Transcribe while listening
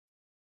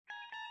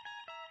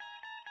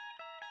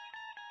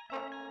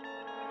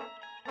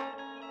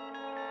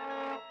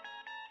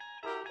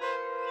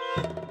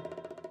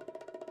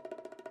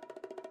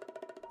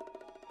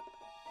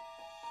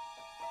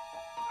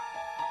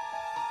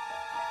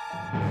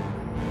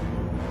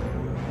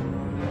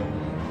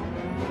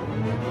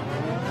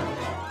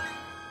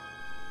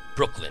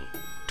Brooklyn,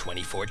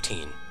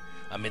 2014.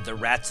 Amid the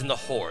rats and the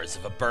whores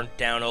of a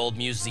burnt-down old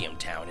museum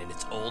town in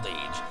its old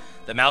age,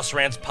 the Mouse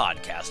Rants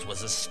podcast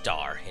was a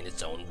star in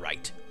its own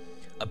right.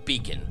 A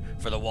beacon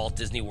for the Walt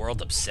Disney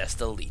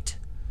World-obsessed elite.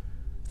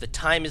 The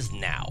time is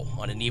now,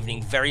 on an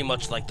evening very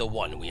much like the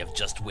one we have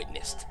just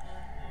witnessed.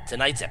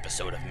 Tonight's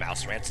episode of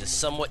Mouse Rants is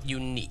somewhat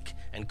unique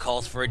and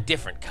calls for a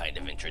different kind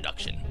of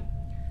introduction.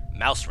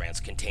 Mouse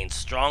Rants contains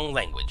strong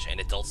language and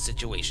adult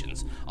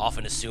situations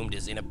often assumed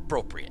as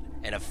inappropriate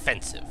and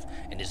offensive,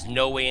 and is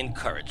no way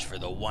encouraged for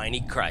the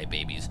whiny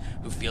crybabies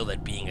who feel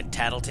that being a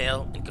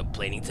tattletale and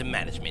complaining to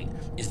management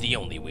is the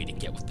only way to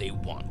get what they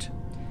want.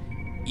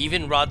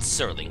 Even Rod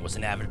Serling was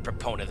an avid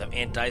proponent of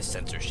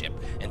anti-censorship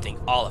and think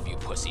all of you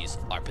pussies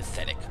are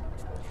pathetic.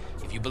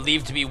 If you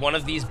believe to be one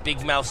of these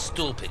big mouth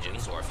stool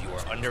pigeons, or if you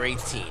are under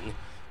 18,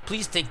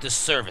 please take the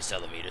service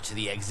elevator to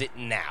the exit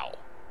now.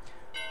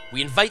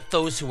 We invite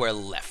those who are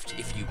left,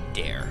 if you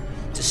dare,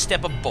 to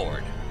step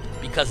aboard,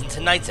 because in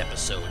tonight's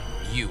episode,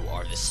 you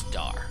are the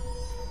star.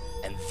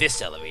 And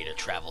this elevator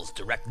travels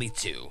directly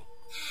to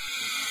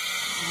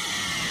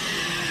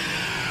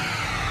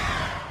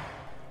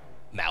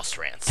Mouse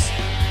Rants.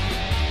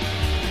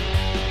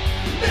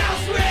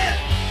 Mouse Rant!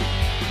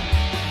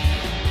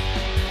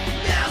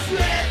 Mouse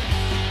Rant!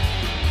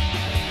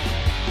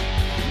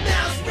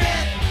 Mouse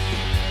Rant!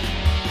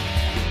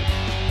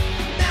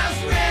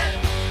 Mouse Rant!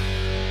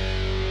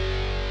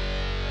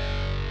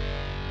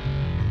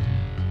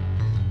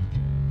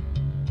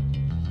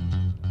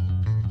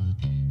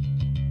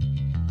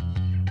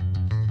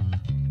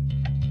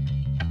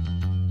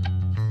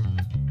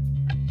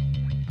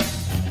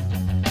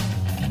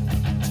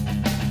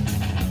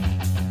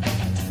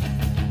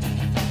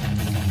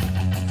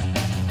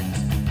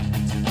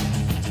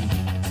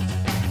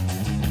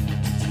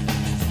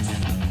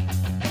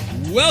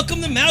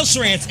 Welcome to Mouse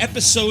Rants,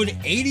 episode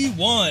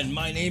 81.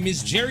 My name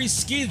is Jerry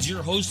Skids,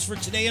 your host for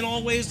today and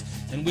always,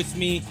 and with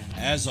me,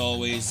 as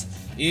always,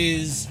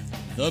 is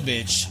the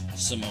bitch,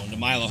 Simone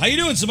DeMilo. How you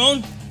doing,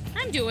 Simone?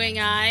 I'm doing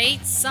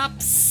aight.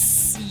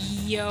 Sups,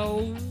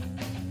 yo.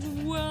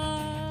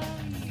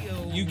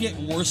 You get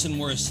worse and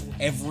worse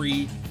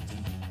every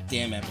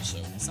damn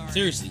episode. Sorry.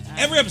 Seriously,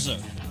 every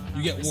episode,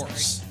 you get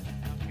worse.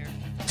 Sorry.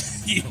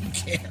 You don't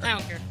care. I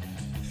don't care.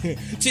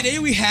 Today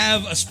we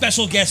have a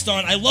special guest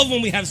on. I love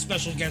when we have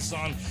special guests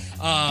on.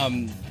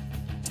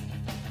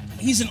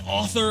 He's an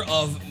author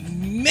of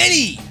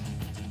many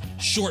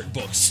short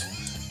books.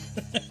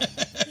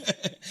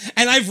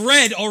 And I've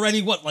read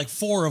already, like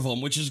 4 of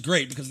them, which is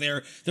great because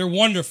they're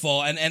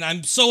wonderful. And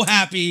I'm so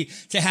happy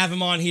to have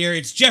him on here.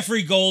 It's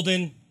Jeffrey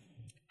Golden.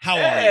 How are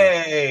you?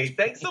 Hey,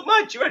 thanks so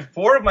much. You read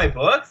 4 of my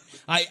books?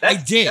 I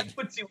did. That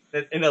puts you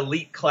in an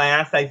elite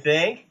class, I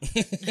think.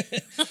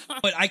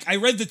 But I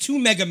read the 2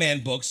 Mega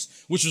Man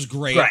books, which was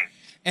great. Right.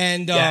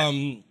 And, Yeah.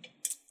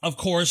 of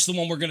course, the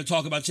one we're going to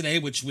talk about today,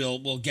 which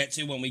we'll get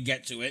to when we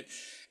get to it.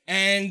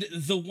 And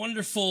the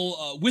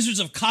wonderful Wizards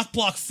of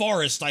Cockblock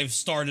Forest I've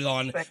started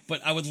on,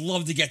 but I would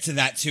love to get to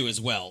that too as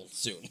well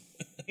soon.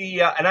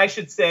 Yeah, and I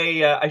should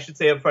say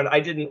up front, I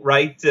didn't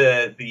write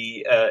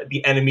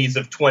the enemies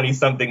of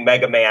 20-something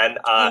Mega Man.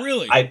 Oh,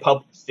 really? I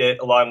published it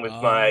along with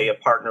my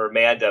partner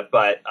Amanda,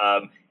 but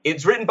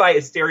it's written by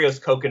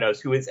Asterios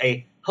Kokkinos, who is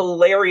a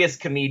hilarious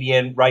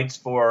comedian, writes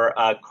for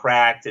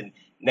Cracked and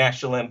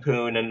National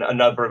Lampoon and a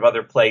number of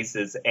other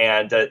places,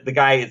 and the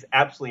guy is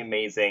absolutely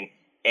amazing.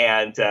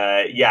 And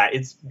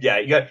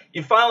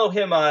you follow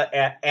him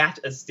at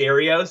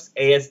Asterios,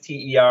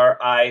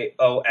 Asterios.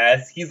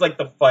 He's like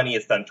the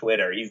funniest on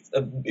Twitter. He's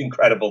an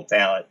incredible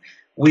talent.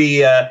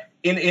 We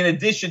in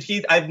addition,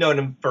 I've known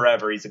him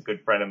forever. He's a good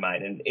friend of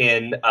mine. And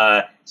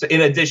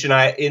in addition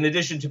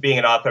to being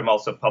an author, I'm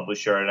also a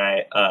publisher, and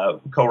I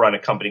co-run a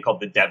company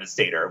called The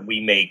Devastator. We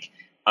make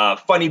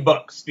funny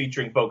books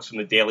featuring folks from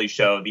The Daily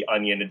Show, The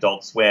Onion,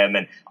 Adult Swim,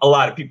 and a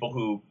lot of people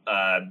who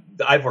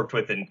I've worked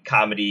with in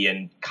comedy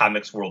and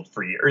comics world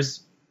for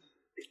years.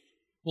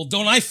 Well,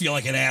 don't I feel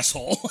like an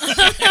asshole?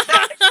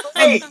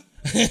 Hey,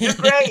 you're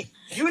great.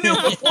 You knew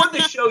before the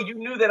show, you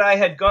knew that I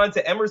had gone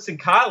to Emerson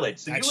College,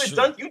 so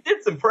you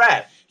did some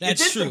prep.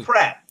 That's true. Some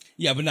prep.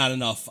 Yeah, but not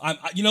enough.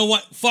 You know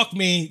what? Fuck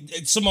me.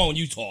 Simone,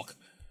 you talk.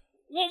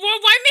 Well,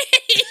 why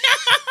me?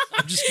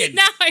 I'm just kidding.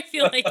 Now I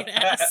feel like an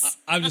ass.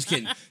 I'm just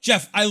kidding.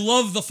 Jeff, I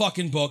love the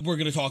fucking book we're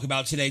going to talk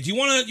about today. Do you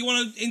want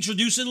to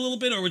introduce it a little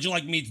bit, or would you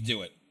like me to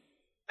do it?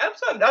 I'm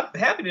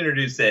happy to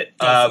introduce it.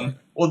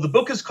 Well, the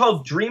book is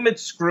called Dream It,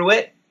 Screw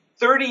It,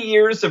 30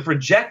 Years of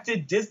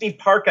Rejected Disney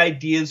Park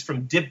Ideas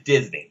from Dip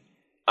Disney.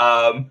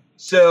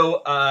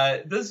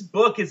 This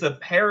book is a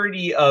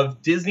parody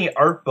of Disney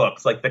art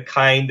books, like the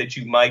kind that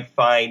you might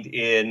find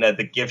in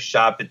the gift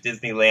shop at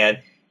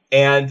Disneyland.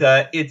 And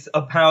it's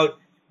about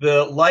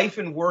the life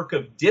and work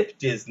of Dip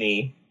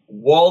Disney,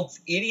 Walt's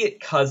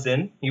idiot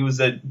cousin. He was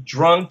a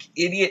drunk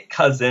idiot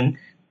cousin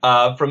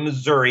from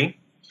Missouri.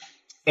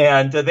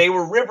 And they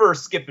were river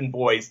skipping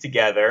boys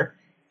together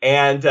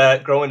and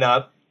growing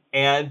up.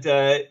 And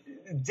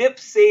Dip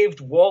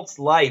saved Walt's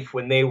life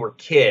when they were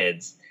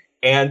kids.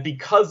 And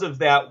because of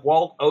that,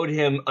 Walt owed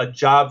him a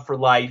job for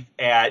life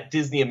at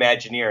Disney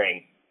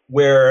Imagineering,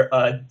 where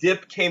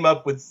Dip came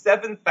up with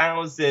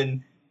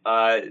 7,000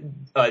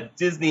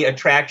 Disney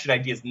attraction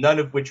ideas, none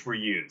of which were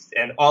used,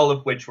 and all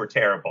of which were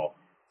terrible.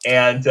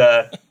 And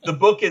the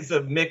book is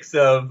a mix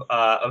of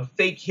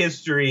fake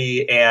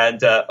history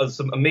and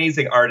some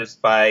amazing artists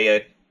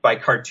by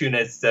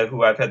cartoonists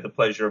who I've had the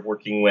pleasure of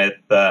working with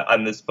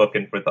on this book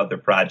and with other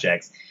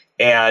projects.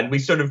 And we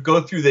sort of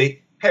go through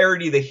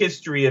parody the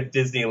history of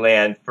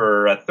Disneyland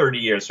for 30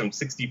 years, from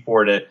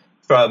 63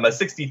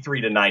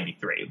 to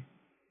 93.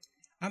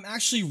 I'm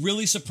actually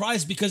really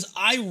surprised because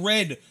I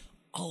read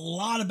a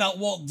lot about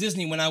Walt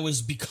Disney when I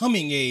was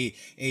becoming a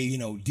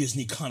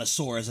Disney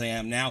connoisseur as I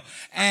am now,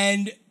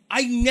 and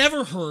I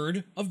never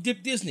heard of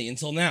Dip Disney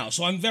until now.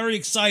 So I'm very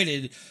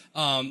excited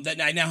that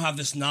I now have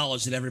this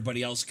knowledge that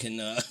everybody else can.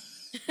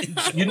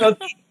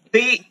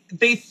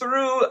 They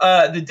threw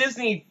the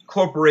Disney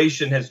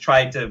Corporation has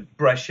tried to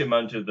brush him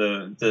under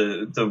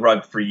the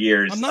rug for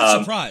years. I'm not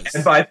surprised.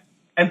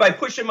 And by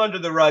push him under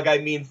the rug, I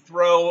mean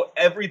throw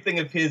everything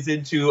of his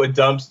into a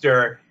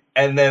dumpster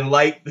and then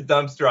light the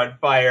dumpster on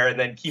fire and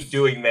then keep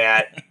doing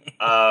that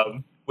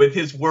with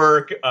his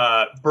work,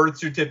 birth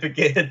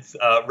certificates,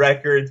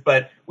 records.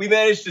 But we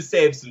managed to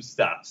save some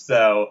stuff.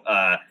 So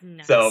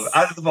Nice. so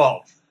out of the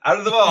vault.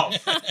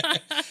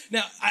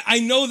 Now, I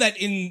know that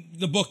in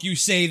the book you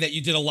say that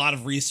you did a lot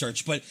of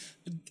research, but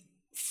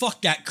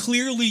fuck that.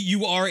 Clearly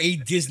you are a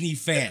Disney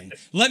fan.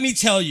 Let me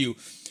tell you,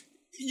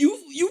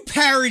 you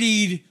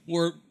parodied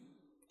or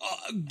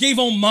gave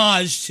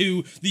homage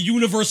to the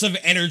Universe of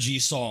Energy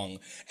song.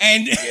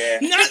 And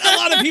not a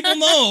lot of people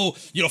know,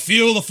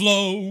 feel the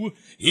flow.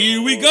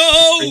 Here we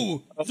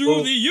go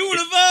through the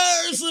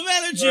universe of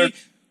energy.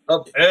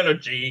 Of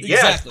energy.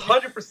 Exactly.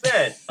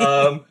 Yes,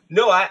 100%.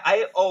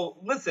 No,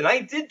 listen, I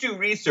did do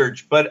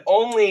research, but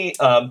only,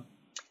 I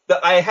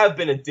have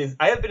been a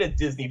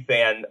Disney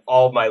fan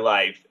all my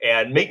life,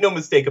 and make no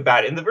mistake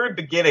about it. In the very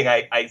beginning,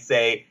 I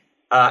say,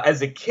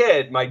 as a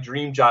kid, my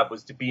dream job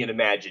was to be an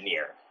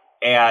Imagineer.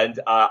 And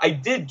I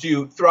did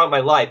throughout my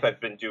life, I've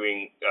been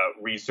doing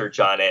research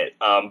on it,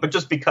 but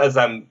just because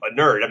I'm a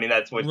nerd. I mean,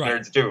 that's what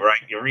nerds do,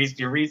 right? You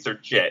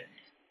research shit.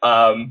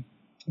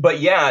 But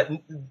yeah,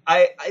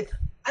 I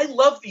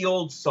love the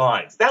old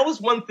songs. That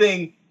was one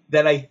thing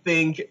that I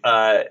think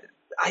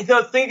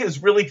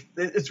is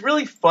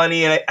really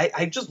funny, and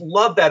I just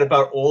love that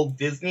about old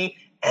Disney.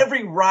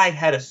 Every ride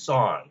had a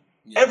song.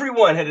 Yeah.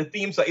 Everyone had a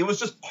theme song. It was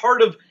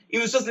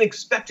just an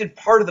expected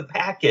part of the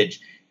package.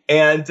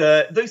 And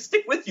they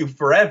stick with you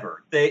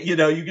forever. You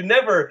can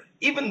never,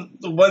 even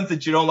the ones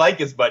that you don't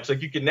like as much,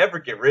 like you can never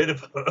get rid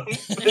of them.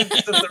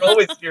 They're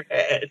always in your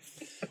head.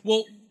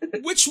 Well,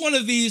 which one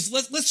of these?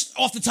 Let's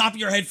off the top of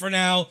your head for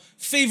now.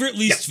 Favorite,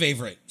 least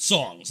favorite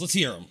songs. Let's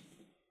hear them.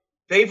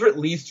 Favorite,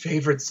 least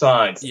favorite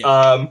songs.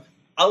 Yeah.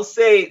 I'll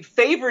say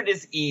favorite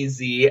is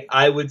easy.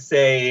 I would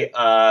say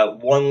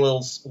one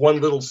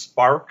little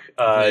spark.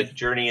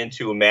 Journey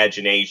into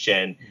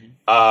Imagination.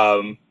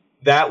 Mm-hmm.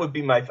 That would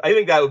be I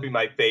think that would be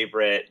my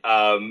favorite,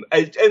 and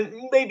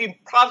maybe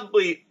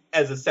probably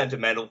as a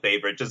sentimental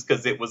favorite, just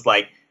because it was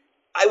like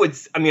I would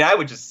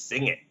just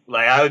sing it,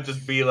 like I would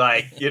just be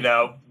like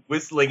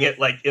whistling it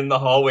like in the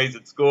hallways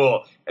at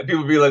school, and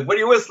people would be like, "What are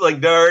you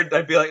whistling, nerd?"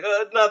 I'd be like,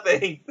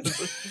 "Nothing.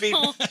 Beat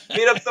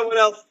up someone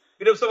else,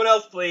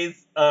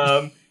 please."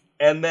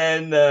 And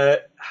then,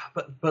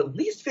 but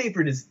least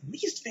favorite is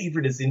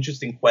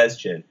interesting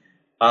question.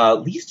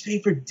 Least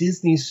favorite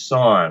Disney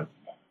song.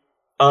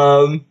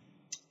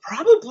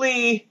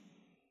 Probably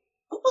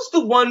what was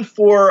the one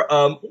for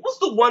in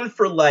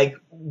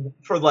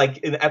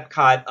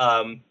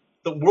Epcot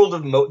the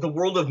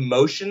World of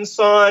Motion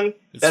song?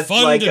 It's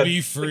fun to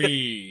be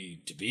free,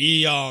 to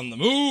be on the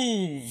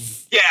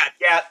move.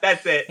 Yeah,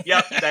 that's it.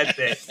 Yep, that's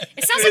it.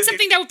 It sounds like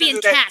something that would be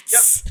in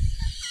Cats.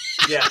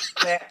 Yep.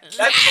 Yeah,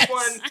 that's the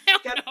one. I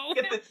don't know.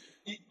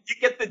 You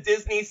get the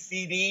Disney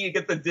CD, you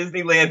get the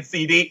Disneyland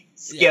CD.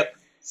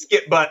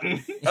 Skip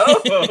button.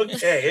 Oh,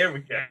 okay. Here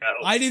we go.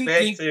 I didn't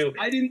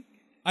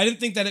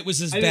think that it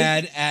was as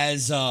bad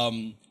as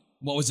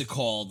what was it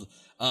called?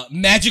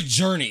 Magic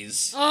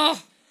Journeys. Oh.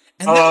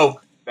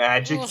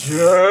 Magic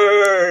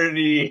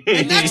Journey.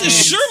 And that's a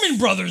Sherman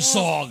Brothers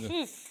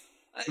song.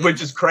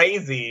 Which is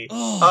crazy.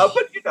 But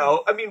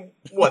I mean,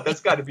 that's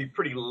got to be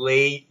pretty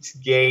late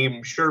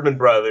game Sherman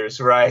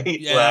Brothers, right?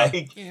 Yeah.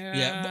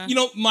 Yeah.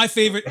 But, my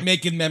favorite,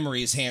 Making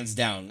Memories, hands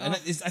down. And I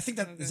think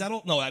that is that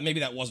all. No, maybe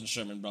that wasn't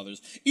Sherman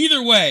Brothers.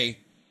 Either way,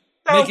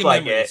 sounds Making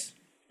like Memories. it.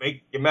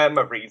 Make your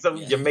memories.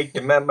 You make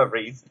your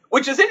memories,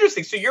 which is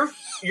interesting. So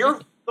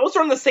those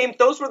are on the same.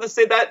 Those were the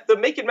same. That the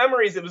Making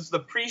Memories. It was the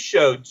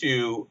pre-show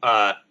to.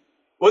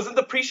 Wasn't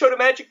the pre-show to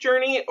Magic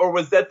Journey, or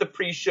was that the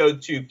pre-show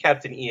to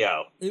Captain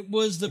EO? It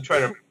was the I'm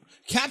trying to.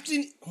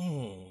 Captain.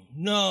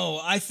 No,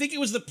 I think it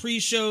was the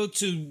pre-show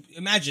to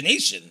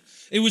Imagination.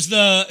 It was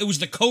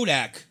the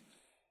Kodak.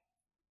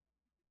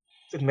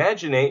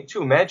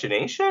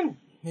 Imagination?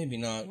 Maybe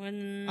not.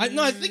 When...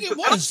 No, I think it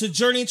was the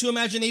Journey into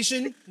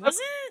Imagination. Was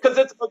it? Because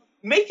it's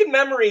Making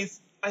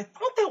Memories. I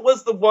thought that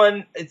was the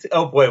one.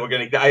 Oh boy, we're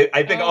gonna.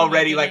 I think Oh,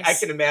 already. my Like I goodness.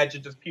 can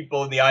imagine just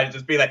people in the audience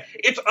just being like,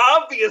 "It's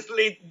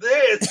obviously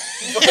this.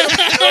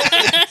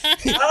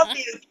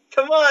 Obvious.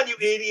 Come on, you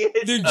idiot."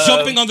 They're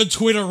jumping on the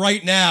Twitter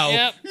right now.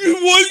 Yep.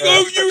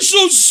 You're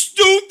so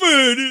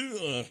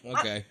stupid.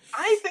 Okay.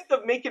 I think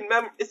of Making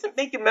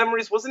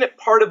Memories. Wasn't it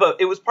part of a?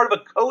 It was part of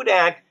a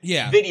Kodak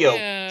Yeah. video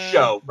Yeah.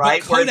 show, But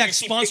right? Where Kodak you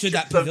see sponsored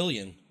that pictures of-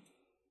 pavilion,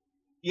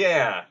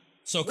 Yeah.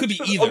 so it could be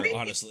Which was- either. maybe-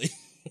 Honestly.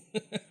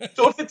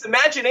 So if it's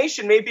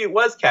Imagination, maybe it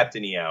was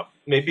Captain EO.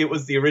 Maybe it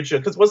was the original.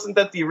 Because wasn't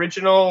that the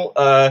original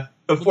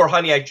before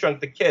Honey, I Shrunk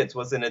the Kids?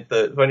 Wasn't it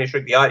the Honey, I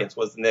Shrunk the Audience?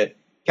 Wasn't it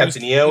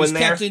Captain EO it was in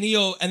there? Captain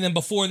EO, and then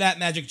before that,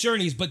 Magic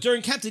Journeys. But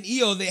during Captain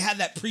EO, they had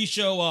that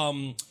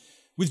pre-show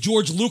with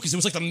George Lucas. It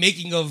was like the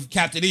making of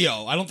Captain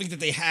EO. I don't think that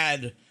they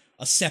had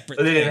a separate.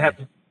 So they didn't thing.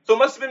 have. So it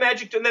must have been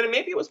Magic. And then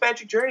maybe it was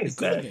Magic Journeys. It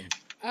could have Then. been.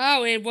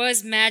 Oh, it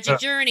was Magic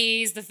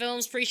Journeys, the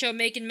film's pre-show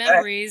Making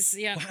Memories.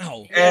 Yeah.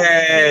 Wow.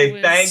 Hey, It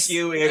was- thank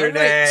you, All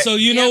Internet. right, so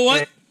you know Yeah.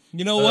 what?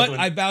 You know what?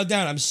 I bowed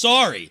down. I'm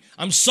sorry.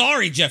 I'm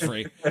sorry,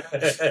 Jeffrey.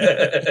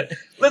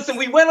 Listen,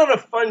 we went on a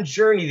fun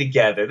journey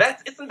together.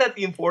 Isn't that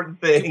the important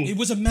thing? It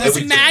was a It's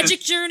magic. a magic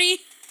journey.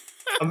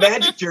 A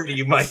magic journey,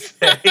 you might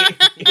say,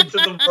 into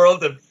the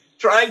world of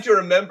trying to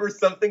remember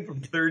something from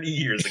 30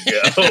 years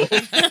ago.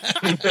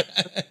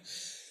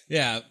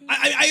 Yeah.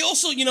 I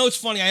also, it's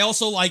funny. I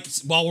also like,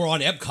 while we're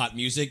on Epcot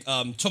music,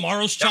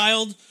 Tomorrow's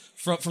Child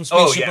from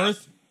Spaceship yeah.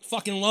 Earth.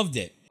 Fucking loved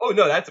it. Oh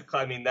no, that's a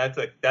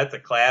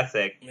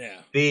classic. Yeah.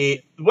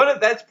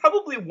 That's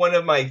probably one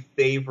of my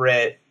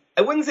favorite.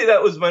 I wouldn't say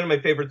that was one of my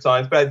favorite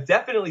songs, but I'd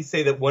definitely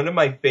say that one of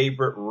my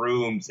favorite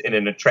rooms in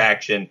an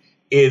attraction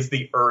is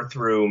the Earth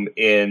room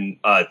in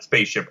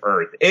Spaceship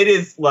Earth. It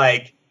is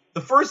like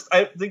the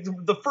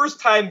first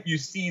time you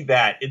see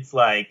that, it's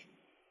like,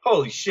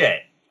 holy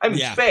shit, I'm in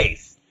Yeah.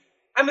 space.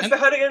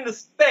 How to get into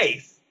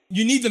space?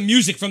 You need the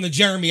music from the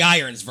Jeremy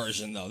Irons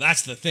version, though.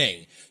 That's the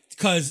thing.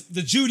 Because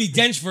the Judi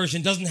Dench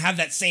version doesn't have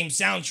that same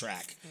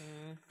soundtrack.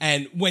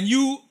 And when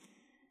you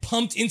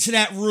pumped into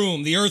that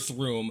room, the Earth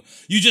room,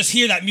 you just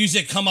hear that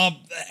music come up.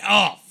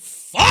 Oh,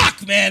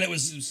 fuck, man. It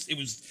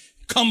was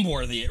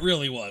cum-worthy. It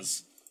really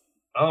was.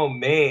 Oh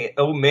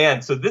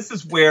man. So this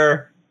is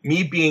where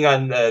me being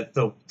on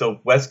the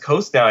West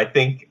Coast now, I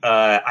think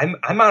I'm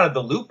out of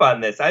the loop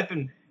on this. I've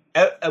been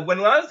when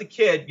I was a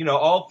kid,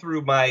 all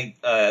through my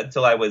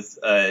till I was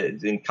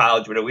in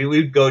college, whatever, we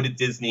would go to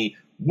Disney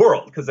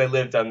World because I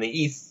lived on the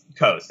East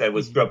Coast. I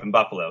grew up in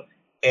Buffalo,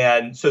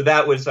 and so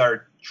that was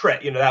our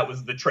trip. That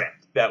was the trip.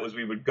 That was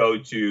we would go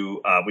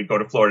to we'd go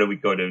to Florida,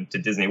 we'd go to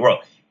Disney World,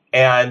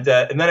 and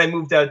then I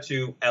moved out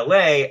to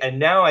LA, and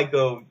now I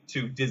go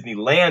to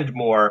Disneyland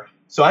more.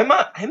 So I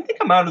think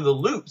I'm out of the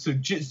loop.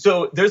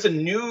 So there's a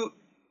new.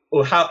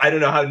 Well, I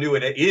don't know how new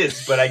it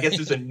is, but I guess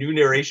there's a new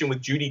narration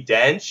with Judi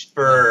Dench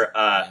for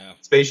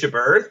Spaceship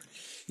Earth.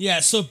 Yeah,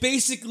 so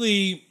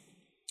basically,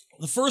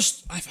 the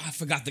first... I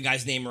forgot the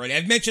guy's name already.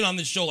 I've mentioned on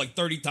this show like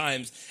 30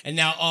 times, and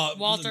now...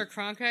 Walter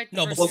Cronkite?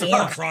 No, The before first-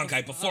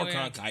 Cronkite. Before Oh,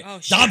 yeah. Cronkite. Oh,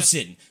 shit.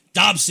 Dobson.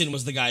 Dobson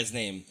was the guy's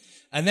name.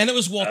 And then it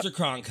was Walter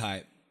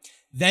Cronkite.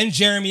 Then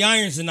Jeremy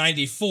Irons in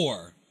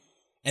 94.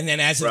 And then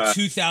as of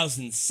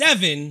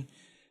 2007...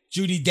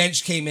 Judi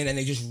Dench came in and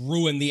they just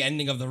ruined the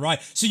ending of the ride.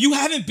 So you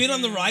haven't been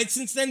on the ride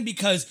since then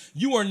because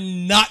you are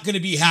not going to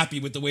be happy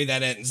with the way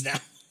that ends now.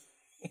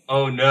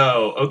 Oh,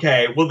 no.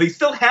 Okay. Well, they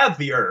still have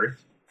the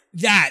Earth.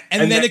 That.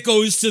 And then it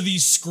goes to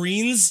these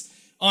screens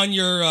on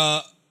your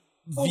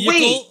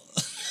vehicle.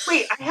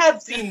 Wait, I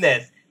have seen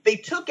this. They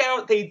took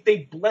out,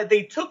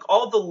 they took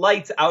all the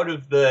lights out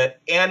of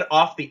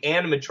off the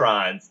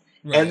animatrons.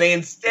 Right. And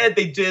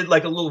they did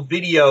like a little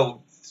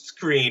video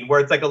screen where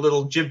it's like a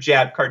little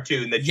jib-jab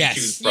cartoon that you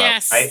choose from,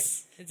 Yes. right?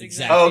 It's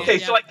Exactly. Oh, okay,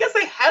 yeah. so I guess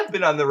I have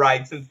been on the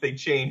ride since they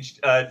changed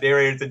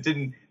narrators. It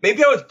didn't.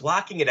 Maybe I was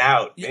blocking it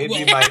out.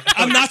 Maybe Well,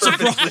 I'm not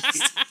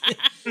surprised.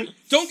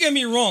 Don't get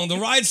me wrong, the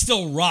ride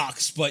still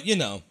rocks, but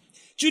Judi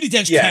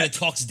Dench kind of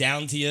talks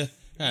down to you.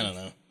 I don't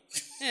know.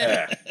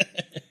 Yeah.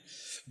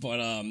 But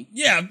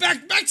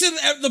back to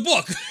the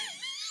book.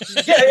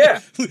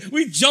 Yeah.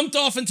 We jumped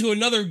off into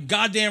another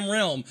goddamn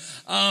realm.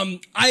 I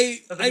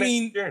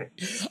mean,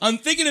 I'm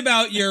thinking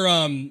about your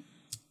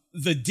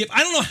the dip.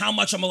 I don't know how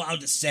much I'm allowed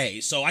to say,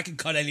 so I can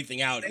cut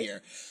anything out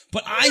here.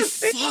 But I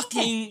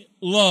fucking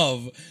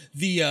love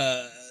the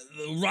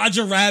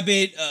Roger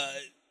Rabbit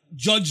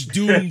Judge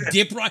Doom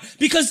dip ride,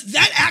 because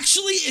that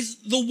actually is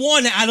the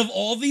one out of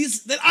all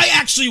these that I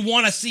actually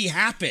want to see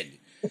happen.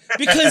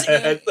 Because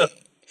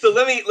So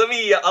let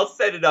me. I'll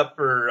set it up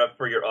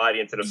for your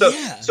audience.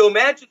 So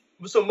imagine.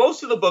 So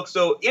most of the book.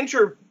 So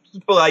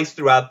interspliced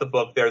throughout the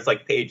book, there's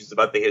like pages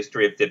about the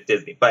history of Dip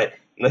Disney, but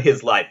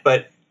his life.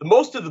 But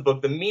most of the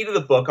book, the meat of the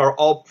book, are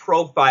all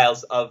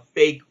profiles of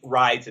fake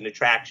rides and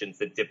attractions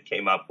that Dip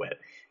came up with.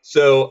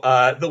 So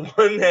the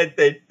one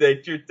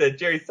that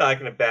Jerry's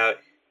talking about,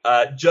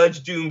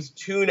 Judge Doom's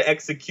Toon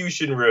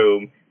Execution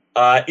Room,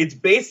 it's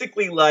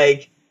basically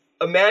like,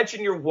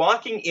 imagine you're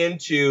walking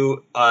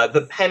into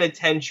the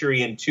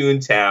penitentiary in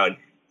Toontown,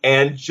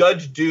 and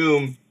Judge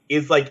Doom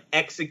is like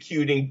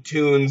executing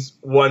Toons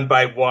one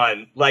by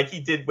one, like he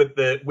did with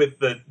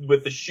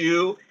the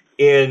shoe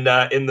in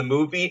the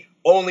movie,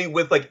 only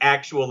with like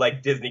actual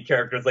like Disney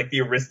characters like the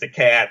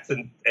Aristocats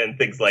and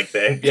things like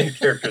that, and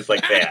characters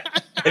like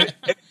that. And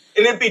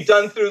it'd be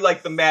done through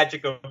like the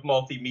magic of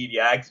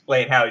multimedia. I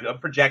explained how a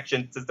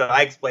projection system.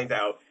 I explained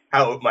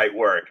how it might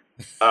work,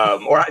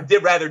 or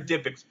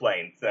Div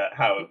explains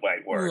how it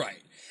might work. Right.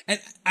 And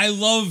I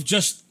love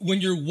just when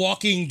you're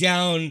walking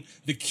down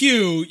the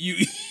queue,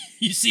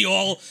 you see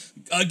all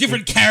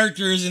different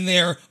characters in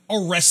their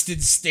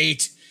arrested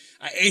state.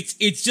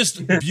 It's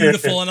just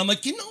beautiful, and I'm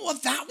like, you know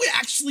what? That would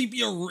actually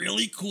be a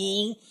really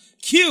cool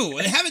queue.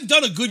 And I haven't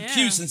done a good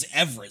queue since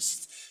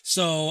Everest,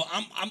 so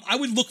I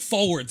would look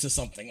forward to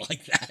something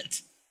like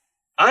that.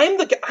 I'm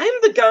with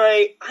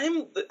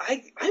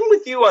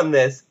you on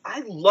this.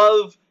 I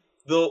love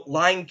the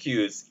line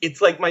queues.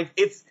 It's like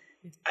it's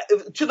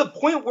to the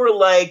point where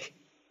like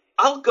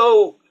I'll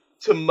go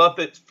to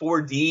Muppet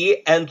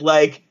 4D and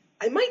like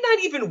I might not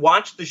even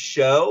watch the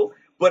show,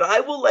 but I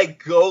will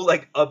like go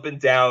like up and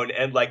down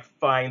and like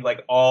find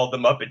like all the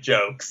Muppet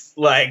jokes.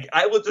 Like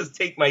I will just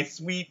take my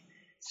sweet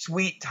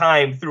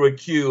time through a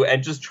queue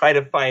and just try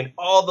to find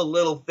all the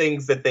little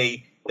things that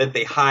they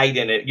hide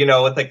in it. You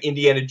know, it's like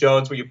Indiana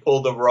Jones where you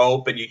pull the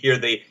rope and you hear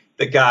the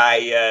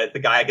guy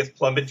I guess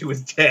plummet to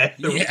his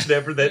death or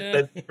whatever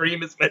that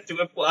scream is meant to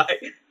imply.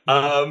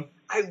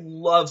 I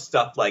love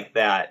stuff like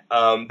that.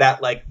 That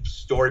like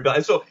story build.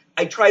 And so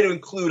I try to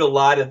include a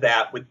lot of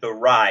that with the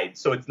ride.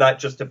 So it's not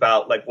just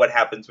about like what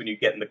happens when you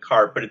get in the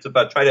cart, but it's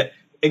about trying to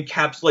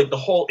encapsulate the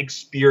whole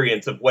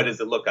experience of what does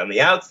it look on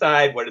the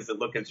outside, what does it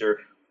look as you're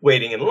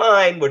waiting in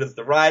line, what is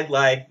the ride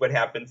like, what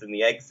happens in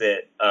the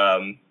exit.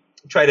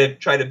 Try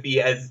to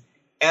be as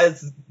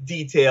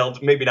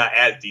detailed, maybe not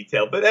as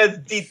detailed, but as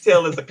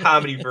detailed as a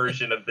comedy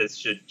version of this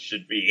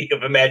should be,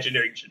 of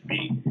Imagineering should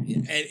be.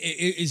 And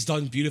it is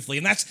done beautifully.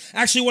 And that's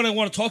actually what I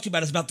want to talk to you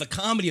about, is about the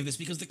comedy of this,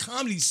 because the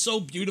comedy is so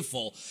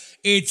beautiful.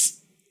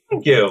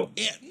 Thank you.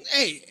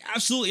 Hey,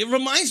 absolutely. It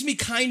reminds me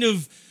kind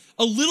of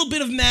a little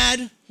bit of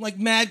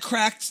Mad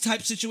Cracked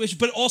type situation,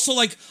 but also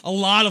like a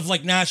lot of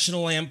like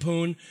National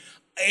Lampoon.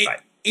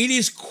 It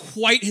is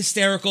quite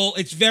hysterical.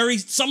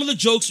 Some of the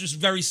jokes are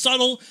very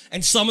subtle,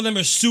 and some of them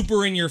are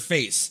super in your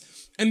face.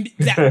 And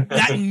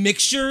that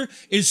mixture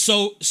is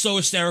so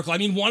hysterical. I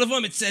mean, one of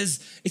them,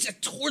 it's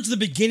towards the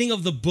beginning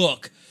of the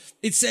book.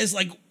 It says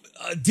like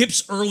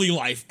Dip's early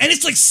life, and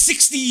it's like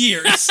 60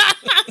 years.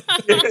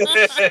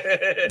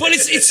 But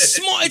it's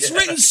small. It's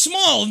written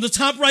small in the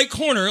top right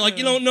corner, like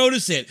you don't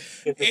notice it.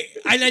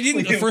 I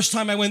didn't the first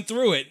time I went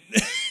through it.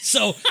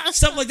 So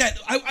stuff like that.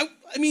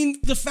 I mean,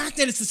 the fact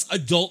that it's this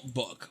adult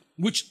book,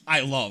 which I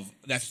love.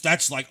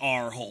 That's like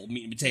our whole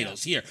meat and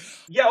potatoes here.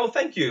 Yeah, well,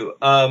 thank you.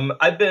 I'm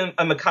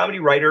a comedy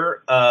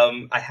writer.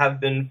 I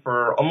have been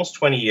for almost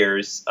 20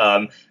 years.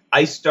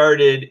 I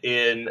started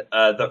in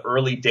the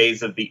early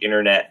days of the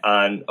internet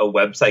on a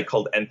website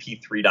called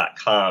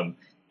mp3.com.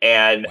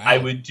 And I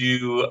would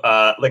do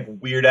like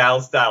Weird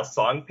Al style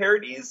song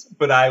parodies,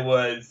 but I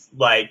was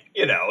like,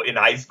 in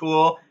high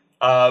school.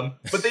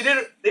 But they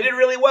did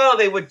really well.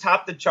 They would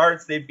top the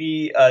charts. They'd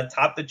be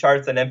top the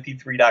charts on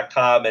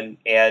mp3.com, and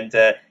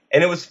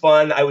it was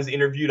fun. I was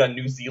interviewed on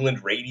New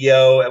Zealand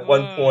radio at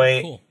one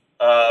point. Cool.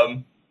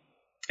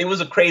 It was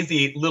a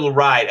crazy little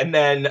ride. And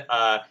then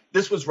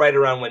this was right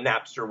around when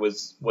Napster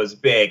was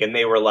big, and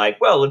they were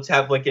like, well, let's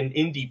have like an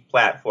indie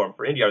platform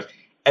for indie artists.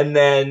 And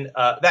then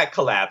that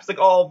collapsed. Like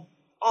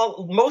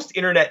most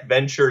internet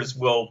ventures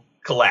will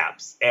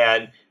collapse.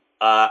 And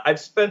I've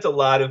spent a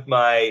lot of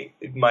my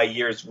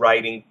years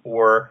writing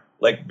for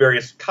like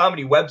various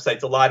comedy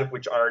websites, a lot of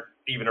which aren't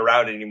even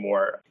around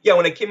anymore. Yeah,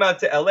 when I came out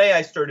to LA,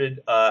 I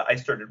started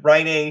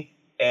writing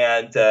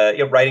and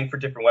writing for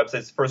different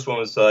websites. The first one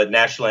was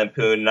National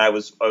Lampoon, and I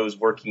was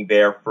working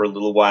there for a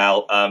little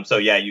while. So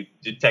yeah, you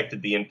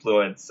detected the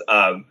influence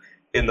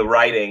in the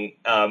writing,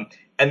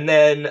 and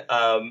then.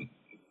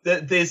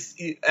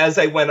 As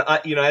I went,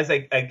 as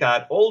I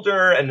got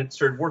older and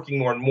started working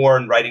more and more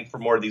and writing for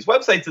more of these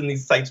websites, and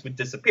these sites would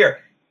disappear.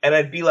 And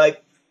I'd be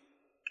like,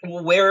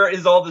 well, where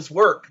is all this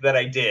work that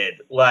I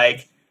did?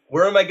 Like,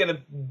 where am I going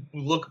to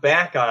look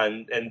back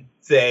on and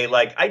say,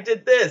 like, I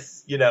did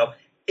this,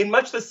 in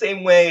much the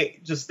same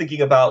way, just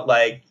thinking about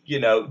like,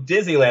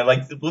 Disneyland,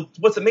 like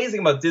what's amazing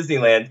about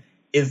Disneyland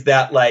is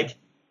that like,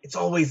 it's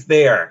always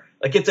there.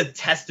 Like, it's a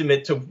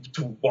testament to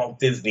Walt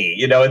Disney,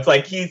 it's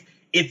like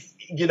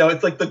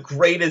it's like the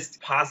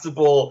greatest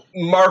possible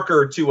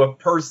marker to a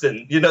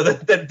person,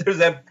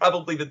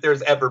 that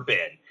there's ever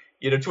been,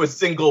 to a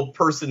single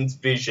person's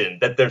vision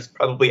that there's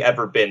probably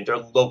ever been, their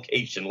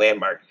location,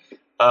 landmark.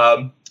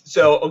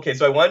 So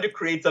I wanted to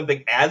create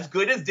something as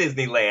good as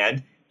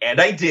Disneyland,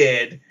 and I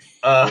did.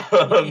 That's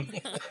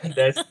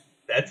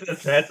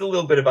a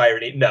little bit of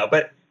irony. No,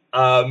 but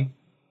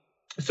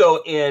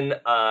So in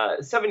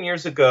 7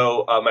 years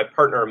ago, my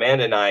partner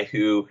Amanda and I,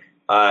 who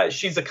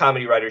she's a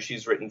comedy writer,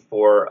 she's written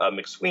for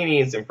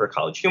McSweeney's and for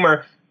College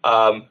Humor.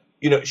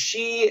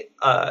 We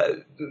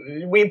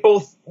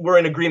both were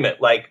in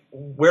agreement, like,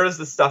 where does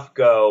this stuff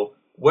go?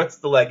 What's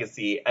the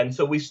legacy? And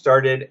so we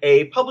started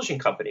a publishing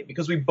company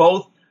because we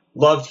both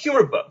loved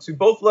humor books. We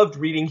both loved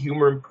reading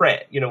humor in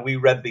print. We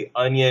read The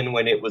Onion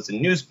when it was a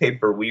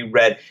newspaper. We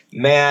read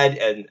Mad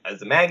and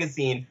as a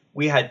magazine.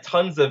 We had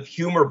tons of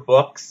humor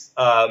books,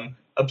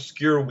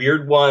 obscure,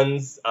 weird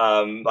ones.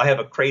 I have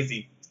a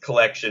crazy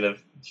collection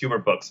of humor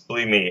books,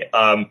 believe me.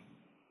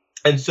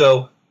 And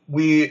so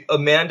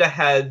Amanda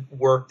had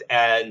worked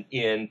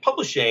in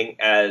publishing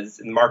as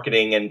in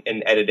marketing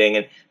and editing,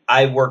 and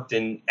I worked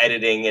in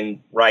editing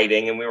and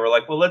writing, and we were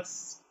like, well,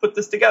 let's put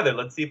this together.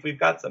 Let's see if we've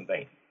got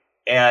something.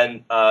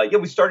 And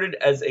we started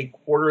as a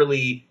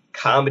quarterly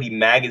comedy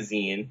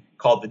magazine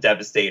called The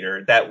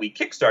Devastator that we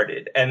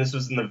kickstarted. And this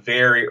was in the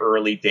very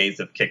early days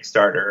of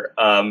Kickstarter.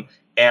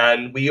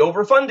 And we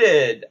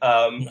overfunded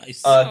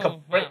Nice. a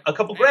couple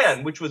Nice.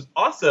 grand, which was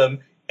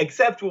awesome.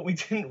 Except what we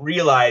didn't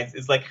realize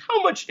is like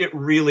how much it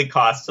really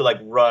costs to like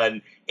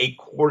run a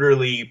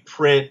quarterly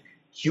print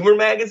humor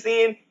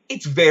magazine.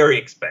 It's very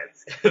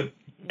expensive.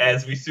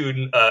 As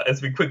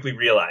we quickly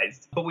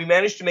realized. But we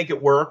managed to make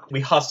it work.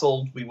 We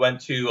hustled. We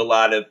went to a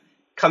lot of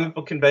comic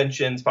book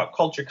conventions, pop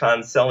culture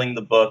cons, selling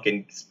the book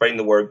and spreading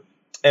the word.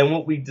 And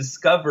what we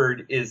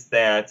discovered is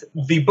that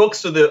the book,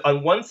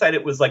 on one side,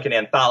 it was like an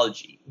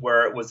anthology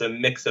where it was a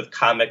mix of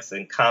comics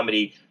and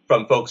comedy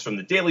from folks from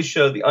The Daily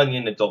Show, The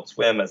Onion, Adult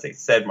Swim, as I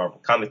said,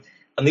 Marvel Comics.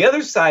 On the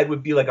other side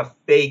would be like a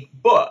fake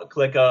book,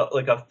 like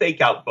a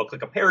fake out book,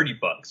 like a parody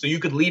book. So you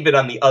could leave it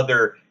on the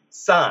other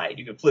side.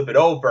 You could flip it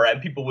over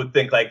and people would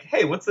think like,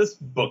 hey, what's this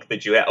book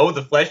that you have? Oh,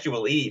 The Flesh You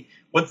Will Eat.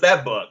 What's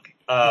that book?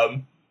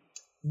 And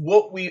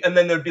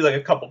then there'd be like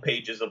a couple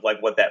pages of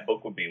like what that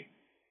book would be.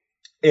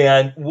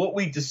 And what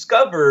we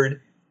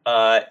discovered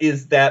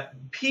is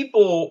that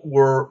people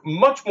were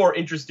much more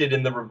interested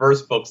in the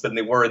reverse books than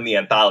they were in the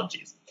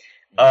anthologies.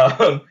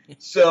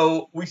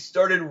 So we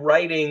started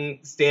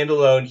writing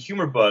standalone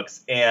humor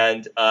books,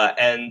 and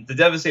The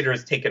Devastator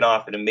has taken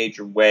off in a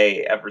major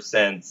way ever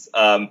since.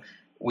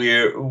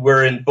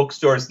 We're in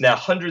bookstores now,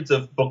 hundreds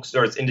of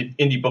bookstores,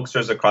 indie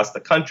bookstores across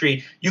the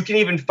country. You can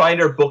even find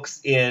our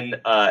books in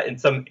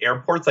some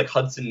airports like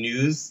Hudson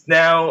News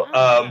now.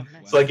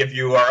 So like if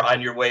you are on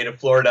your way to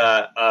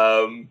Florida,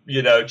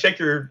 check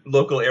your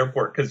local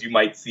airport because you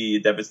might see a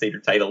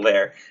Devastator title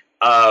there.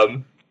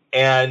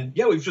 And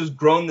yeah, we've just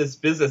grown this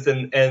business.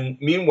 And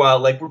meanwhile,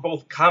 like we're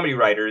both comedy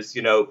writers,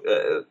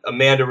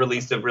 Amanda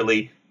released a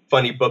really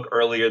funny book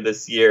earlier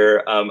this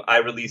year. I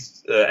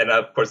released, and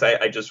of course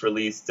I just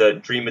released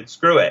Dream It,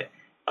 Screw It.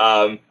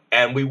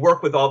 And we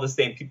work with all the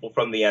same people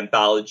from the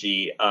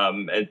anthology.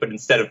 But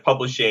instead of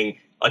publishing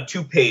a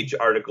 2-page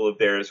article of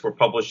theirs, we're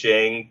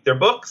publishing their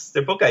book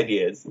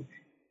ideas.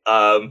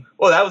 Well,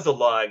 that was a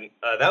long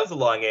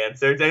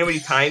answer. Did anybody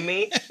time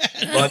me?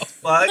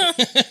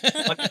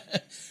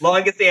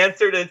 Longest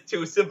answer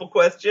to a simple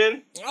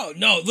question? Oh,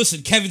 no.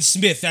 Listen, Kevin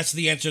Smith, that's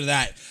the answer to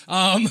that.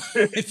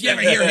 If you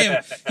ever hear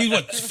him, he's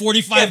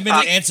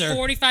 45-minute answer.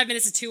 45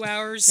 minutes to 2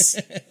 hours.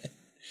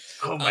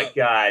 Oh my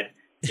God.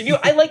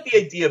 I like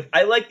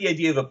the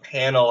idea of a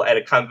panel at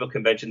a comic book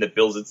convention that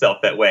bills itself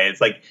that way.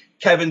 It's like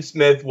Kevin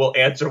Smith will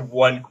answer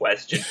one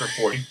question for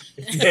 40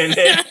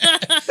 minutes.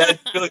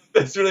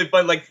 That's really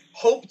fun. Like,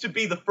 hope to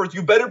be the first.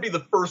 You better be the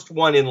first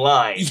one in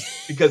line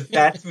because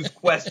that's whose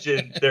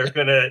question who's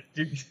gonna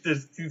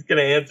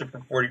answer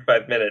for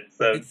 45 minutes.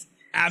 So it's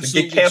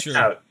absolutely true.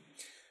 Out.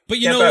 But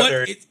you know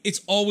what?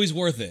 It's always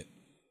worth it.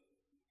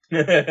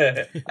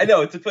 I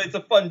know it's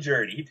a fun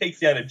journey. He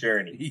takes you on a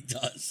journey. He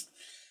does.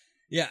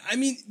 Yeah, I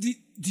mean,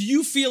 do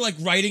you feel like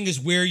writing is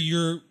where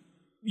you're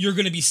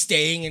going to be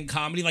staying in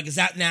comedy? Like, is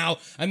that now?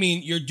 I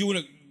mean, you're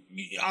doing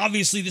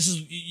obviously this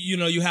is,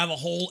 you have a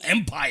whole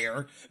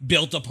empire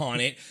built upon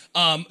it.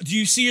 Do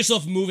you see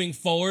yourself moving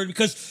forward?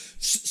 Because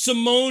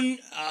Simone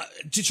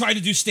to try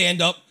to do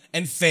stand up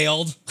and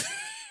failed.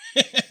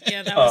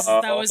 Yeah, that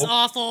was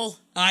awful.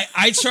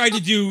 I tried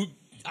to do,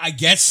 I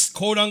guess,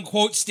 quote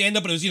unquote stand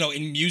up, but it was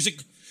in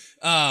music,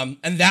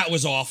 and that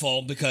was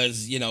awful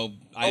because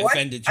I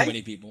offended too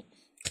many people.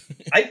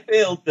 I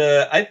failed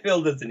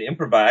as an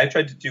improviser. I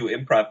tried to do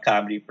improv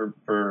comedy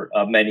for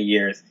many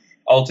years.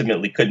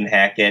 Ultimately couldn't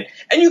hack it.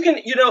 And you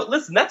can,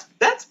 listen,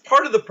 that's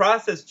part of the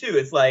process too.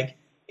 It's like,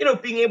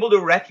 being able to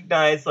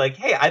recognize like,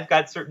 hey, I've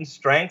got certain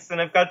strengths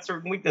and I've got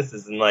certain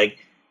weaknesses, and like,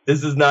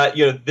 this is not,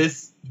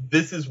 this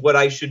is what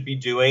I should be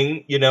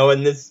doing,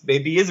 and this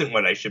maybe isn't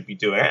what I should be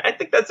doing. I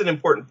think that's an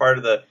important part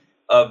of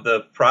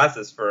the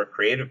process for a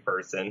creative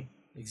person.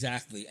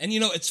 Exactly. And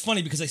it's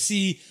funny because I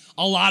see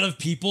a lot of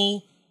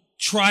people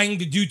trying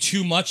to do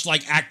too much,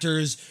 like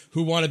actors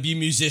who want to be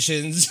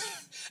musicians,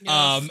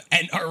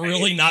 and are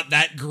really not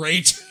that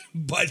great,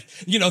 but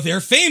they're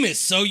famous,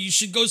 so you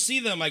should go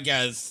see them, I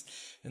guess.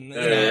 And,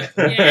 yeah,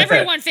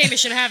 everyone famous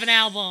should have an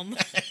album.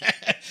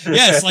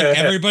 Yes, like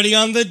everybody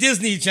on the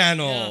Disney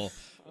Channel.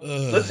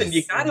 Yeah. Listen,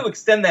 you got to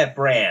extend that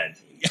brand.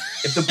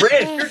 If the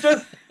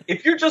brand,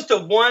 if you're just a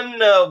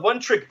one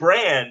trick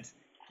brand,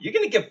 you're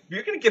gonna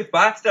get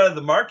boxed out of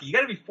the market. You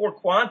got to be 4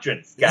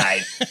 quadrants,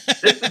 guys.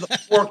 This is a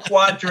 4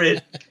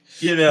 quadrant,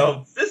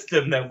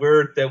 system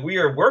that we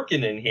are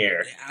working in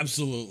here.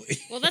 Absolutely.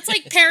 Well, that's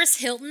like Paris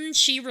Hilton.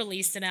 She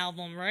released an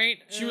album, right?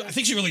 I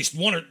think she released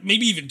 1 or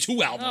maybe even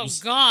 2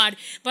 albums. Oh, God.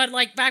 But,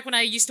 like, back when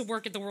I used to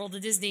work at the World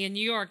of Disney in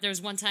New York, there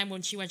was one time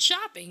when she went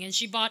shopping, and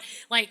she bought,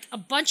 like, a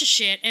bunch of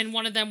shit, and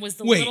one of them was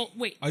the little...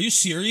 Wait. Are you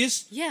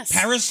serious? Yes.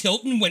 Paris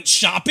Hilton went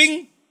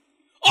shopping?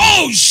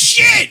 Oh,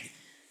 shit!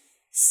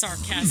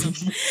 Sarcasm.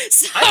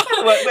 So,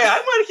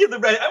 I want to hear the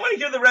rest. I want to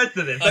hear the rest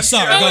of this. I'm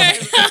sorry. Go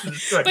ahead.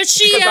 But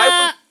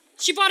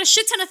she bought a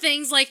shit ton of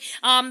things, like,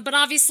 but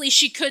obviously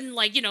she couldn't,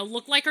 like,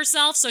 look like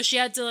herself, so she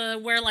had to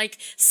wear, like,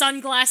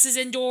 sunglasses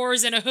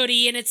indoors and a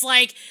hoodie, and it's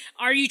like,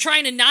 are you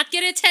trying to not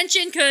get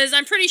attention? Because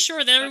I'm pretty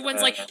sure that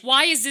everyone's like,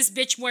 why is this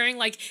bitch wearing,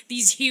 like,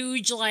 these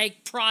huge,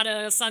 like,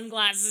 Prada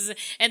sunglasses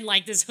and,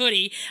 like, this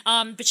hoodie?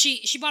 But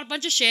she bought a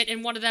bunch of shit,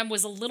 and one of them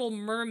was a Little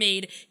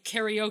Mermaid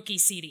karaoke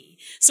CD.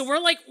 So we're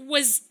like,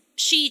 was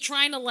she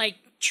trying to, like,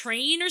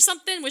 train or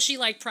something? Was she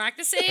like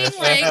practicing?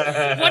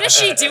 Like, what is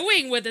she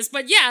doing with this?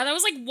 But yeah, that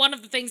was like one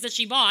of the things that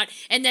she bought,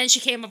 and then she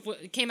came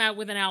out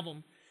with an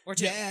album or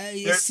 2. Yeah,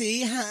 you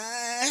see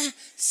her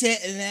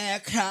sitting there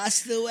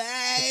across the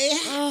way.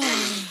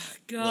 Oh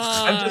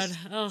God.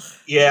 I'm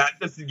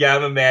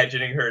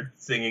imagining her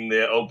singing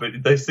the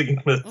opening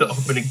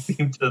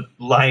theme to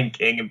Lion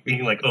King and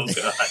being like, oh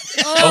God,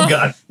 oh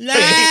God.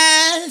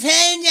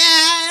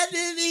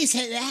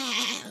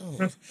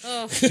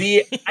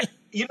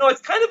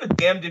 It's kind of a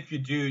damned if you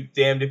do,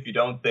 damned if you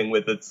don't thing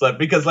with it. So,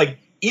 because like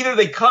either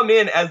they come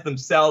in as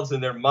themselves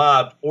and they're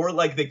mobbed, or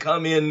like they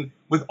come in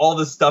with all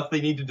the stuff they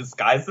need to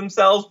disguise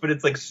themselves, but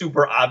it's like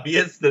super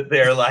obvious that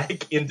they're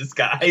like in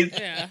disguise.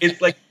 Yeah.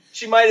 It's like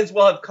she might as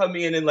well have come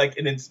in like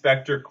an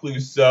Inspector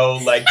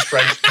Clouseau like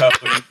trench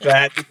coat and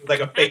that with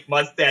like a fake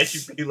mustache.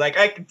 You'd be like,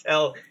 I can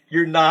tell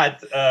you're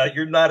not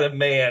a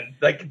man.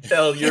 I can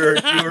tell you're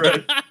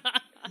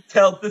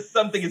tell this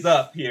something is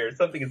up here.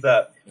 Something is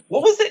up.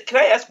 What was it? Can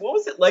I ask? What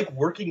was it like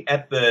working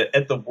at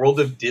the World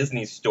of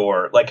Disney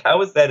store? Like, how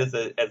was that as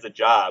a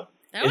job?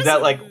 Is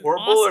that like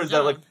horrible or is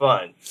that like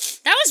fun?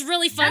 That was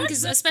really fun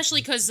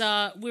especially because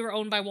we were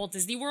owned by Walt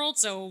Disney World,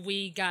 so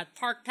we got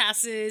park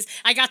passes.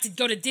 I got to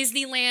go to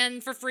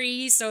Disneyland for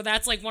free, so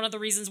that's like one of the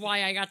reasons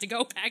why I got to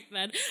go back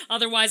then.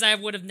 Otherwise, I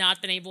would have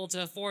not been able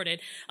to afford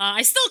it.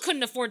 I still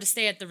couldn't afford to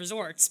stay at the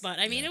resorts, but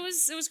I mean, it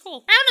was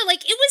cool. I don't know,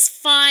 like it was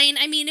fine.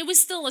 I mean, it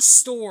was still a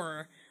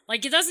store.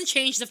 Like, it doesn't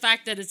change the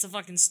fact that it's a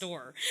fucking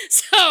store.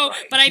 So,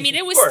 but I mean,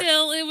 it was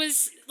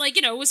like,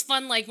 it was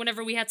fun, like,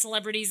 whenever we had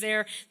celebrities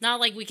there. Not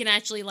like we can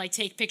actually, like,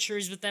 take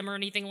pictures with them or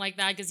anything like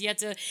that, because you had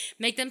to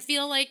make them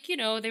feel like,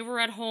 they were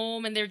at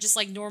home and they're just,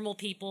 like, normal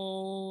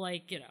people,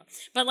 like,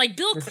 But, like,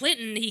 Bill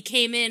Clinton, he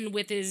came in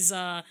with his,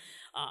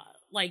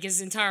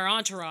 his entire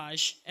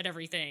entourage and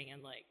everything,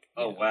 and, like,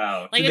 oh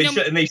wow! Like,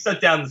 and they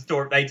shut down the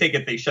store. I take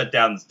it they shut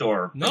down the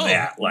store. No, no,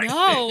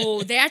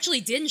 they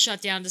actually didn't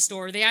shut down the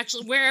store. They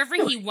actually, wherever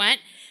he went,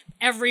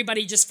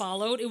 everybody just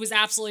followed. It was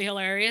absolutely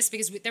hilarious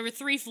because there were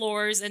 3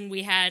 floors and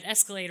we had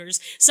escalators.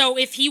 So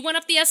if he went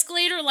up the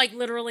escalator, like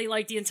literally,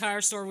 like the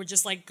entire store would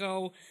just like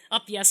go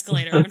up the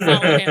escalator and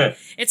follow him.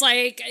 It's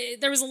like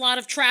there was a lot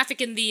of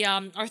traffic in the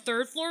our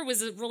 3rd floor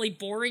was a really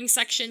boring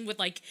section with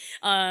like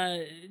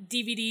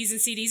DVDs and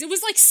CDs. It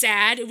was like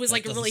sad. It was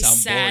like a really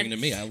sad. Boring to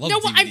me. I love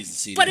DVDs and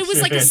CDs. But it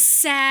was like a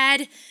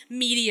sad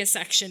media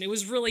section. It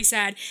was really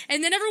sad.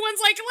 And then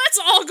everyone's like, let's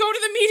all go to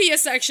the media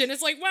section.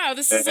 It's like, wow,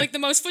 this is like the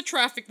most foot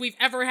traffic we've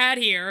ever had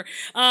here.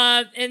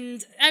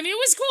 And I mean, it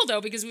was cool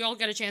though because we all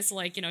got a chance to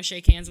like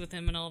shake hands with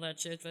him and all that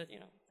shit. But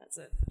that's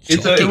it.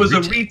 It was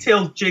a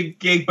retail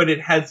gig, but it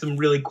had some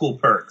really cool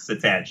perks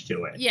attached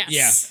to it.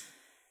 Yes.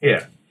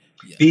 Yeah.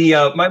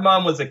 My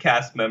mom was a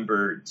cast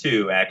member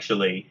too.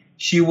 Actually,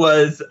 she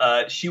was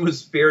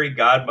fairy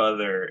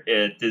godmother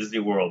at Disney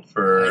World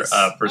for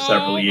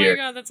several years.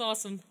 Oh my god, that's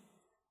awesome.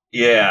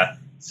 Yeah.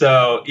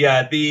 So yeah,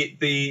 I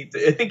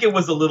think it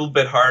was a little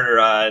bit harder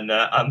on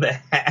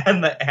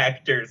the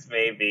actors.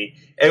 Maybe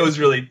it was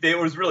really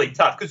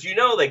tough because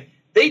like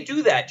they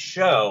do that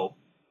show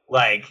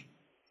like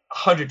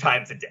 100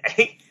 times a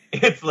day.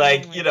 It's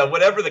like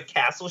whatever the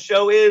castle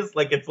show is,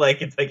 like it's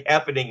like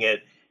happening at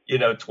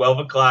 12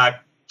 o'clock,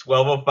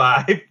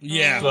 12:05.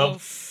 Yeah.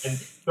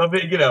 12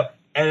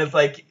 and it's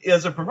like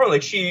as a performer,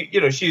 like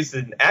she's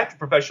an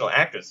professional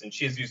actress, and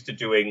she's used to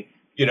doing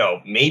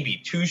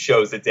maybe 2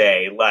 shows a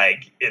day,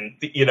 like in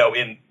theater,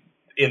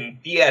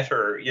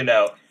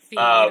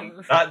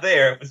 not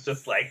there. It was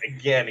just like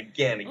again. I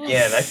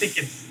think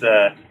it's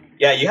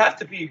you have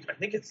to be. I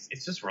think it's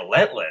just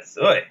relentless.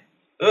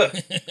 Ugh.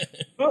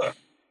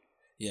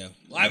 Yeah,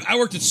 I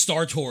worked at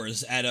Star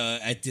Tours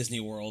at Disney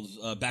World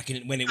back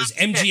when it was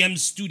MGM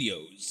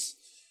Studios.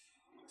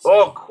 So.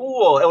 Oh,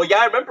 cool! Oh, yeah,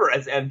 I remember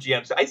as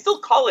MGM. So I still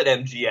call it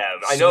MGM.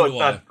 I know it's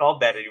not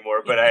called that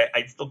anymore, but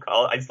I still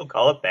call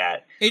it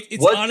that.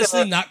 It's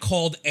honestly not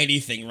called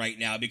anything right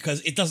now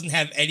because it doesn't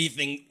have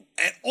anything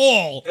at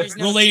all There's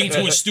no relating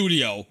to studio. a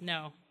studio.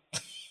 No.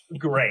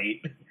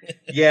 Great.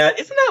 Yeah,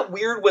 isn't that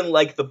weird when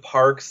like the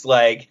parks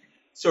like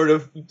sort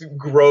of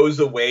grows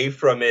away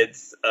from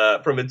its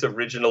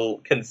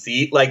original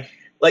conceit?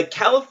 Like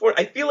California,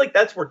 I feel like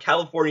that's where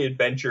California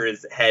Adventure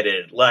is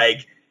headed.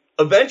 Like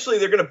eventually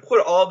they're gonna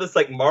put all this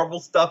like Marvel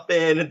stuff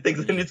in and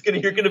things,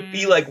 and you're gonna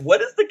be like,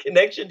 what is the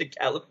connection to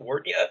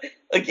California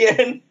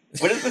again?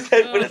 What does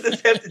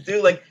this have to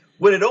do? Like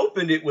when it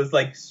opened, it was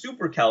like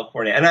super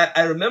California, and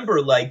I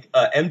remember like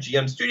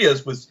MGM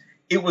Studios was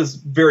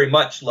very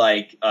much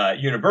like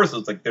Universal.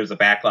 It's like there's a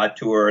backlot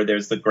tour,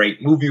 there's the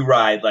great movie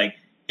ride, like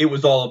it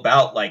was all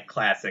about like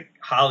classic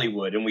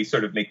Hollywood, and we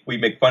sort of make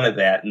fun of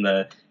that in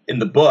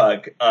the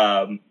book.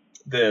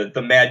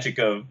 The magic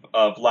of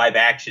live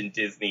action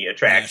Disney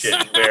attraction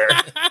where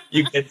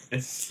you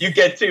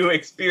get to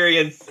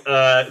experience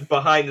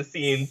behind the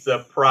scenes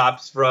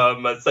props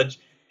from such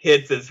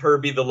hits as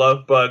Herbie the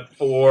Love Bug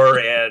 4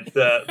 and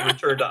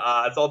Return to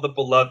Oz, all the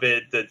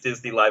beloved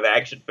Disney live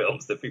action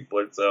films that people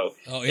are so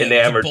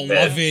enamored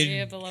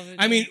with. Beloved.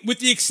 I mean, with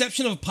the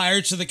exception of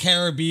Pirates of the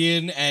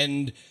Caribbean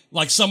and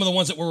like some of the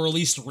ones that were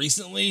released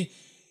recently,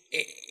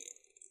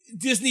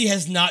 Disney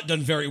has not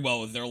done very well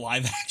with their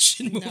live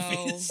action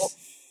movies. No.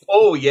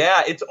 Oh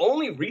yeah, it's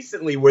only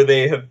recently where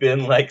they have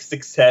been like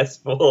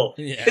successful.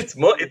 Yeah.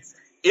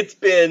 It's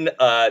been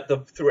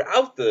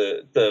throughout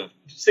the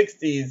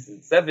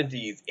 60s,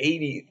 70s,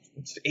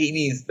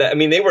 80s. I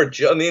mean, they were a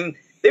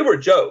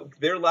joke.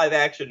 Their live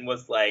action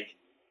was like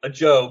a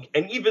joke,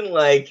 and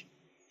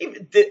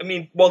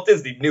Walt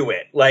Disney knew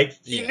it. Like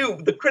he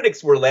knew the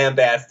critics were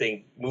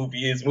lambasting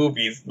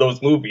those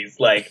movies,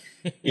 like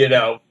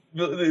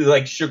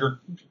like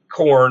Sugar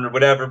Corn or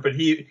whatever. But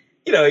he's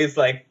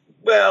like,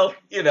 well,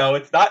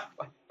 it's not.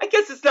 I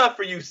guess it's not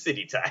for you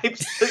city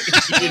types.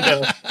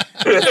 I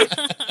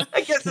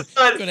guess it's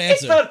not. Good answer.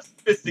 It's not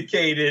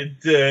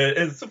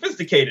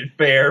sophisticated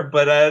fare,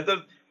 but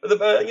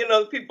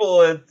the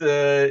people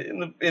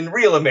in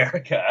real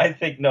America, I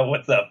think, know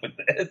what's up with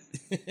this.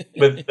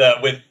 with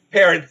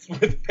Parent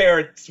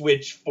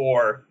Switch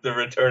 4, The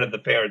Return of the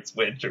Parent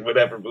Switch, or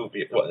whatever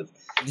movie it was.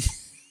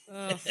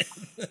 Oh,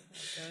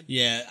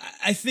 Yeah,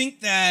 I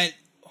think that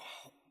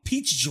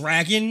Pete's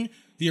Dragon,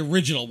 the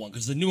original one,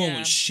 because the new one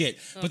was shit,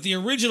 but the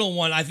original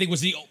one I think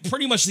was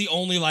pretty much the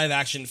only live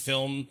action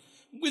film,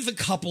 with a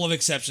couple of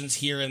exceptions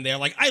here and there.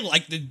 Like I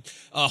liked the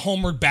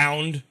Homeward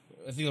Bound.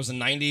 I think it was the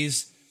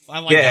 90s. I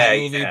liked that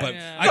movie, but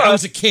I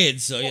was a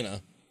kid, so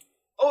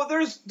Oh,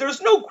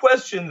 there's no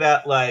question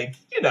that like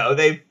they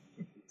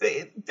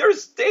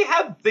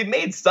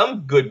made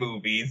some good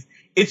movies.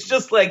 It's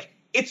just like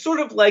it's sort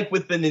of like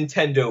with the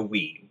Nintendo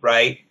Wii,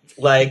 right?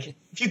 Like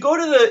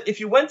if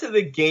you went to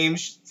the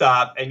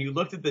GameStop and you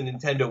looked at the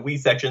Nintendo Wii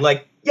section,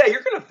 like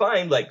you're gonna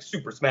find like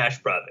Super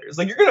Smash Brothers,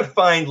 like you're gonna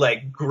find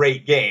like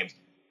great games,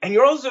 and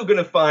you're also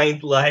gonna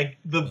find like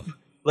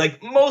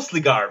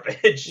mostly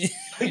garbage.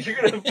 Like you're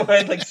gonna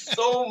find like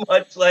so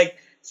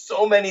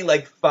many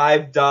like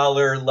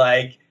 $5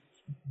 like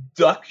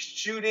duck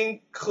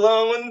shooting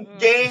clone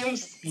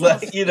games,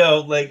 like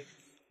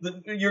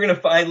you're gonna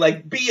find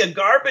like "Be a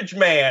Garbage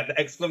Man!" !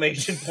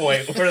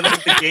 Where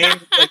like the game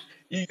like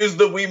you use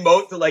the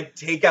Wiimote to like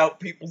take out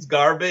people's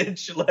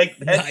garbage. Like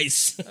that's,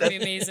 nice. that'd be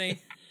amazing.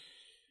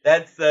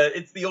 That's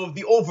it's the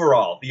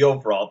overall. They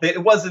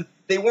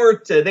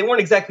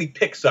weren't exactly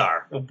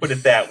Pixar. We'll put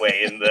it that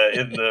way in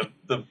the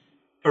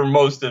for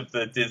most of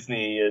the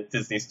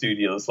Disney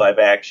Studios live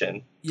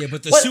action. Yeah,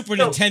 but the Super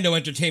Nintendo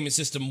Entertainment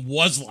System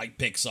was like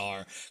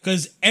Pixar,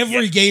 because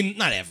every game,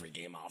 not every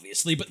game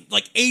obviously, but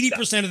like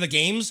 80% of the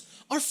games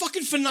are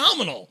fucking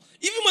phenomenal.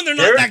 Even when they're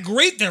not that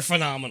great, they're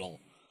phenomenal.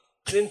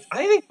 I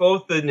think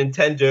both the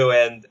Nintendo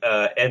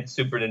and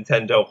Super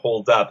Nintendo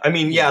hold up. I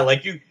mean,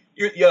 like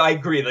I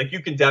agree. Like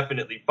you can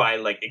definitely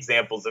find like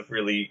examples of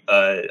really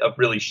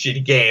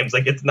shitty games.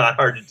 Like it's not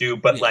hard to do,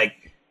 but like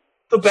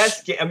the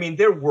best game. I mean,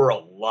 there were a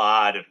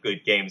lot of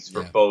good games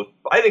for both.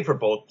 I think for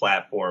both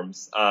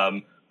platforms.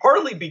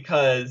 Partly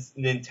because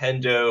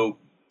Nintendo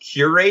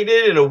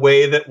curated in a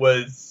way that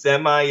was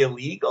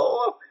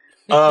semi-illegal.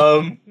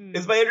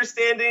 Is my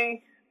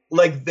understanding.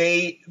 Like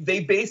they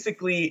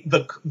basically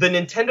the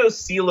Nintendo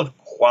seal of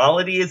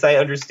quality, as I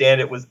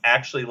understand it, was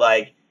actually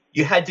like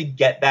you had to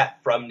get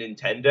that from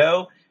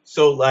Nintendo.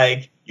 So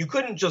like you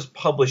couldn't just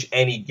publish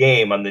any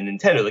game on the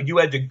Nintendo. Like you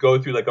had to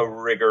go through like a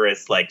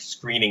rigorous like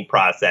screening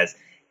process.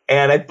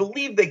 And I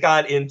believe they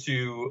got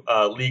into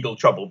legal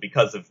trouble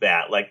because of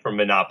that, like for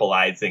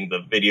monopolizing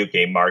the video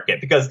game market,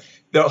 because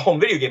the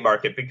home video game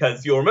market,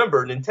 because you'll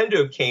remember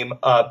Nintendo came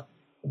up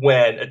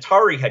when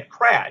Atari had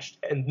crashed,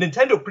 and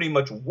Nintendo pretty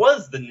much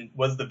was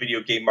the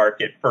video game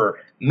market for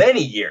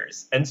many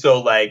years. And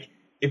so like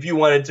if you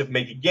wanted to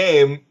make a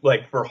game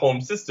like for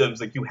home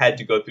systems, like you had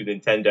to go through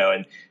Nintendo.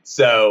 And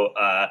so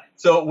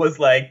it was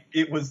like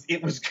it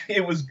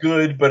was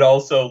good, but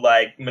also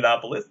like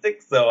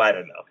monopolistic. So I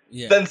don't know.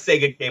 Yeah. Then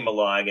Sega came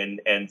along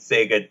and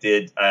Sega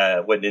did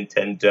what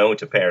Nintendo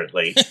don't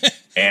apparently.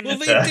 And Well,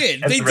 they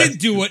did. They did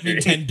do what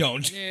Nintendo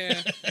don't.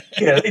 Yeah.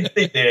 Yeah,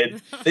 they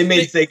did. They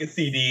made Sega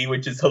CD,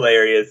 which is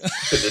hilarious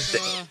to this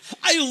day.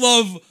 I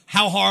love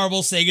how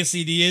horrible Sega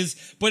CD is,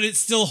 but it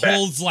still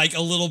holds like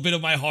a little bit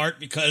of my heart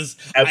because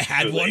I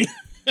had one.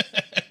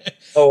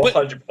 Oh, But-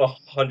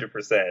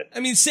 100%. I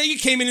mean, Sega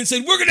came in and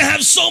said, "We're gonna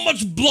have so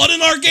much blood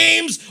in our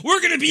games. We're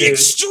gonna be Dude.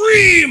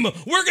 extreme.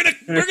 We're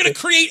gonna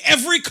create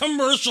every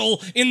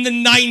commercial in the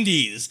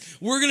 '90s.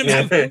 We're gonna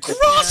have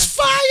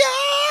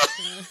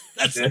Crossfire."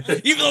 That's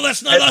even though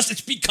that's not us,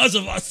 it's because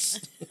of us.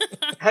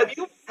 Have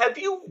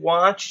you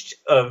watched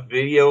a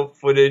video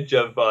footage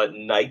of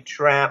Night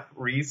Trap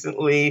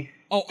recently?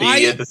 Oh, The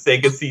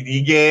Sega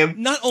CD game.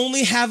 Not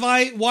only have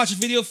I watched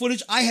video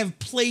footage, I have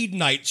played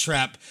Night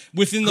Trap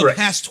within the Correct.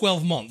 past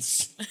 12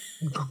 months.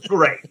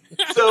 Great.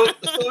 So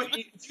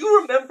do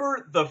you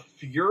remember the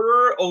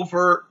furor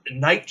over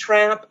Night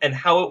Trap and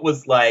how it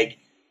was like?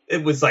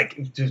 It was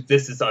like, dude,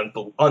 this is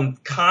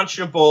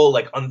unconscionable,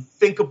 like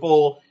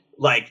unthinkable,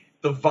 like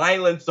the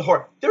violence, the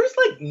horror. There's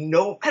like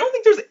no, I don't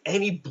think there's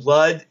any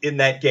blood in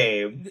that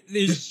game.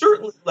 There's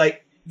certainly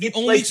like. It's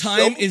only like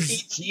time so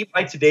is- PG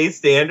by today's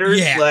standards.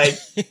 Yeah. Like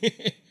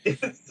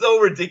it's so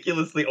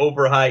ridiculously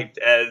overhyped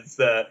as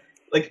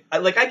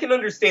I can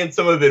understand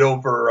some of it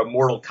over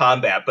Mortal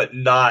Kombat, but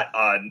not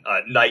on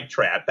Night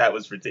Trap. That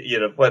was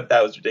that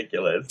was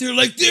ridiculous. They're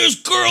like,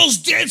 "There's girls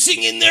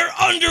dancing in their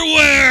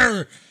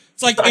underwear."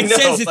 It's like I it know,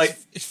 says like-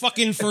 it's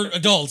fucking for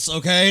adults,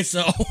 okay?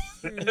 So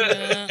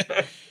Yeah.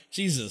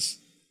 Jesus.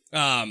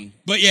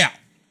 But yeah.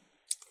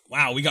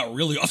 Wow, we got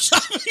really off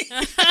topic.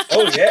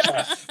 Oh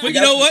yeah, But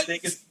you know what?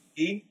 Sega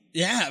CD.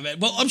 Yeah, man.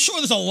 Well, I'm sure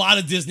there's a lot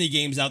of Disney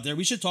games out there.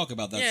 We should talk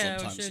about that Yeah, we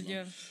sometime. should,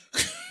 yeah.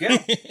 Yeah,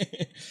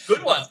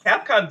 good ones.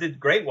 Capcom did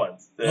great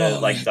ones.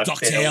 Like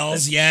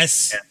DuckTales,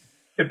 yes.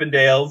 and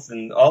Chippendales,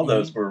 and all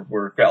those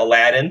were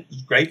Aladdin.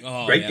 Great,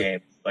 Oh, great yeah.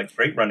 games. Like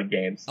great running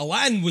games.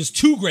 Aladdin was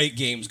two great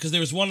games because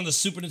there was one on the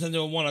Super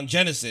Nintendo and one on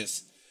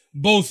Genesis.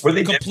 Both Were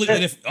they completely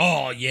different? different.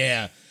 Oh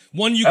yeah.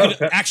 One you Oh, could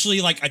okay.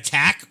 actually like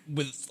attack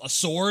with a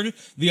sword.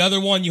 The other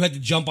one you had to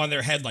jump on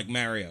their head like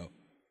Mario.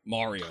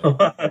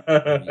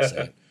 whatever you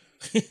say.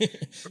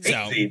 So,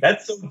 Crazy.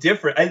 That's so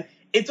different.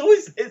 It's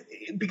always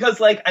because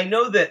like I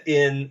know that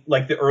in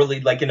like the early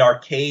like in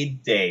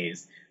arcade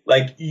days,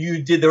 like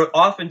there were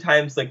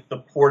oftentimes like the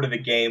port of the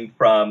game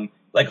from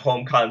like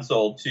home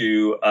console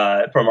to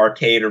from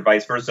arcade or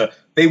vice versa.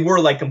 They were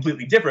like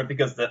completely different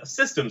because the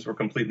systems were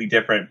completely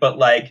different. But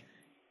like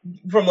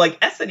from like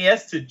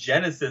SNES to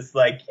Genesis,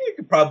 like you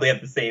could probably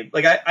have the same.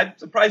 Like I'm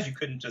surprised you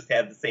couldn't just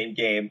have the same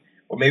game,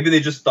 or maybe they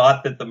just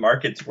thought that the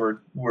markets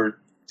were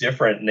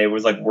different and it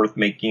was like worth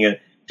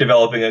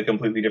developing a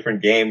completely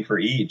different game for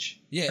each.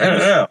 yeah, I don't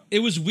know. it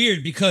was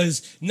weird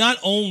because not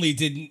only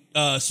did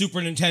Super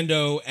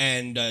Nintendo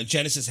and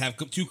Genesis have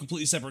two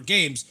completely separate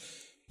games,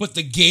 but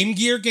the Game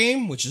Gear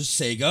game, which is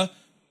Sega,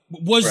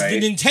 was Right.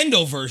 the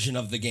Nintendo version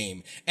of the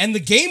game, and the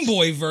Game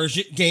Boy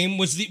game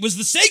was the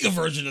Sega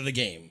version of the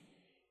game.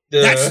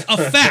 That's a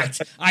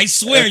fact. I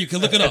swear, you can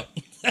look it up.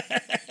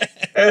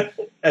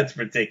 That's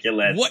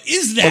ridiculous. What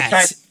is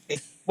that?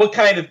 What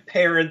kind of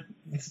parent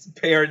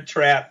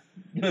trap?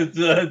 I'm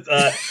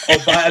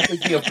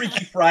thinking of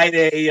Freaky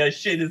Friday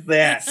shit is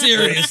that?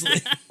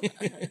 Seriously.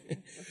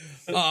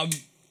 I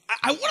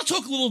want to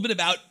talk a little bit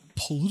about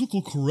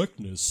political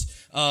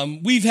correctness.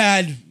 We've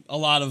had a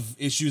lot of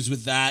issues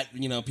with that.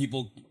 You know,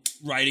 people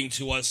writing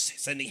to us,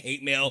 sending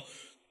hate mail,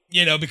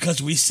 you know,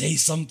 because we say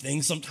some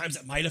things sometimes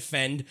that might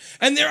offend.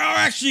 And there are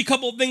actually a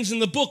couple of things in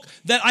the book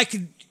that I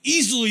could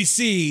easily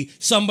see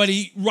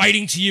somebody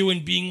writing to you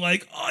and being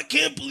like, "Oh, I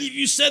can't believe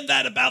you said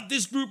that about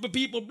this group of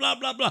people, blah,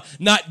 blah, blah."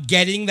 Not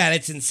getting that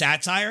it's in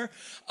satire.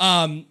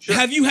 Sure.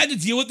 Have you had to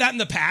deal with that in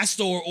the past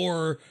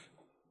or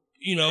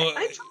you know,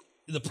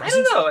 the I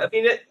present? don't know.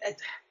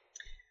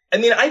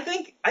 I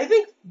think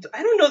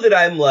I don't know that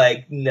I'm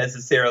like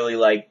necessarily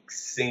like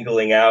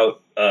singling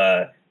out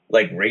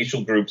like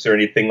racial groups or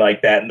anything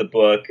like that in the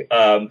book.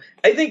 I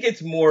think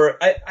it's more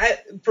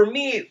for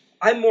me,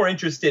 I'm more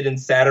interested in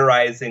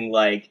satirizing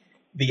like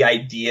the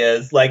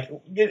ideas, like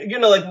you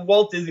know, like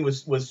Walt Disney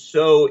was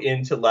so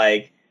into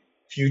like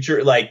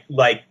future, like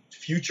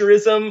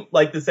futurism,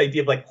 like this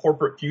idea of like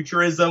corporate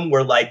futurism,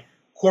 where like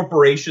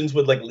corporations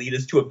would like lead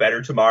us to a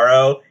better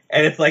tomorrow,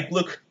 and it's like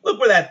look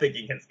where that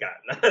thinking has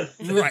gotten us.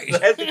 Right.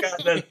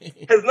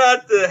 has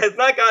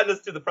not gotten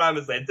us to the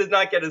promised land. Did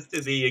not get us to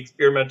the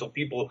experimental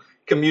people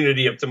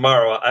community of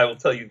tomorrow. I will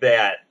tell you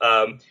that.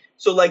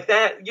 So like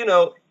that, you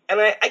know. And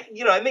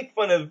I make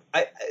fun of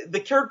the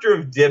character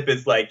of Dip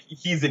is like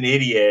he's an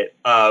idiot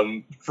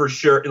for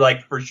sure,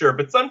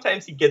 but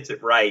sometimes he gets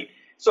it right.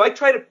 So I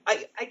try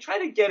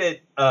to get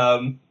it.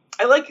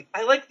 I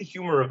like the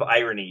humor of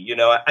irony. You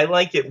know, I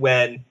like it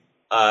when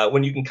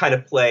you can kind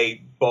of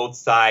play both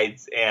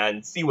sides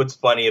and see what's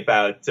funny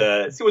about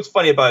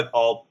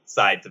all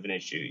sides of an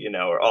issue. You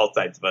know, or all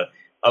sides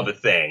of a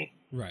thing.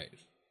 Right.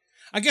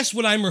 I guess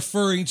what I'm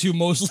referring to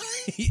mostly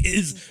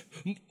is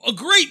a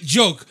great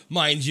joke,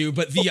 mind you,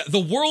 but the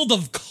world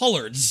of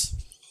colors.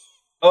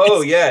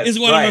 Oh yeah, is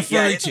what I'm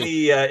referring to. In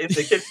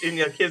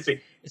the kids.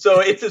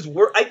 So it's his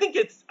work. I think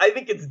it's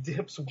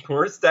Dip's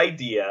worst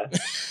idea.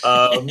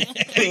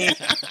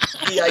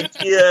 The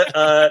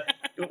idea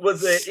it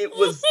was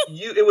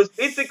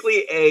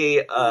basically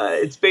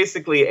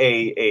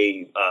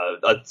a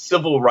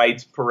civil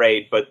rights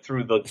parade, but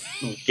through the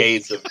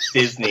gaze of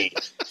Disney.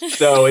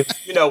 So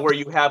it's where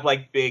you have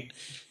like big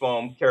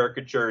foam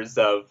caricatures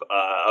of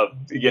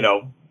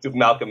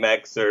Malcolm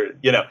X or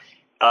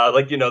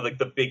like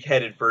the big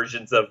headed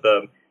versions of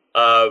them.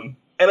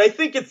 And I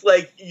think it's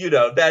like,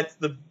 that's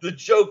the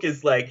joke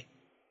is like,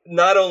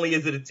 not only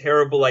is it a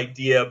terrible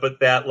idea,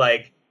 but that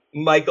like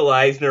Michael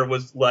Eisner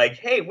was like,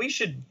 hey, we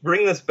should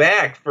bring this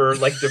back for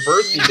like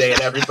Diversity Day. And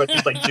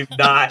everybody's like, do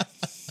not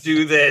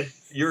do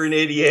this. You're an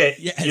idiot.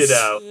 Yes.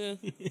 I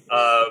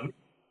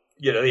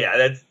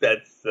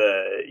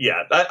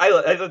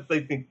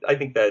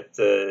think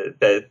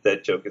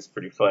that joke is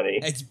pretty funny.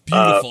 It's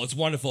beautiful. It's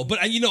wonderful. But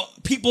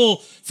people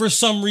for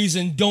some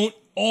reason don't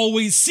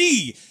always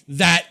see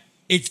that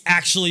it's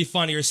actually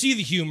funny or see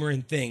the humor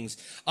in things.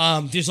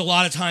 There's a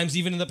lot of times,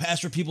 even in the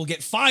past, where people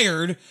get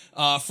fired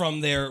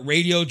from their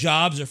radio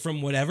jobs or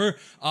from whatever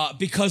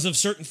because of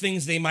certain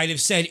things they might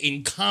have said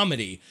in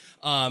comedy.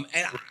 And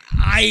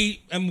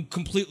I am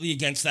completely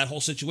against that whole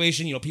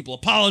situation. People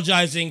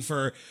apologizing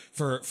for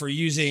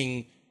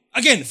using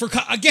again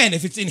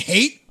if it's in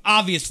hate,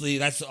 obviously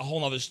that's a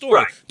whole other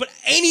story. Right. But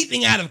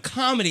anything out of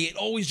comedy, it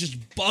always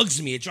just bugs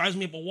me. It drives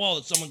me up a wall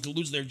that someone could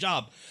lose their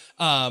job.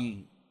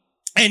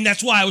 And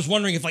that's why I was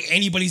wondering if like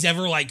anybody's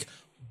ever like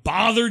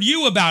bothered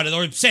you about it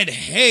or said,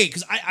 hey,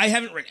 because I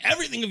haven't read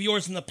everything of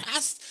yours in the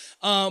past,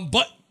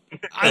 but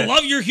I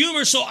love your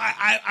humor, so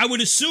I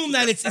would assume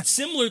that it's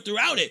similar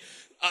throughout it.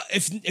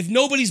 If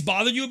nobody's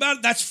bothered you about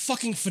it, that's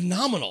fucking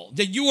phenomenal.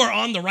 That you are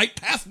on the right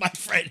path, my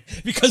friend,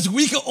 because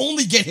we can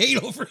only get hate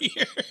over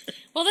here.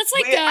 Well, that's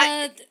like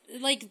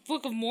like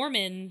Book of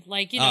Mormon,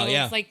 like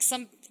like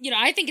some.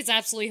 I think it's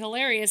absolutely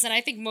hilarious, and I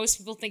think most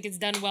people think it's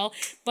done well,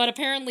 but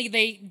apparently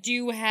they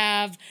do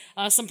have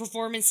some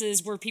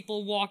performances where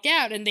people walk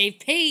out and they've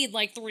paid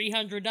like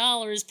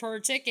 $300 per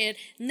ticket,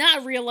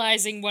 not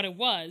realizing what it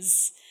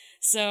was.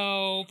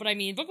 So, but I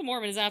mean, Book of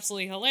Mormon is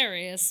absolutely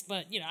hilarious,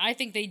 but, I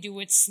think they do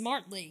it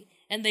smartly,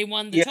 and they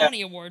won the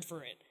Tony Award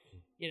for it,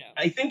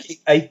 I think,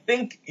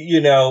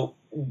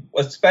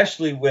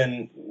 especially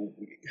when...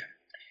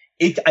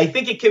 I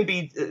think it can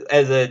be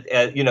as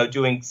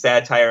doing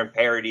satire and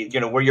parody,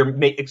 where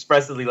you're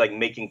expressively like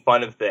making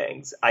fun of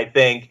things. I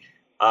think,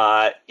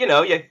 you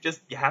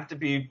have to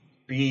be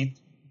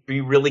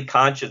really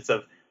conscious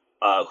of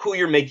who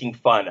you're making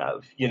fun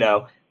of.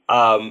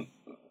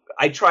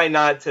 I try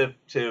not to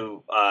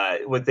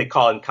what they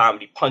call in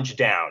comedy punch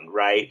down,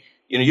 right?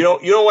 You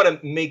don't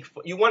want to make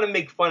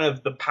fun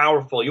of the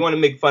powerful. You want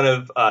to make fun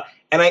of,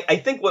 and I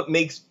think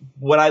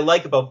what I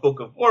like about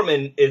Book of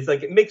Mormon is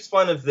like it makes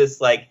fun of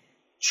this like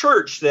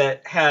church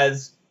that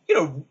has,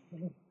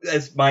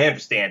 as my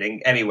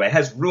understanding anyway,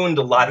 has ruined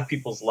a lot of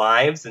people's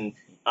lives. And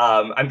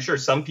I'm sure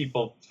some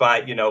people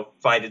find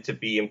it to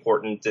be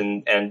important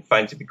and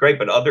find it to be great,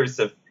 but others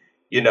have,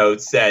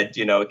 said,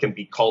 it can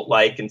be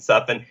cult-like and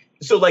stuff. And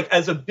so like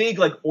as a big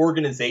like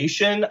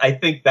organization, I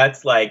think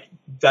that's like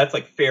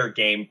fair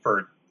game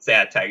for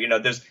satire.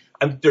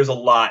 There's a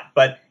lot,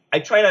 but I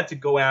try not to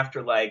go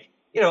after like,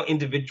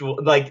 individual,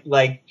 like,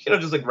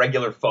 just like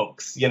regular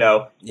folks,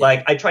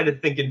 like I try to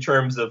think in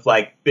terms of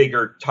like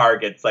bigger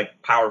targets,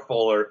 like powerful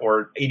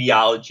or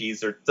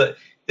ideologies or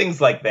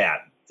things like that.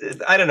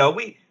 I don't know.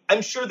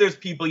 I'm sure there's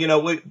people,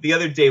 the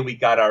other day we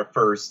got our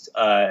first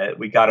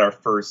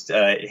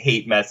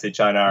hate message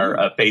on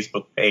our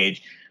Facebook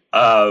page.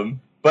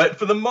 But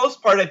for the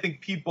most part, I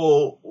think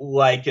people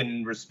like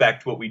and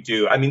respect what we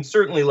do. I mean,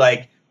 certainly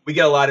like, we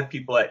get a lot of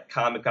people at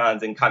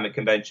Comic-Cons and comic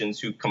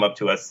conventions who come up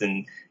to us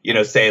and,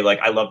 say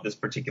like, I love this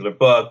particular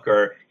book,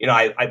 or,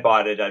 I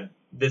bought it on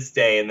this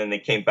day. And then they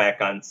came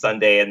back on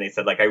Sunday and they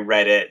said like, I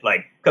read it,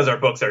 like, cause our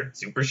books are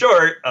super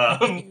short.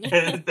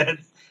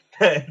 That's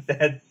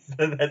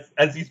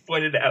as he's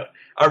pointed out,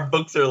 our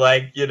books are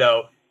like,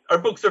 our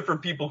books are for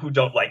people who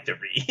don't like to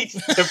read.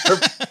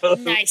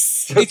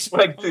 Nice. It's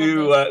like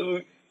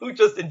who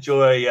just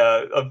enjoy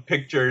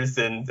pictures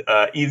and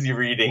easy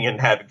reading and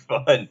having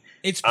fun.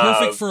 It's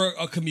perfect for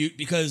a commute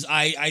because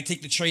I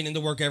take the train into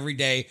work every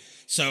day.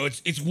 So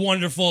it's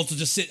wonderful to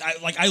just sit.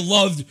 I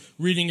loved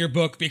reading your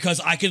book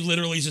because I could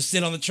literally just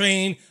sit on the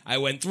train. I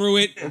went through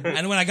it.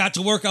 And when I got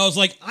to work, I was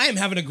like, I am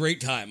having a great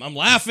time. I'm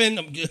laughing.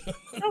 I'm doing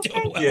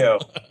well.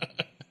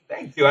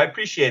 Thank you. I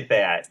appreciate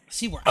that.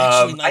 See, we're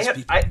actually nice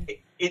people.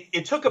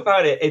 It took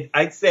about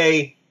I'd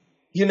say,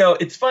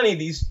 it's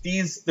funny,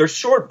 they're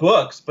short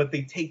books, but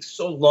they take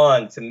so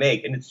long to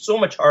make, and it's so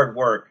much hard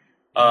work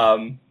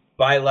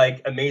by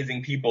like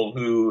amazing people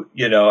who,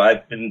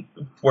 I've been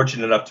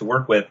fortunate enough to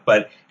work with,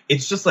 but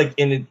it's just like,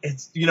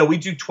 we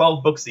do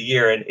 12 books a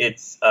year, and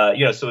it's,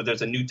 so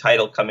there's a new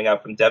title coming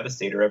out from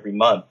Devastator every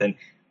month. And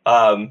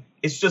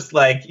it's just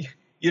like,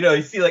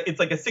 you see like, it's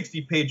like a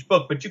 60-page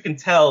book, but you can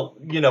tell,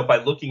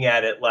 by looking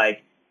at it,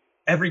 like,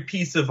 every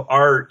piece of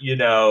art,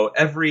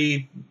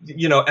 every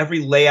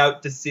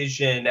layout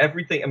decision,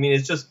 everything. I mean,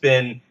 it's just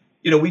been,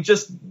 we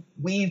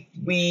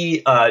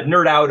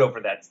nerd out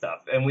over that stuff,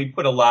 and we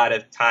put a lot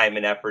of time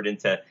and effort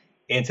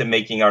into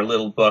making our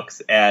little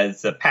books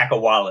as a pack a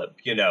wallop,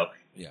 be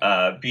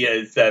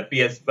as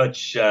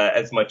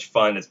much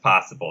fun as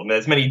possible, and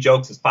as many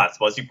jokes as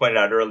possible, as you pointed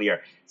out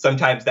earlier.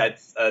 Sometimes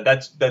that's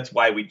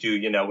why we do,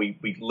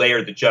 we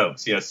layer the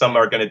jokes. Some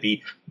are going to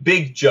be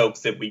big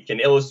jokes that we can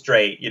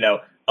illustrate.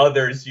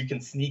 Others you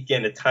can sneak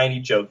in a tiny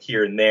joke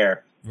here and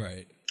there.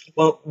 Right.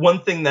 Well,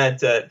 one thing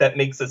that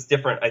makes us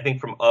different, I think,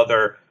 from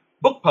other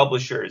book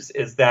publishers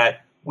is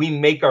that we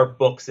make our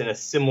books in a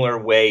similar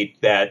way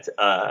that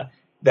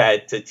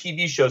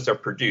TV shows are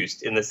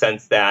produced, in the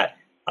sense that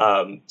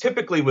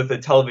typically with a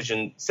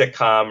television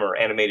sitcom or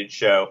animated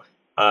show,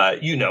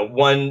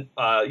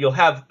 you'll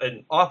have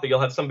an author,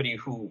 you'll have somebody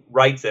who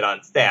writes it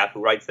on staff,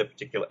 who writes that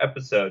particular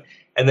episode,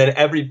 and then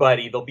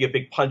there'll be a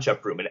big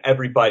punch-up room, and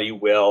everybody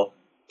will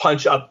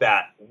punch up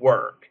that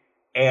work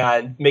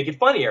and make it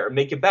funnier,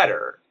 make it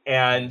better.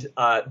 And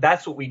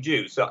that's what we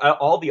do. So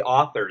all the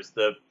authors,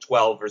 the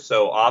 12 or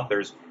so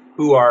authors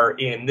who are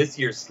in this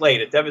year's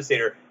slate at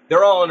Devastator,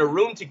 they're all in a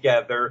room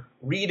together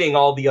reading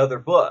all the other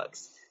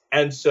books.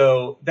 And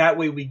so that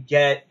way we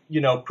get,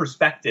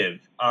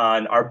 perspective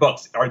on our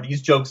books. Are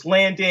these jokes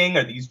landing?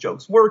 Are these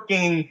jokes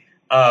working?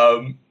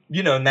 And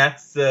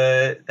that's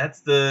the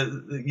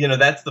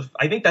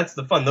I think that's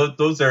the fun.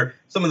 Those are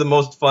some of the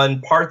most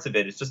fun parts of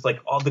it. It's just like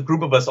all the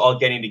group of us all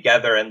getting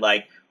together and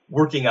like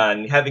working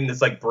on having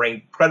this like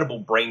incredible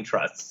brain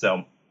trust.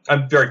 So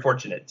I'm very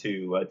fortunate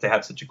to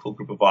have such a cool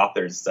group of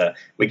authors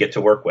we get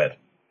to work with.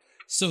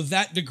 So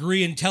that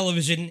degree in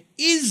television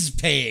is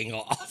paying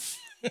off.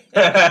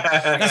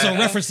 That's a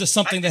reference to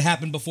something that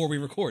happened before we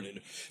recorded.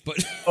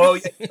 But oh,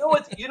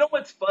 you know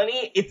what's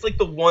funny? It's like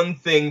the one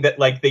thing that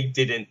like they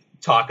didn't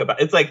talk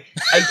about. It's like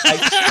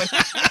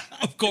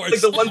of course,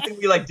 it's like the one thing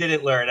we like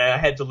didn't learn, and I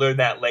had to learn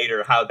that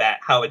later, how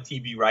a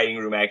TV writing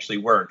room actually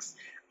works.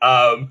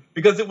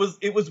 Because it was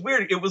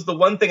weird. It was the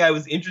one thing I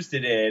was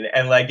interested in,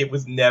 and like it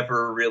was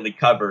never really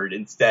covered.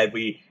 Instead,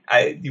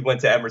 you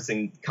went to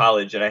Emerson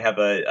College, and I have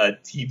a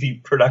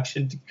TV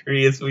production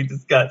degree, as we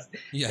discussed.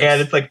 Yes.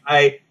 And it's like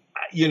I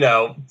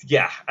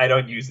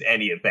don't use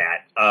any of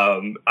that.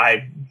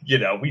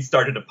 We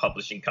started a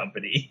publishing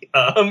company.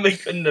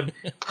 It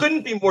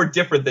couldn't be more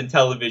different than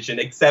television,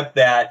 except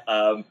that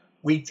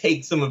we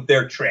take some of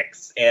their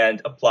tricks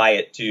and apply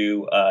it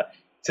to our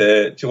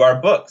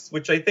books,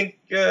 which I think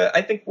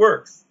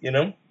works.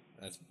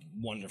 That's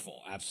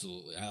wonderful.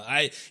 Absolutely.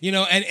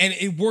 And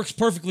it works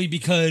perfectly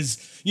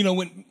because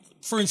when,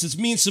 for instance,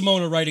 me and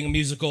Simone are writing a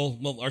musical,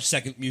 our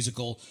second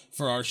musical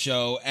for our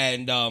show,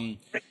 and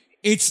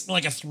it's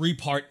like a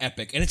 3-part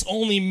epic, and it's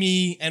only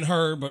me and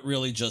her, but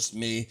really just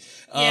me.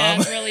 Yeah,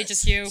 it's really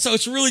just you. So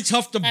it's really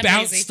tough to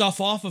bounce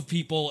stuff off of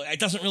people. It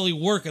doesn't really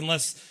work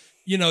unless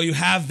you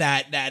have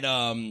that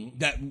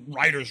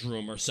writer's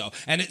room or so,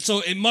 and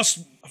it must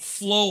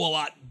flow a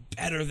lot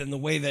better than the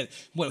way that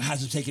what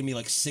has taken me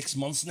like 6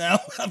 months now.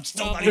 I'm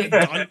still not even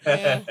done.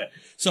 Yeah.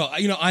 So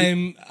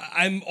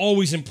I'm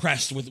always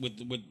impressed with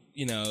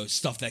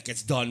stuff that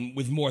gets done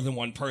with more than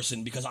one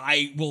person, because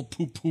I will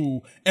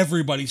poo-poo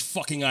everybody's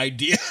fucking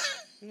idea.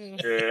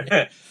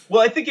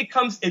 Well, I think it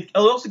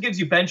also gives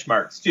you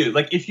benchmarks too.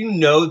 Like if you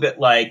know that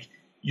like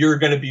you're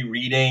going to be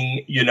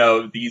reading,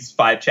 these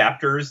 5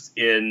 chapters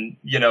in,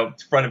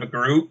 front of a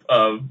group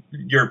of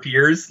your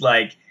peers,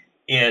 like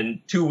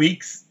in 2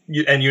 weeks,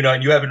 and you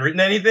haven't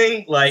written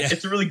anything, like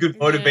it's a really good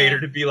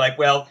motivator to be like,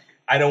 well,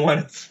 I don't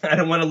want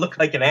to look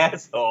like an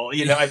asshole.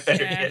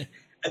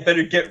 I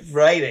better get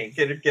writing,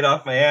 get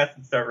off my ass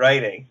and start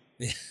writing.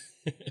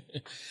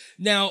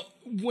 Now,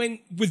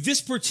 with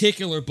this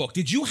particular book,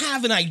 did you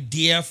have an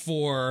idea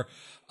for,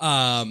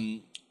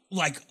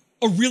 like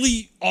a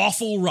really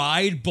awful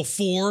ride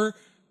before?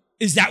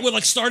 Is that what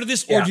like started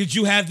this, or did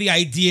you have the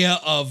idea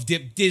of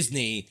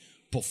Disney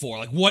before?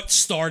 Like, what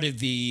started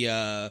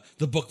the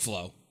book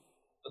flow?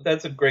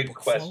 That's a great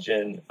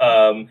question.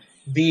 I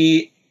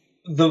guess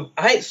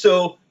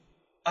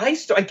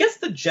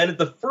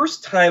the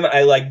first time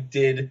I like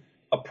did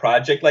a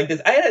project like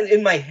this, I had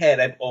in my head,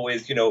 I've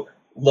always,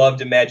 loved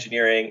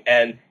Imagineering,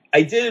 and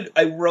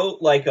I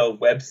wrote like a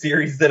web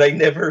series that I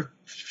never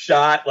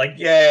shot, like,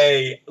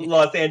 yay,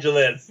 Los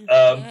Angeles.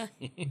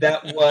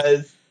 That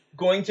was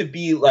going to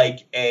be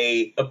like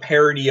a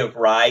parody of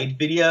ride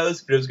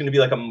videos, but it was going to be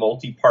like a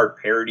multi-part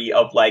parody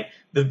of like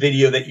the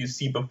video that you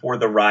see before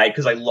the ride,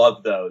 because I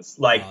love those.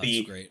 Like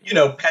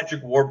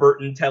Patrick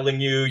Warburton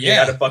telling you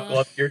got to buckle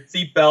up your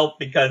seatbelt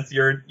because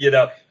you're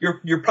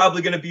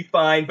probably going to be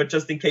fine, but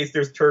just in case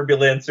there's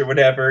turbulence or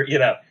whatever,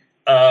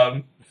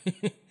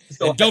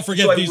 So, and don't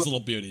forget these little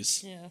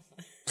beauties.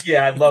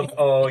 Yeah, I love.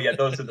 Oh yeah,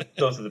 those are the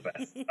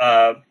best.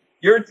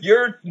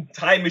 Your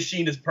time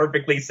machine is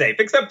perfectly safe,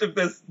 except if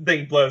this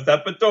thing blows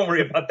up. But don't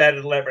worry about that;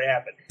 it'll never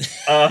happen.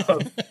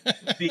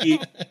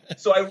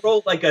 So I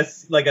wrote like a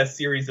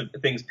series of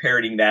things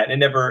parodying that,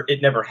 and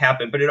it never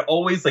happened. But it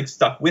always like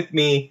stuck with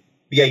me.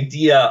 The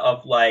idea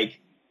of like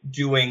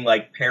doing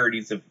like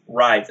parodies of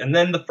rides. And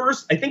then the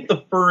first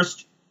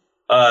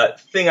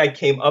thing I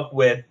came up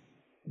with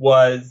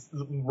was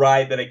the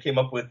ride that I came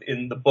up with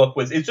in the book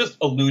was it's just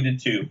alluded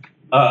to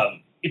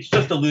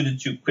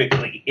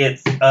quickly.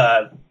 It's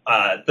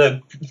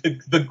the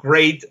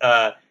great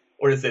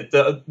what is it?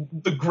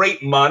 The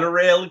great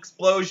monorail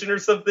explosion or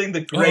something.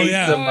 The great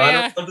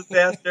monorail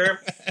disaster,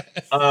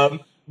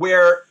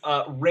 where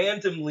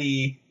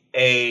randomly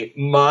a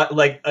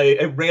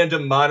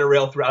random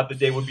monorail throughout the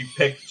day would be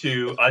picked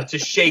to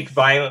shake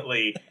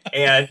violently,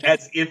 and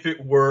as if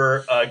it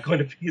were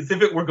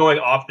going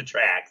off the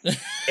tracks,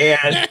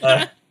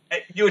 and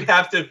you would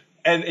have to.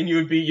 And you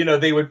would be,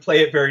 they would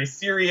play it very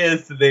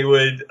serious. They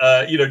would,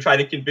 try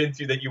to convince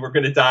you that you were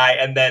going to die.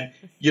 And then,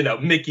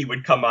 Mickey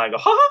would come on and go,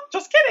 ha,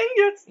 just kidding.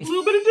 It's a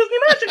little bit of Disney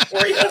magic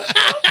for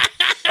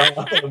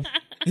you.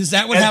 Is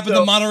that what happened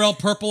to Monorail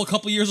Purple a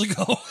couple years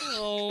ago?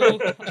 Oh,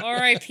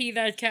 R.I.P.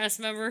 that cast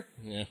member.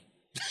 Yeah.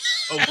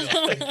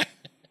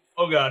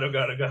 Oh God.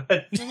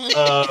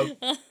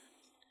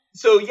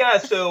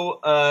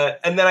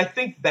 And then I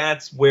think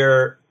that's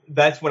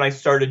when I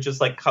started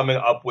just like coming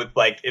up with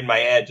like in my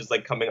head, just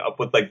like coming up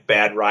with like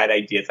bad ride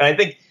ideas. And I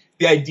think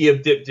the idea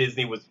of Dip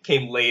Disney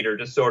came later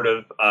to sort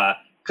of,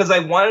 cause I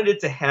wanted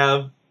it to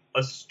have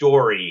a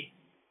story.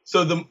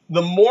 So the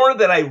more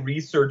that I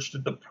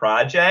researched the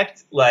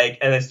project,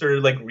 and I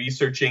started like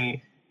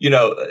researching,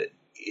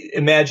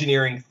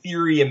 Imagineering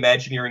theory,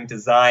 Imagineering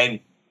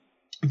design,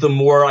 the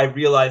more I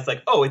realized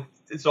like, oh,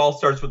 it all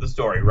starts with a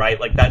story,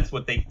 right? Like that's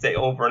what they say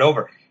over and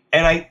over.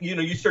 And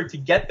you start to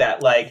get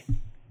that, like,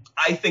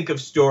 I think of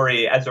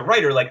story as a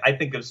writer, like I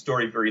think of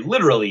story very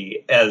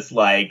literally as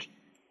like,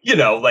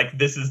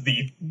 this is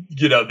the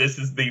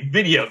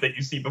video that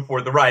you see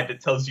before the ride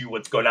that tells you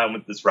what's going on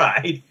with this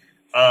ride.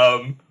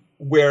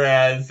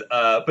 Whereas,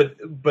 but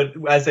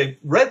as I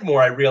read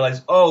more, I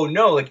realized, oh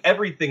no, like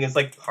everything is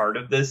like part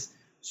of this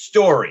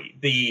story.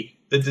 The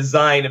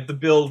design of the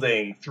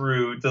building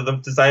through to the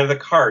design of the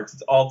carts,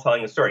 it's all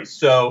telling a story.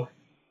 So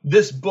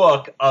this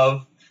book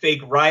of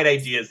fake ride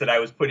ideas that I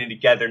was putting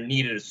together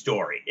needed a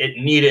story. It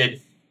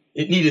needed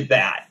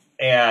that.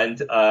 And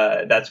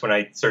that's when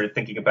I started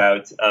thinking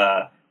about,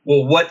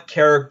 what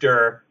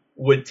character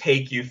would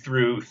take you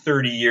through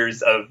 30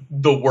 years of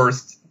the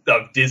worst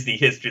of Disney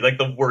history, like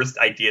the worst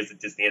ideas of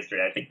Disney history.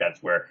 And I think that's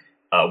where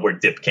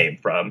Dip came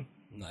from.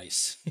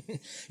 Nice.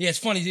 Yeah, it's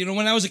funny.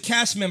 When I was a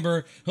cast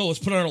member, let's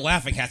put on our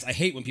laughing hats. I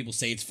hate when people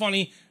say it's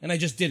funny, and I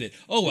just did it.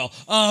 Oh, well.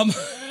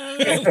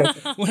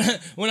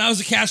 When I was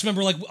a cast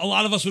member, like a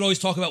lot of us would always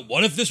talk about,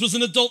 what if this was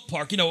an adult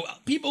park?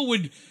 People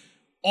would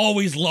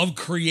always love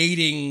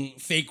creating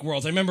fake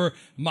worlds. I remember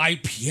my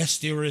pièce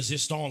de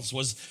résistance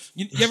was,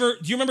 do you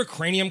remember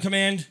Cranium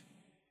Command?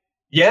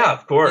 Yeah,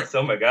 of course.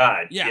 Oh my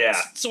God. Yeah.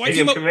 So I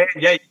came up.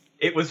 Yeah,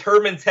 it was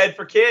Herman's Head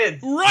for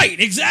Kids. Right,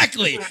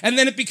 exactly. And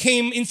then it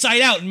became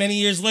Inside Out many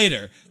years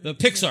later, the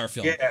Pixar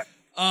film. Yeah.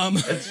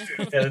 That's true.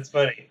 Yeah, that's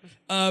funny.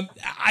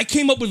 I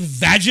came up with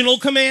Vaginal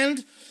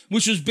Command,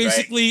 which was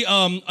basically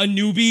a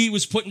newbie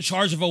was put in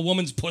charge of a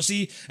woman's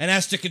pussy and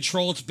has to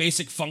control its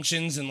basic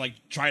functions and like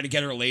try to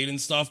get her laid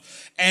and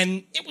stuff.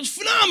 And it was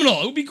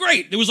phenomenal. It would be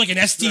great. There was like an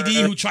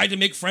STD who tried to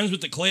make friends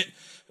with the clit.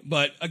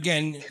 But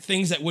again,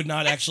 things that would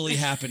not actually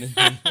happen.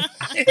 I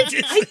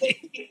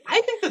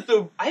think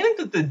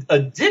that a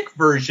Dick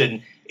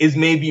version is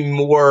maybe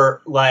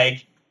more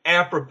like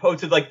apropos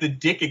to like the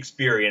Dick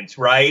experience,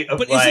 right?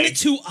 But isn't it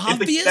too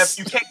obvious?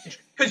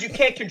 Because you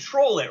can't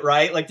control it,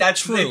 right? Like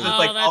that's true. It's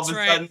like all of a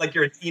sudden, like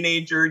you're a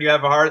teenager and you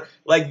have a heart.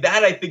 Like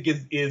that, I think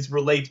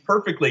relates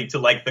perfectly to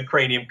like the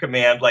Cranium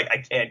Command. Like I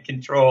can't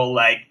control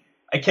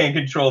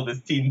this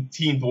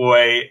teen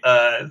boy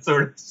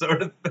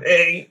sort of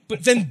thing.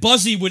 But then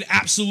Buzzy would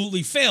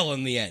absolutely fail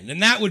in the end,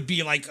 and that would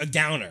be like a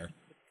downer.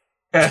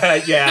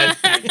 Yeah,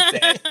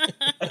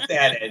 a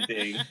sad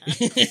ending.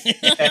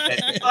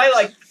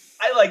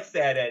 I like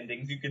sad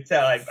endings. You could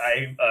tell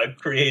I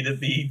created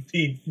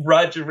the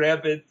Roger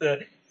Rabbit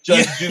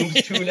Judge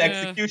Doom's Toon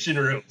Execution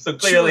Room. So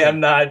clearly, I'm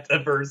not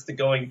averse to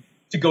going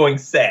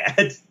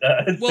sad,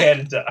 sad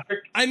and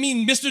dark. I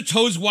mean, Mr.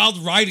 Toad's Wild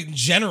Ride in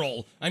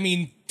general. I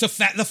mean, the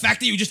fact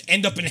that you just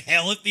end up in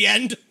hell at the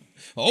end.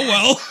 Oh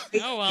well.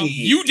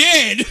 You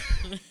did.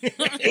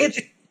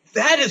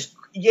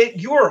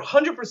 You're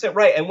 100%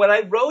 right. And when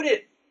I wrote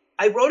it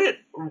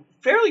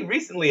fairly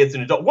recently as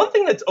an adult.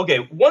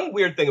 One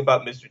weird thing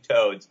about Mr.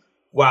 Toad's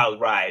Wild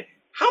Ride.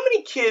 How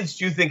many kids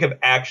do you think have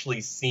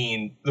actually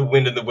seen The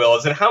Wind in the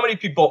Willows, and how many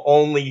people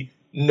only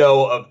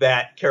know of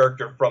that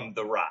character from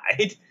the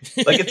ride?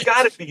 Like it's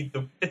got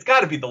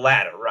to be the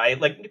latter, right?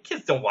 Like the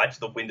kids don't watch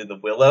The Wind in the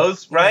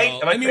Willows, right?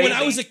 No. I mean, when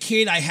I was a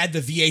kid, I had the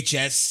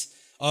VHS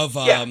of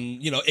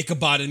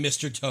Ichabod and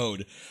Mr.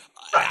 Toad.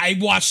 I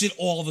watched it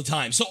all the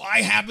time, so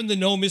I happen to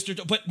know Mr.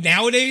 Toad. But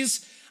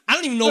nowadays, I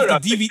don't even know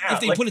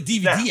if they put a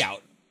DVD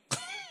out.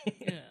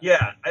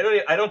 Yeah,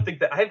 I don't think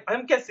that.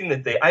 I'm guessing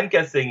that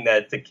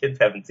the kids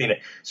haven't seen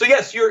it. So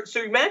yes,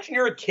 so imagine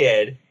you're a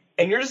kid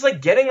and you're just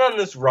like getting on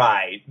this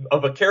ride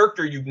of a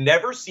character you've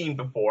never seen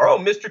before. Oh,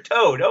 Mr.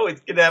 Toad. Oh,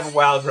 it's gonna have a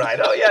wild ride.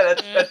 Oh yeah,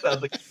 that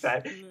sounds like a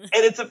time. And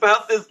it's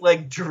about this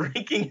like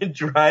drinking and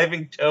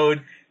driving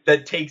Toad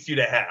that takes you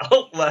to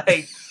hell.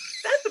 Like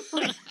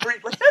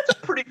that's a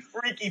pretty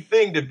freaky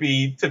thing to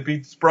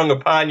be sprung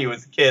upon you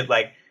as a kid.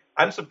 Like,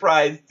 I'm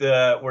surprised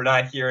we're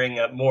not hearing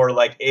more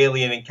like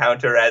Alien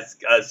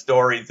Encounter-esque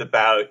stories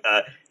about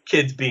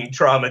kids being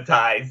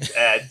traumatized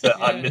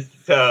on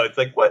Mr. Toad. It's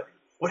like, what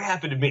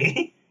happened to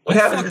me? What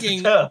happened to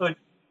Mr. Toad?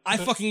 I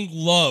fucking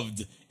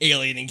loved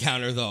Alien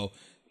Encounter, though.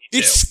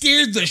 It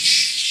scared the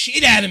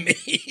shit out of me.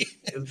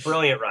 It was a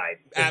brilliant ride.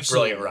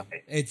 Absolutely. Brilliant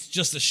ride. It's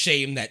just a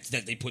shame that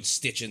they put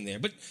Stitch in there.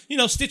 But,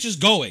 Stitch is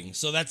going,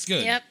 so that's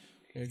good. Yep.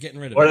 They're getting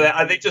rid of Or it.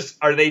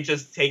 are they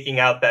just taking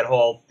out that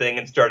whole thing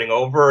and starting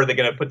over, or are they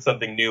going to put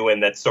something new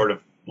in that's sort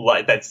of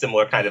like that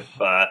similar kind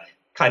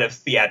of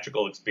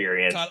theatrical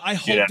experience? God, I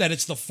hope that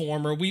it's the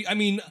former.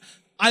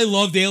 I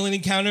loved Alien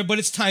Encounter, but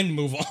it's time to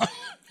move on.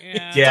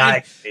 Yeah,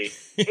 I see.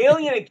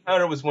 Alien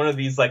Encounter was one of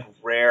these like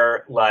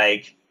rare,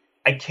 like,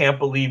 I can't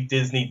believe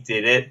Disney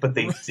did it, but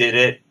they did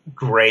it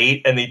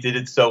great, and they did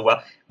it so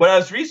well. When I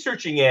was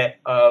researching it,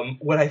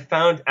 what I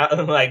found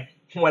out, like,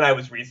 when I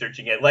was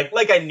researching it, like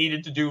I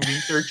needed to do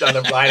research on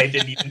a ride I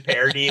didn't even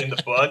parody in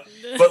the book,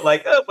 but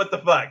like, oh, what the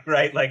fuck,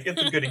 right? Like,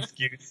 it's a good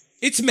excuse.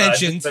 It's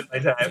mentioned. To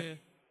spend my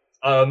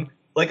time.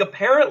 Like,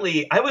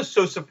 apparently, I was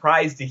so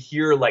surprised to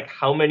hear, like,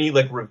 how many,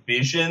 like,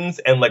 revisions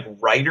and, like,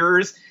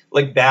 writers,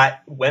 like,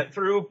 that went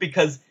through,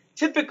 because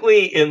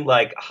typically in,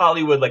 like,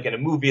 Hollywood, like, in a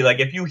movie, like,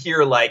 if you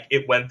hear, like,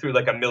 it went through,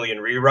 like, a million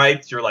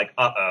rewrites, you're like,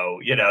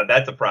 uh-oh,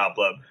 that's a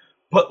problem.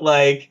 But,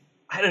 like,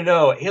 I don't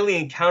know,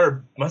 Alien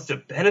Encounter must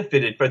have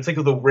benefited, but it's, like,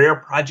 the rare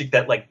project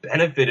that, like,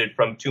 benefited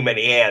from too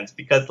many hands,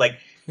 because, like,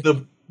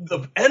 the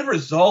end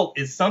result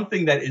is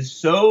something that is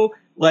so,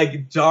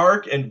 like,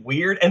 dark and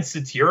weird and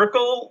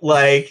satirical,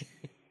 like,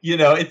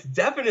 it's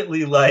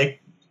definitely like,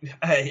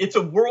 it's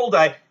a world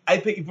I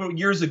think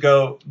years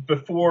ago,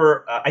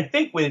 before, I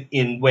think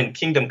when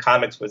Kingdom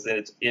Comics was in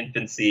its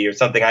infancy or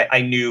something,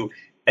 I knew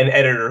an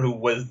editor who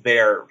was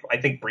there, I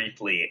think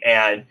briefly,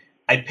 and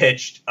I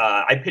pitched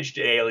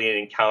Alien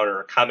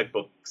Encounter, a comic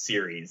book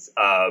series,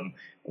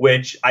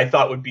 which I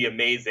thought would be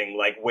amazing,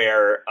 like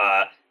where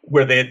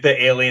the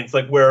aliens,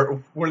 like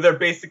where they're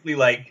basically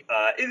like,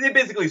 they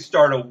basically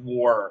start a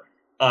war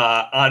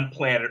on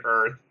planet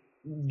Earth,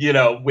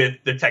 with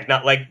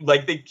the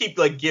like they keep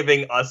like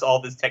giving us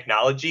all this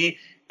technology,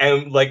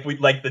 and like we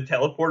like the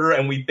teleporter,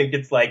 and we think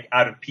it's like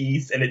out of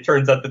peace, and it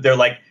turns out that they're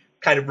like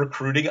kind of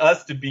recruiting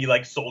us to be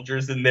like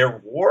soldiers in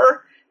their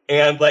war,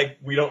 and like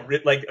we don't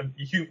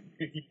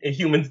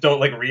humans don't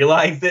like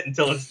realize it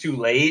until it's too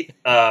late.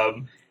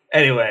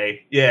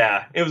 Anyway,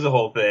 yeah, it was a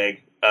whole thing.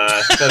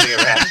 Nothing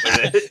ever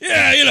happened with it.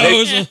 Yeah,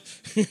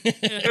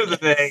 it was a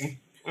thing.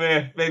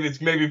 Maybe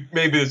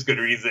there's good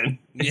reason.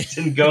 It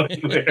didn't go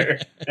anywhere.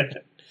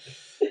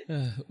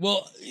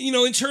 Well,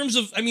 in terms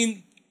of,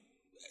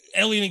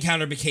 Alien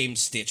Encounter became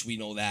Stitch, we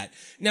know that.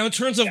 Now, in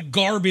terms of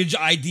garbage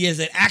ideas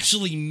that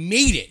actually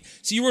made it,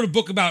 so you wrote a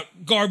book about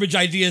garbage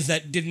ideas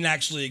that didn't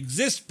actually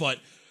exist, but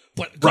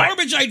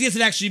garbage ideas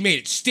that actually made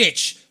it.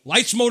 Stitch,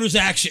 Lights, Motors,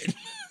 Action.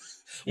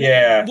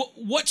 Yeah.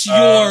 What's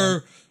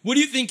what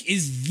do you think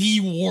is the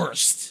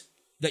worst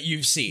that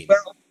you've seen?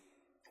 Well,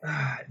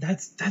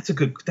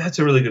 that's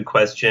a really good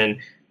question.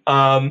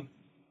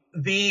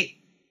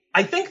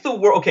 I think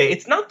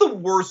it's not the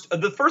worst.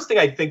 The first thing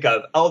I think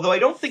of, although I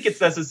don't think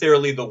it's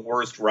necessarily the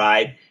worst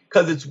ride,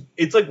 because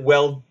it's like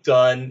well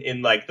done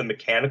in like the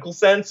mechanical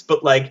sense,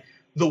 but like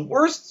the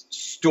worst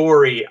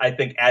story, I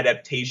think,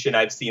 adaptation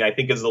I've seen, I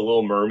think, is The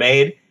Little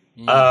Mermaid.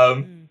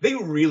 They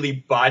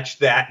really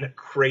botched that in a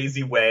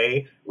crazy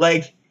way.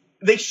 Like,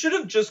 they should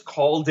have just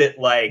called it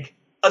like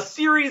a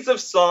series of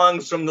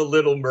songs from The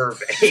Little Mermaid.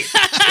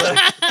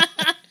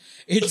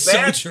 It's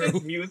so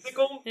true.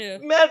 Musical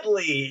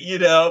medley,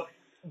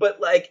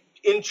 But like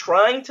in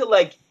trying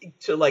to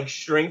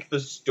shrink the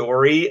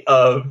story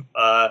of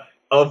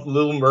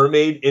Little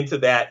Mermaid into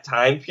that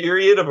time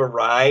period of a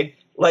ride,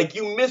 like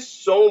you miss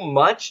so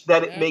much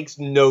that it makes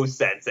no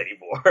sense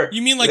anymore.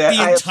 You mean like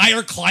the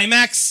entire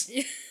climax?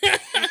 The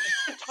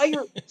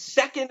entire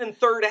second and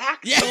third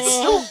act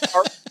yes.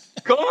 are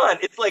gone.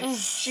 It's like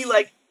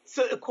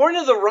so according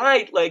to the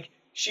ride, like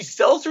she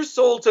sells her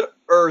soul to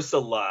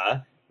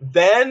Ursula.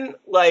 Then,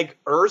 like,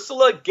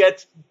 Ursula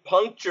gets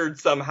punctured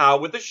somehow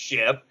with a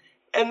ship,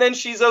 and then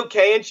she's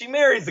okay, and she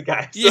marries the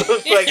guy. So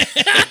it's like,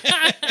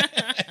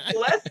 the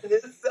lesson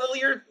is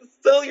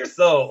sell your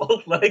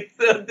soul. Like,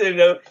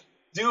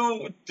 do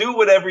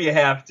whatever you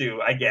have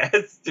to, I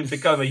guess, to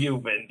become a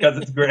human, because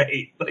it's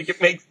great. Like, it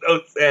makes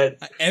no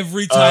sense.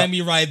 Every time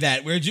you ride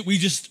that, we're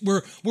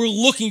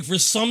looking for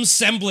some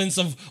semblance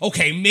of,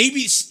 okay,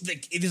 maybe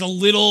it is a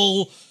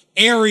little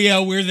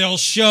area where they'll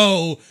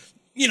show,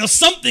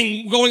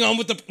 something going on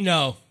with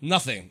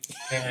nothing.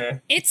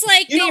 It's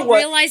like they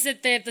realized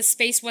that the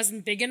space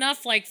wasn't big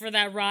enough, like, for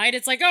that ride.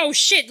 It's like, oh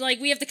shit,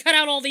 like, we have to cut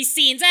out all these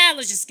scenes.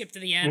 Let's just skip to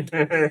the end.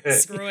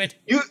 Screw it.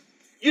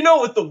 You know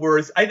what the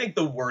worst? I think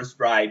the worst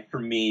ride for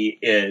me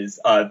is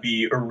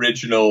the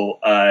original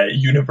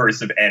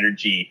Universe of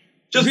Energy,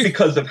 just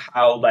because of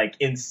how like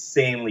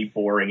insanely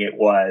boring it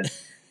was.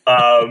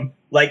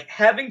 Like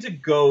having to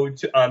go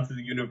onto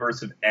the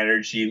Universe of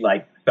Energy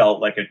like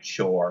felt like a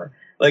chore.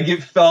 Like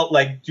it felt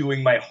like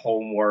doing my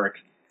homework.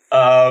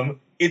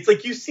 It's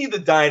like you see the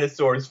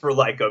dinosaurs for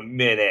like a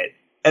minute,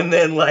 and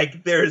then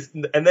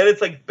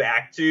it's like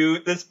back to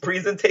this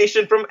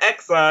presentation from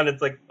Exxon.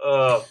 It's like,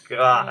 oh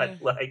god,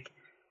 like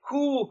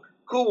who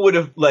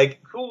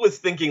was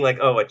thinking like,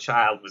 oh, a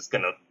child's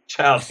gonna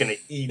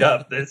eat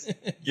up this,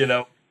 you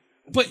know.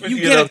 But you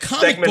get a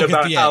comic segment book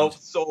about at the how end.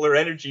 solar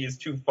energy is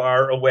too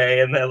far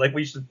away, and that like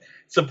we should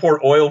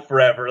support oil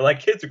forever. Like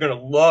kids are gonna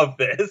love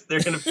this.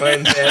 They're gonna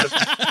find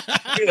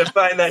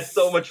that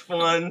so much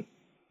fun.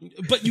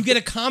 But you get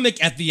a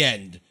comic at the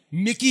end.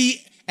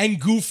 Mickey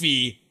and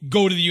Goofy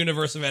go to the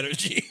Universe of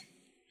Energy.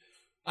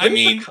 I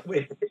mean,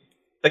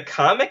 the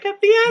comic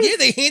at the end? yeah,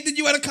 they handed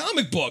you out a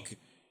comic book.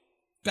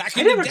 Back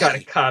I in the never day. got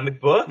a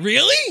comic book.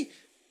 Really?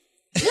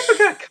 I never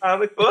got a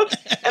comic book.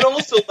 And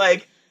also,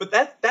 like, but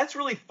that's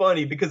really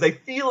funny because I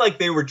feel like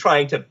they were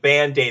trying to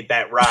band-aid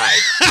that ride.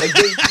 Like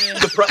they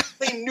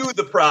knew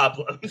the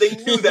problem. They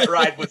knew that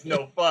ride was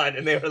no fun,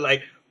 and they were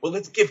like, "Well,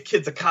 let's give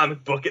kids a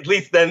comic book. At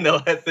least then they'll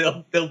be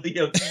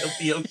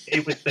okay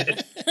with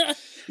it."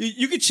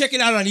 You could check it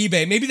out on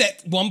eBay. Maybe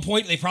at one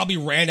point they probably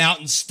ran out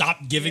and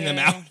stopped giving them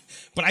out.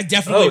 But I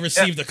definitely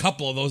received a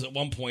couple of those at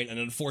one point, and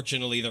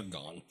unfortunately they're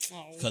gone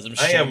because I'm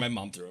sure my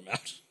mom threw them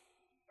out.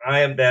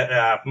 I am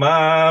that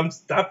Mom,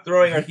 stop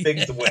throwing our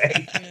things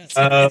away.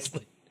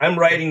 I'm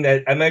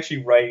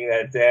actually writing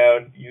that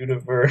down.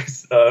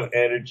 Universe of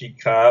Energy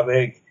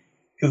comic,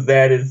 because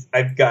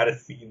I've got to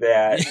see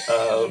that.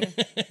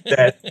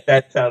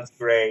 That sounds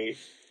great.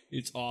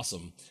 It's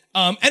awesome.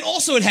 And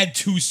also it had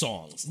 2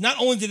 songs. Not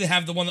only did it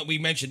have the one that we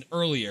mentioned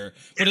earlier,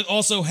 but it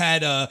also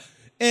had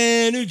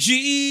Energy,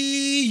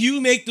 you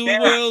make the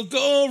world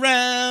go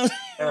round.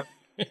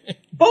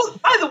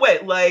 Both, by the way,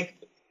 like,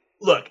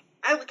 look,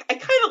 I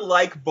kind of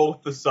like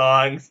both the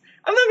songs.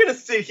 I'm not going to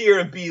sit here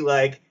and be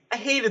like, I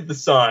hated the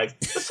songs.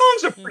 The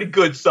songs are pretty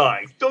good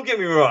songs. Don't get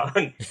me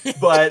wrong.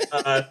 But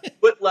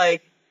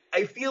like,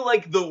 I feel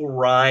like the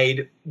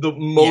ride, the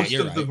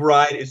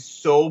ride is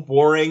so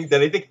boring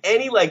that I think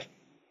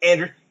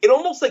it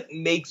almost like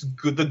makes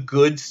the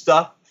good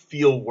stuff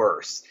feel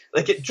worse.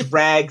 Like it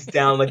drags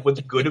down like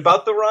what's good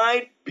about the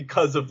ride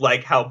because of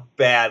like how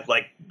bad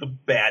like the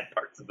bad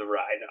parts of the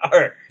ride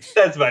are.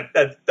 That's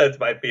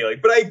my feeling.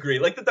 But I agree.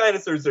 Like the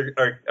dinosaurs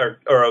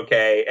are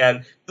okay,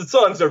 and the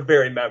songs are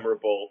very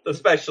memorable,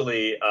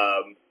 especially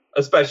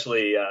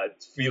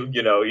feel,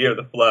 you know, Hear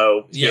the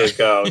Flow, Here It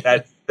Go.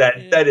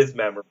 That is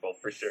memorable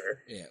for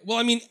sure. Yeah. Well,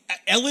 I mean,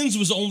 Ellen's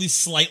was only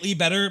slightly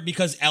better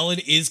because Ellen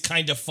is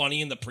kind of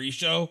funny in the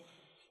pre-show.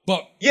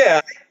 But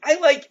yeah,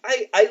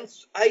 I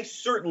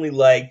certainly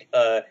like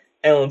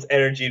Ellen's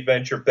Energy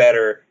Adventure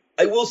better.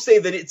 I will say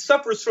that it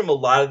suffers from a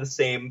lot of the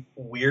same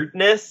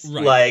weirdness,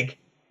 like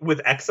with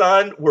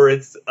Exxon, where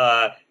it's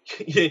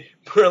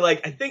where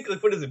like I think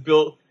like what is it,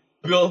 Bill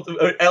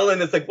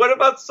Ellen is like, what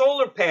about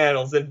solar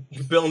panels? And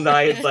Bill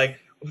Nye is like,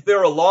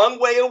 they're a long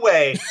way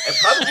away and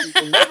probably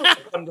will never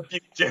become the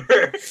future.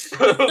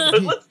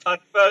 But let's talk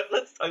about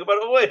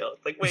oil.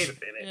 It's like, wait a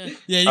minute.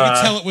 Yeah, you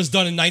can tell it was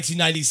done in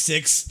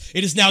 1996.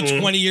 It is now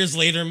 20 years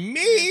later.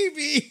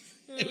 Maybe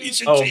we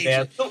should change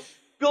it. So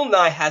Bill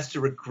Nye has to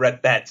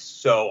regret that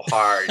so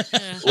hard.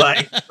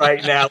 Like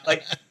right now,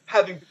 like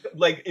having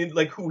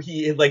who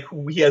he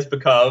has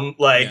become.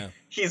 Like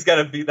that's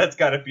gotta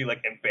be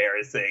like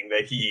embarrassing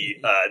that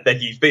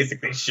he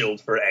basically shilled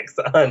for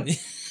Exxon.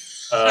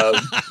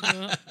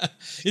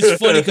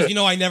 It's funny because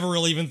I never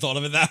really even thought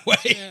of it that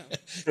way.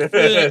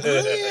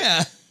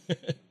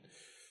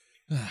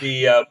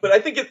 But I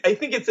think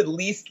it's at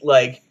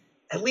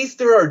least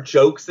there are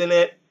jokes in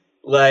it.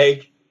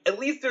 Like at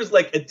least there's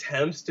like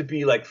attempts to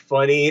be like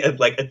funny and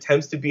like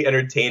attempts to be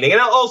entertaining. And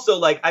I also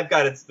like I've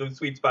got a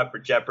sweet spot for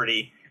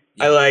Jeopardy.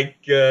 Yeah. I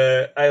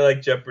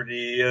like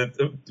Jeopardy.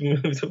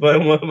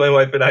 My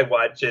wife and I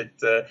watch it.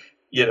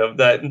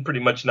 That pretty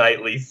much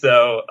nightly.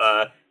 So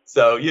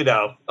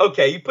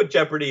okay, you put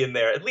Jeopardy in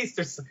there. At least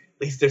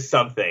there's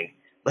something.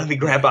 Let me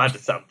grab onto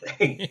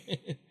something.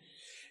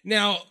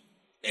 Now,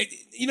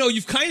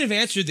 you've kind of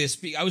answered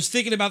this. I was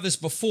thinking about this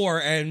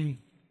before, and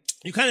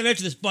you kind of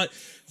answered this, but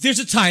there's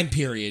a time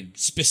period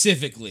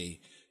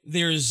specifically.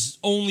 There's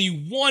only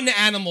one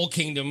animal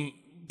kingdom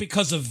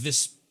because of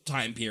this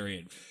time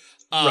period.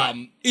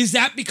 Right. Is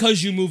that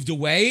because you moved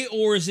away,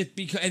 or is it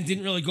because and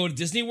didn't really go to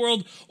Disney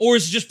World, or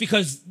is it just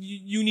because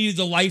you needed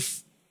the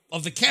life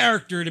of the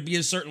character to be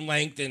a certain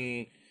length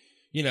and,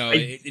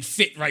 it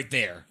fit right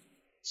there?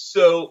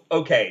 So,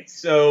 okay.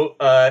 So,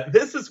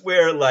 this is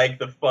where, like,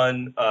 the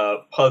fun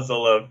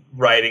puzzle of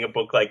writing a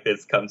book like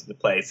this comes into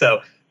play.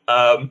 So,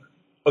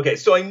 okay.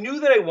 So I knew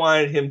that I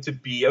wanted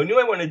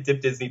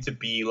Dip Disney to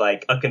be,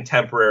 like, a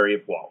contemporary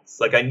of Walt's.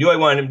 Like, I knew I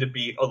wanted him to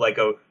be,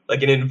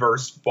 an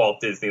inverse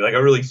Walt Disney, like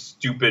a really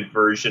stupid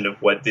version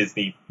of what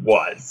Disney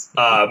was.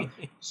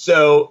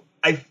 So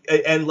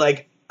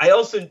I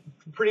also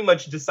pretty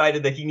much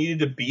decided that he needed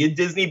to be at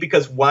Disney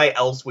because why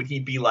else would he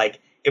be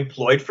like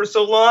employed for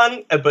so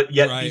long, but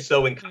yet be Right.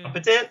 so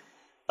incompetent?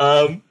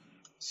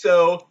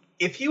 So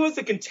if he was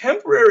a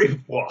contemporary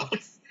of Walt,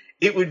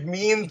 it would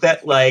mean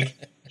that like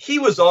he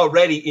was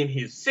already in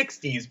his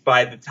 60s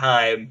by the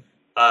time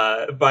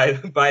like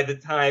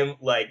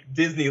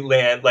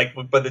Disneyland, like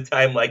by the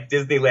time like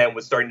Disneyland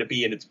was starting to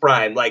be in its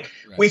prime. Like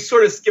Right. we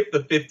sort of skipped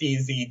the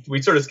 50s.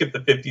 We sort of skipped the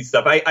 50s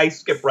stuff. I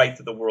skip right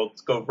to the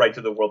World's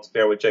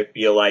Fair, which I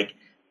feel like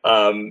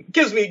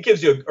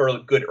gives you a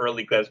good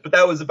early glimpse. But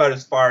that was about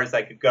as far as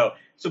I could go.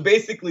 So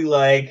basically,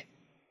 like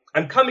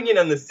I'm coming in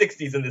on the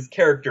 60s, and this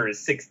character is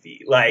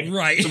 60. Like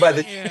Right. so by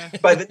the Yeah.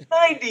 by the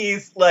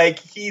 90s, like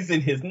he's in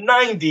his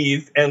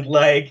 90s, and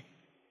like.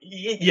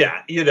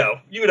 Yeah, you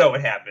know what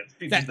happens.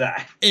 People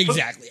die.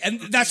 Exactly. And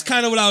that's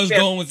kind of what I was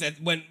going with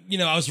it when,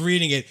 I was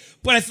reading it.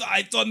 But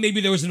I thought maybe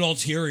there was an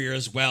ulterior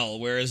as well,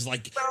 whereas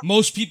like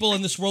most people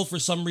in this world for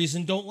some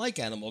reason don't like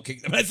Animal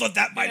Kingdom. I thought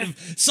that might have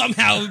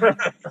somehow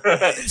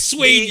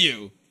swayed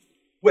you.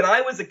 When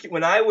I was a kid,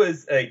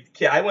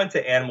 I went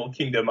to Animal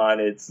Kingdom on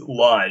its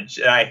launch,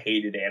 and I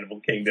hated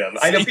Animal Kingdom.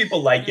 I know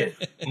people like it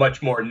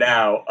much more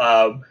now,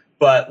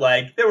 but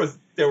like there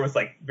was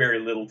like very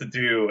little to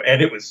do, and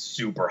it was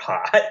super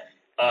hot.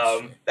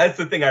 That's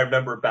the thing I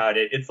remember about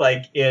it. It's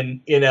like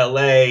in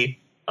LA,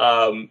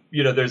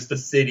 there's the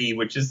city,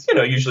 which is,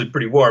 usually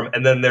pretty warm.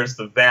 And then there's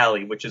the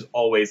valley, which is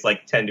always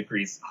like 10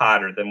 degrees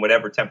hotter than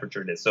whatever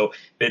temperature it is. So if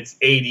it's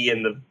 80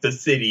 in the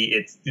city,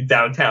 it's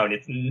downtown,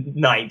 it's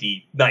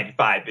 90,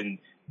 95 in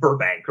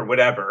Burbank or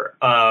whatever.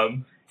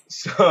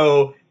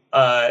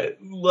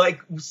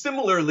 Like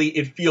similarly,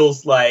 it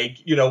feels like,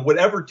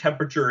 whatever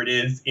temperature it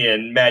is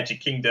in Magic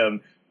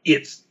Kingdom,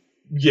 it's,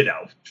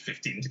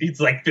 15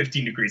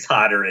 degrees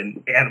hotter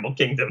in Animal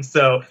Kingdom.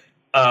 So,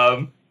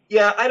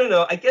 yeah, I don't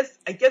know. I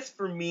guess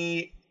for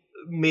me,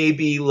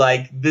 maybe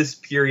like this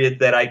period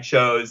that I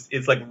chose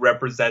is like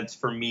represents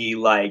for me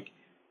like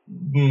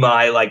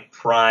my like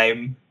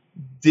prime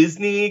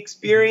Disney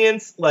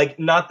experience. Like,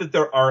 not that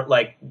there aren't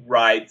like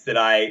rides that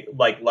I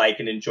like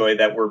and enjoy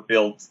that were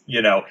built,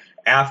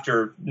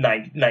 after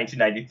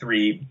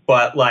 1993,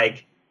 but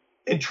like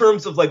in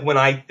terms of like when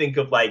I think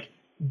of like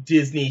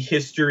Disney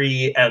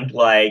history and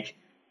like,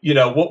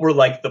 what were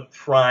like the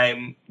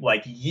prime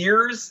like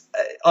years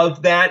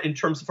of that in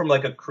terms of from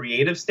like a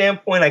creative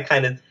standpoint,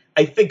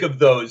 I think of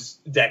those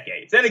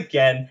decades. And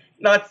again,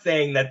 not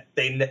saying that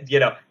they,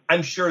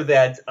 I'm sure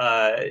that,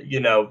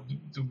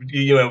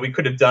 we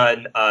could have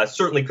done,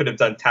 certainly could have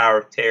done Tower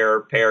of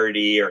Terror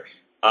parody or,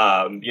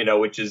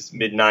 which is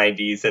mid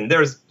 90s, and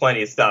there's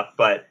plenty of stuff,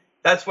 but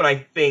that's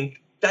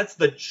that's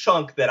the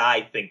chunk that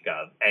I think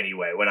of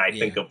anyway, when I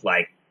think of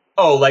like,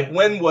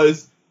 when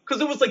was,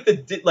 because it was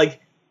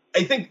like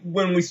I think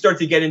when we start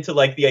to get into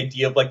like the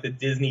idea of like the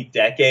Disney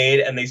decade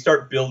and they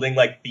start building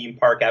like theme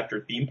park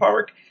after theme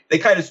park, they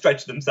kind of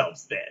stretch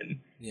themselves thin.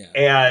 Yeah.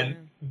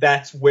 And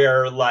that's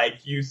where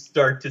like you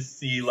start to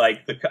see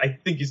like I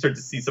think you start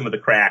to see some of the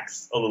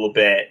cracks a little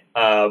bit.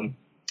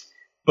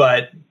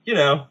 But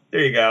there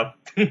you go.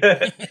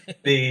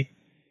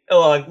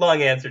 A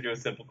long answer to a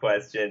simple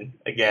question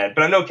again,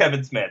 but I'm no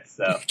Kevin Smith,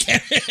 so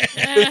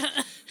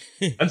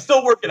I'm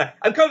still working.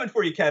 I'm coming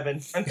for you,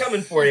 Kevin. I'm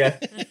coming for you.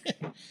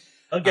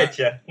 I'll get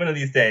you one of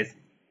these days.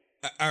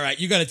 All right,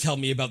 you got to tell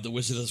me about the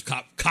Wizard of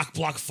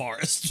Cockblock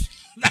Forest.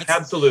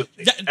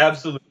 Absolutely.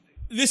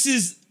 This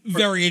is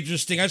very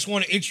interesting. I just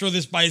want to intro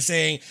this by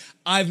saying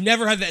I've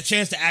never had that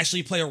chance to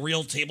actually play a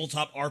real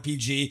tabletop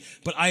RPG,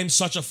 but I am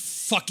such a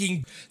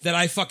that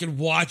I fucking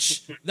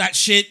watch that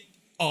shit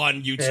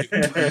on YouTube.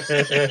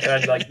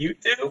 Like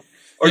YouTube?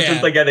 Or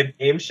just like at a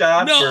game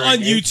shop? No, on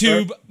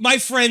YouTube. Store? My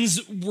friends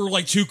were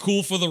like too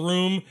cool for the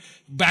room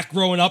back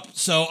growing up,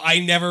 so I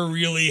never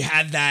really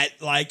had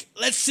that like,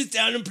 let's sit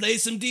down and play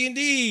some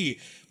D&D.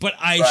 But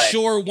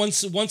sure,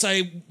 once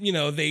I,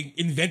 they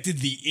invented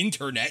the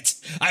internet,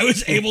 I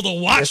was able to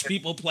watch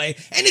people play,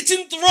 and it's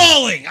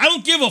enthralling. I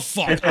don't give a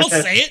fuck. I'll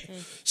say it.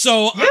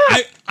 So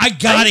I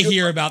gotta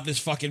hear about this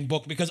fucking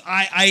book because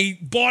I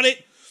bought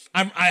it.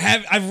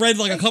 I've read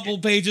like a couple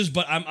pages,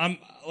 but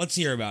let's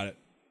hear about it.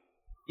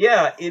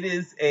 Yeah,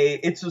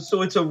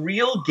 it's a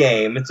real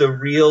game. It's a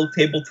real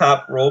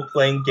tabletop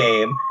role-playing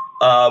game.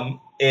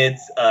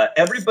 It's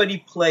everybody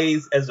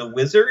plays as a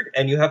wizard,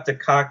 and you have to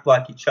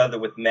cock-block each other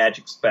with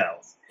magic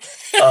spells.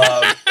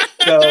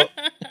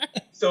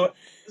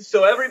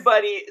 So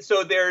everybody.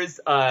 So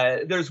there's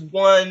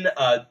one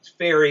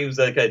fairy who's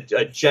like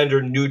a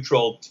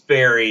gender-neutral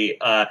fairy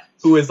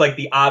who is like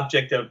the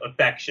object of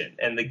affection,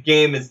 and the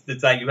game is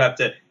designed. You have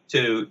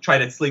to try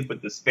to sleep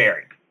with this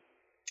fairy,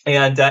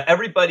 and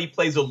everybody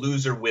plays a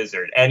loser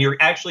wizard, and your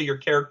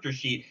character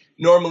sheet.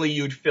 Normally,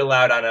 you'd fill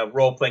out on a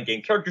role-playing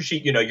game character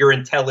sheet, your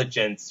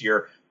intelligence,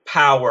 your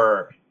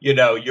power,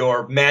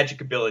 your magic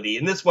ability.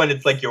 In this one,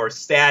 it's like your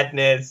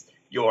sadness,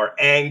 your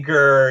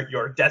anger,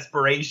 your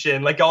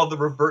desperation, like all the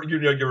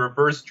your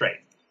reverse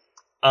traits.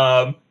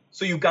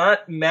 So you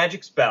got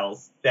magic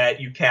spells that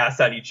you cast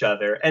on each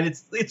other, and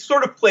it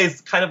sort of plays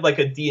kind of like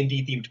a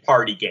D&D themed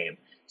party game.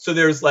 So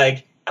there's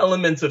like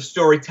elements of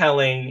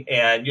storytelling,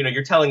 and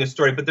you're telling a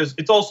story, but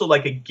it's also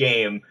like a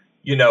game,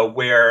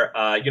 where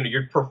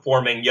you're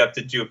performing. You have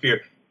to do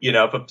if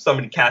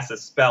somebody casts a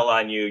spell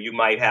on you, you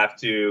might have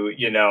to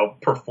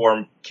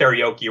perform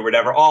karaoke or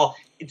whatever, all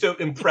to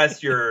impress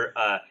who's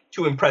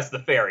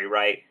fairy,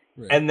 right?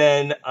 And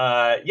then,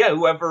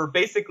 who's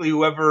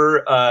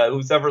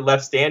ever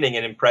left standing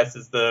and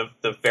impresses the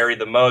fairy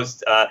the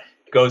most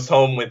goes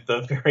home with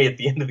the fairy at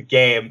the end of the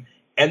game.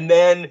 And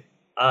then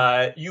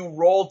you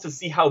roll to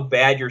see how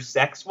bad your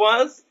sex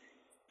was.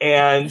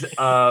 And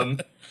I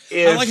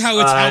like how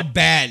it's how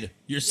bad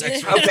your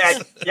sex was.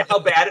 How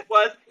bad it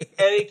was.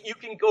 And you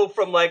can go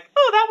from like,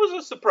 oh, that was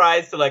a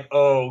surprise to like,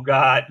 oh,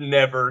 God,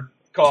 never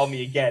call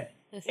me again.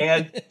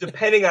 And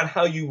depending on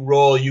how you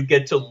roll, you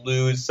get to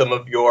lose some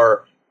of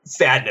your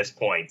sadness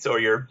points,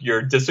 or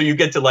so you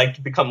get to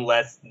like become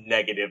less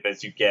negative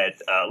as you get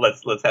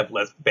let's have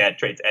less bad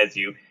traits as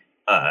you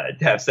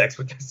have sex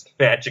with this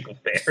magical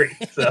fairy.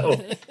 So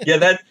yeah,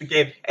 that's the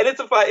game, and it's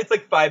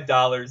like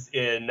 $5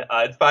 in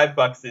it's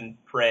 $5 in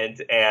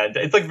print, and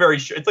it's like very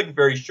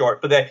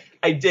short. But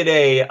I did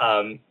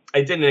an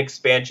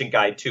expansion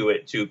guide to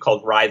it too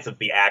called Rise of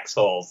the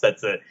Axholes.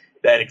 That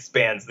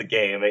expands the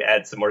game. It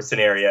adds some more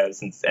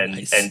scenarios and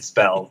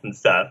spells and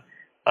stuff.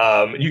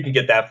 You can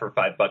get that for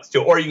 $5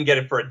 too, or you can get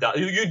it for $1.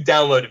 You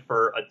download it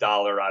for $1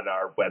 on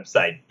our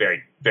website,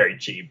 very, very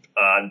cheap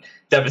on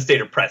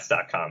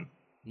DevastatorPress.com.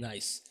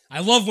 Nice. I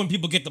love when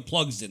people get the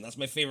plugs in. That's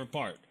my favorite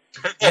part.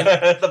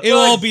 It'll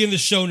all be in the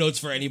show notes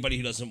for anybody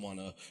who doesn't want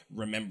to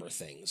remember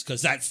things,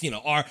 because that's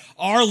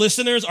our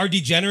listeners, our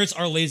degenerates,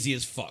 are lazy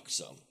as fuck.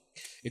 So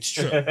it's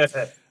true. You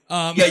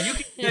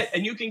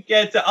can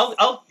get.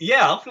 I'll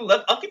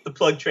keep the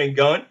plug train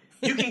going.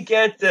 You can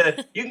get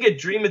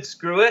Dream It,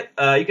 Screw It.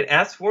 You can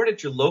ask for it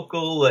at your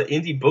local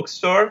indie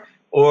bookstore,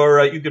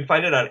 or you can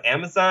find it on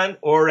Amazon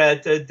or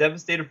at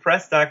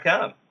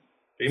DevastatorPress.com.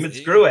 Dream It,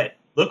 Screw It.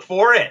 Look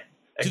for it.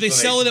 Do they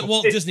sell it at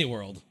Walt Disney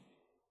World?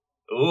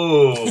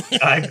 Ooh,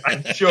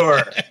 I'm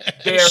sure.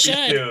 Very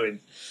soon.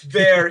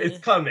 It's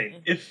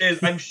coming. It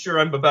is. I'm sure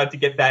I'm about to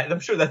get that. And I'm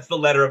sure that's the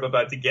letter I'm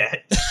about to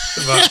get.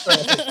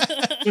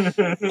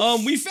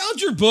 We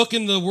found your book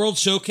in the World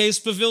Showcase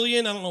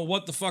Pavilion. I don't know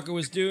what the fuck I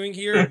was doing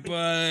here,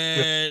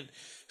 but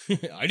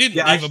I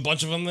didn't leave a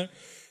bunch of them there.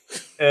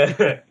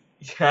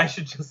 I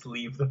should just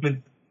leave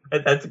them.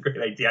 That's a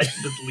great idea. I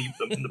should just leave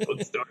them in the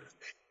bookstores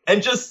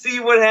and just see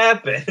what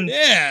happens.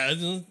 Yeah,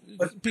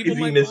 people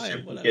might buy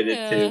it. Get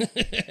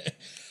it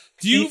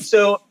too.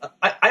 So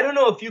I don't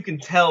know if you can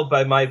tell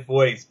by my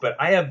voice, but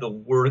I have the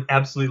worst,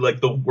 absolutely like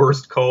the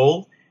worst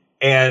cold.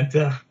 And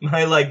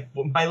my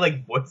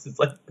voice is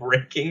like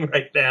breaking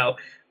right now.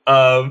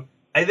 I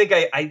think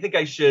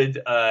I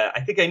should. I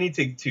think I need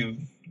to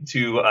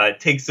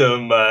take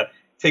some of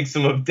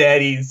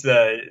Daddy's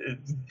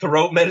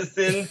throat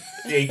medicine,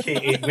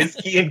 aka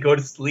whiskey, and go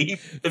to sleep.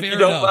 If you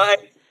don't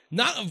mind.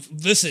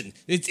 Listen.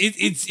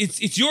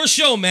 It's your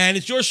show, man.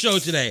 It's your show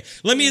today.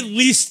 Let me at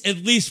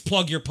least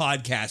plug your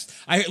podcast.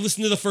 I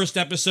listened to the first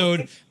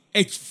episode.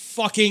 It's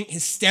fucking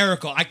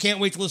hysterical. I can't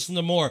wait to listen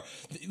to more.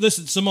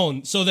 Listen,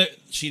 Simone, so that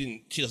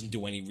she doesn't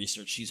do any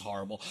research. She's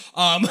horrible.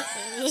 I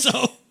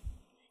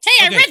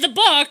read the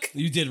book.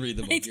 You did read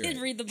the book. I did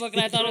read the book,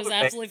 and I thought it was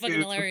absolutely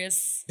fucking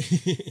hilarious.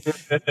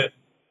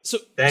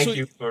 Thank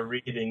you for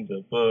reading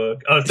the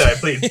book. Oh, sorry,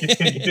 please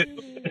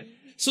continue.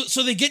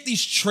 So they get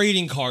these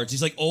trading cards,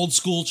 these like old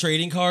school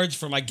trading cards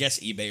from, I guess,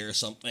 eBay or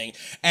something,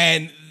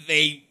 and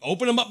they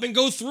open them up and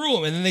go through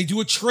them, and then they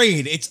do a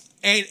trade.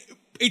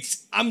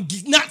 I'm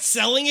not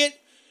selling it,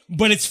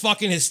 but it's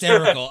fucking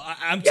hysterical.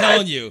 I'm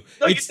telling you.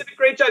 No, you did a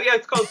great job. Yeah,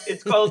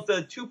 it's called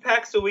 2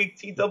 packs a week,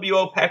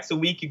 TWO packs a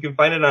week. You can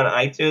find it on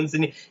iTunes,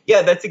 and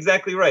yeah, that's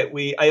exactly right.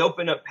 I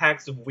open up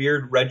packs of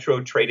weird retro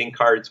trading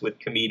cards with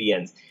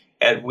comedians,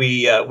 and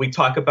we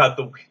talk about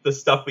the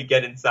stuff we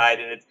get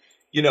inside, and it's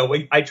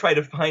I try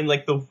to find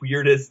like the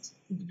weirdest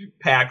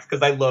packs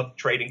because I love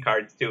trading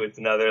cards too. It's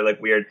another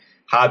like weird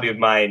hobby of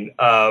mine.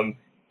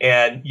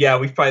 And yeah,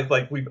 we find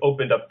like we've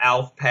opened up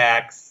ALF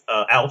packs,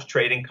 ALF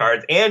trading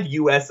cards, and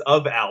US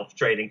of ALF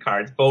trading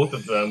cards, both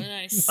of them.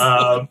 Nice.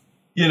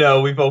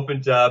 We've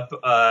opened up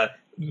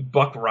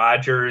Buck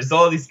Rogers,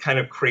 all these kind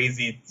of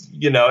crazy,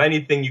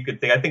 anything you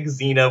could think. I think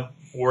Xena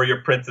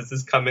Warrior Princess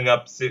is coming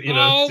up soon.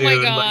 Oh soon. My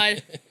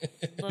God!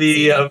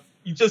 Like,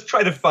 you just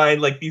try to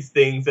find like these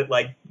things at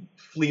like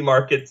flea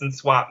markets and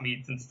swap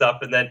meets and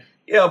stuff, and then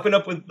open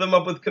up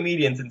with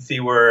comedians and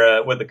see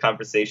where the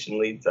conversation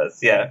leads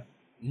us. Yeah.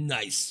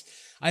 Nice.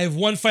 I have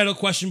one final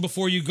question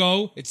before you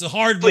go. It's a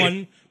hard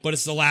one, but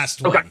it's the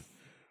last one.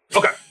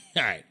 Okay.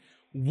 All right.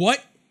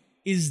 What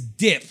is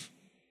Dip?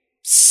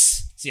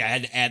 See, I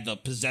had to add the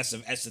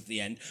possessive S at the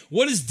end.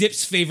 What is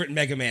Dip's favorite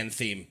Mega Man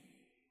theme?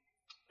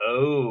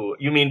 Oh,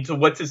 you mean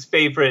what's his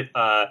favorite?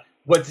 What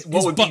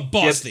would be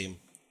boss Dip, theme?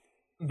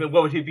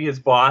 What would he be his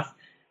boss?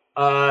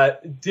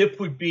 Dip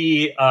would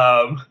be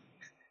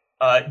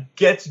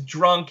gets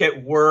drunk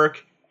at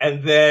work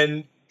and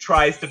then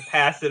tries to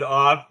pass it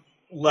off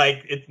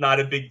like it's not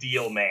a big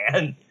deal,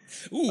 man.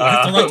 Ooh, I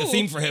have to write the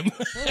theme for him.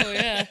 Oh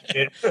yeah.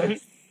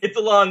 It's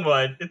a long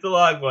one. But,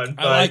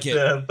 I like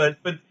it.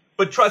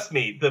 But trust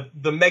me,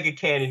 the mega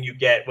cannon you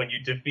get when you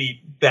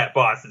defeat that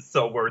boss is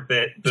so worth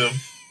it.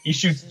 He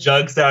shoots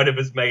jugs out of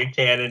his mega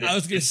cannon. I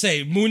was gonna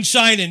say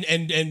moonshine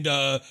and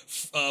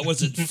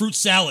what's it, fruit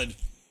salad.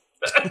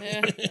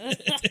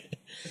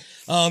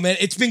 Oh man,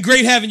 it's been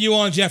great having you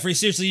on, Jeffrey.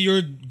 Seriously, you're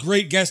a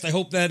great guest. I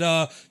hope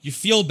that you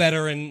feel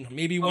better and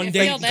maybe one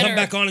day you can come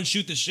back on and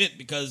shoot the shit,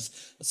 because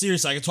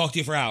seriously, I could talk to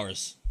you for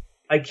hours.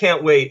 I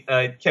can't wait.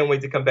 I can't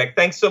wait to come back.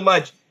 Thanks so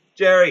much,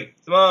 Jerry,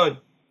 Simone.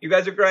 You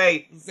guys are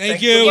great.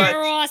 Thanks you. so much.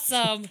 You're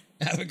awesome.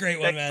 Have a great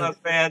one, man.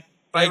 Man.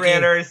 Bye, Thank you.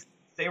 ranters.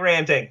 Stay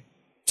ranting.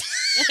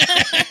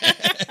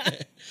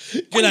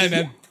 Good night,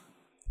 man.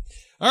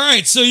 All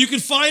right, so you can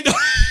find...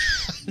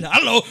 I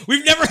don't know.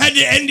 We've never had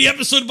to end the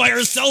episode by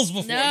ourselves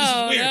before. This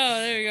is weird. No,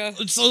 there you go.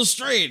 It's so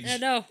strange.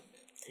 No.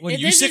 What,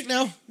 you sick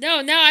now? No,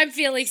 now I'm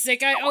feeling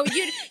sick.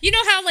 You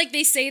know how like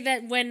they say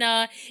that when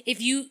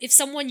if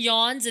someone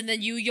yawns and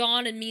then you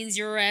yawn, it means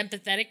you're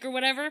empathetic or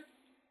whatever.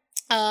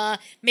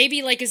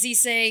 Maybe like as he's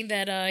saying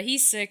that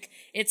he's sick,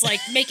 it's like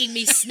making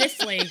me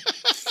sniffly.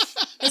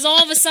 Because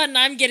all of a sudden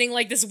I'm getting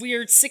like this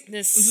weird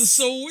sickness. This is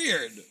so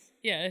weird.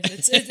 Yeah,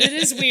 it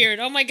is weird.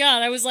 Oh my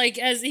god, I was like,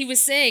 as he was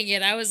saying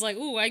it, I was like,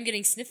 ooh, I'm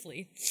getting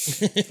sniffly.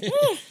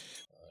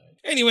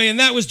 Anyway,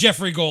 and that was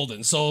Jeffrey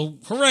Golden. So,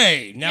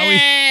 hooray! Now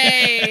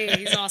Yay!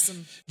 He's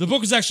awesome. The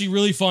book is actually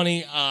really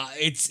funny.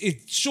 It's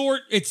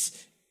short.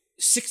 It's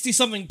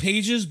 60-something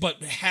pages,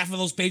 but half of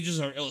those pages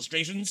are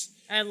illustrations.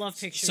 I love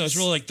pictures. So it's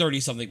really like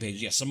 30-something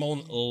pages. Yes,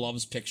 Simone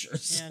loves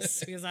pictures.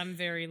 Yes, because I'm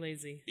very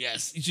lazy.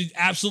 Yes, you should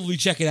absolutely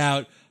check it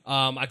out.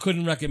 I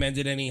couldn't recommend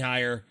it any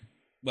higher.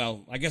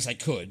 Well, I guess I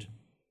could,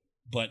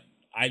 but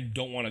I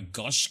don't want to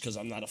gush because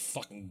I'm not a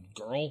fucking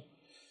girl.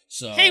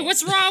 So Hey,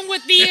 what's wrong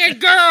with being a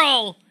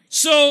girl?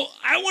 So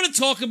I want to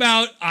talk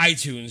about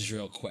iTunes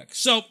real quick.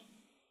 So,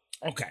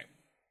 okay.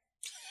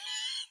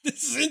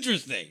 This is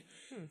interesting.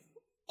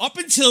 Up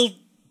until,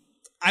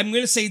 I'm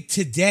going to say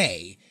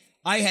today,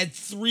 I had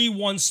 3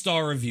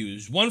 one-star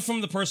reviews. One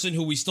from the person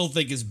who we still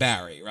think is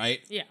Barry,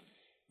 right? Yeah.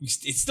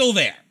 It's still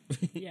there.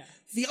 Yeah.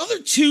 The other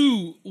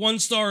 2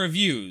 one-star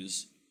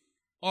reviews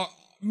are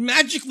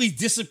magically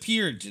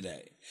disappeared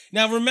today.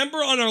 Now, remember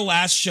on our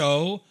last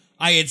show,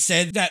 I had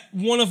said that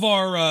one of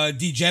our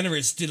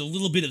degenerates did a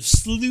little bit of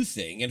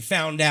sleuthing and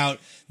found out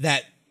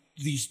that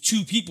these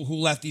 2 people who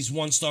left these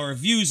one-star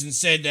reviews and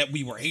said that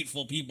we were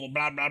hateful people,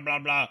 blah, blah, blah,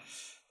 blah,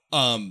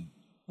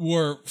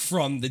 were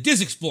from the Diz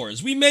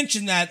Explorers. We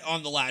mentioned that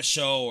on the last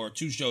show or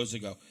 2 shows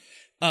ago.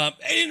 I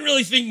didn't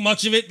really think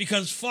much of it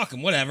because fuck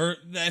them, whatever.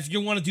 If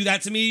you want to do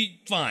that to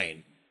me,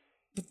 fine.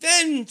 But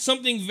then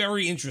something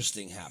very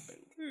interesting happened.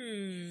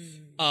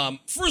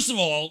 First of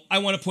all, I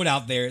want to put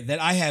out there that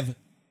I have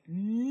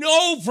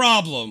no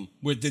problem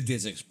with the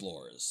Diz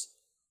Explorers.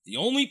 The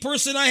only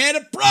person I had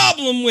a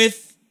problem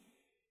with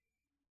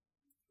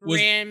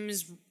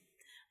was...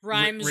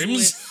 Rhymes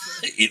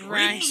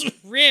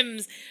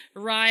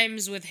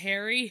with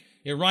Harry.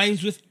 It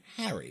rhymes with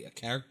Harry, a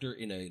character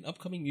in an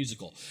upcoming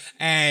musical.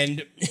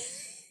 And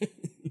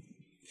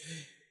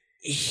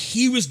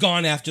he was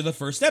gone after the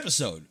first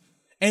episode.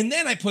 And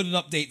then I put an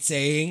update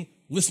saying,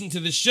 listen to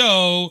the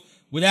show.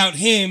 Without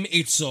him,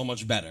 it's so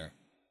much better.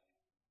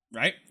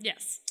 Right?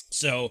 Yes.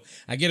 So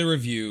I get a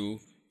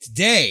review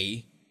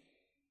today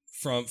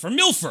from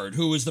Milford,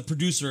 who is the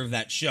producer of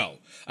that show.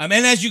 And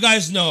as you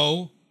guys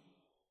know,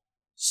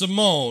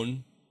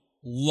 Simone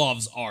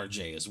loves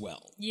RJ as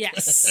well.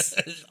 Yes.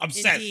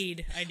 Obsessed.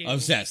 Indeed, I do.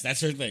 Obsessed.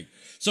 That's her thing.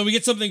 So we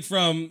get something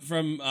from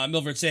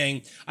Milford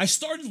saying, I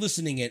started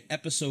listening at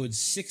episode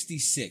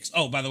 66.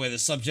 Oh, by the way, the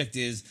subject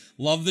is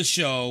love the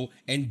show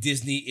and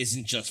Disney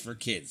isn't just for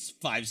kids.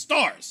 5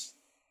 stars.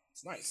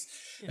 It's nice.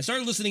 Yeah. I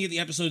started listening at the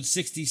episode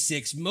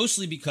 66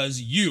 mostly because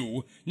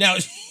you... Now,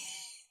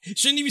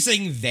 shouldn't you be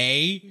saying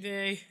they?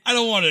 They. I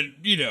don't want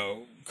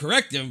to,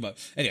 correct him, but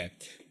anyway...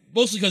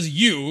 Mostly because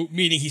you,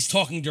 meaning he's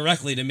talking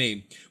directly to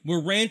me,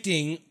 were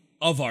ranting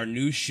of our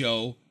new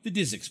show, The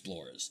Diz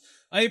Explorers.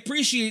 I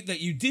appreciate that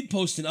you did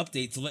post an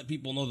update to let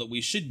people know that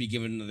we should be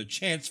given another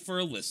chance for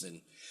a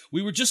listen.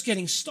 We were just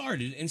getting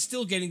started and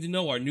still getting to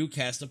know our new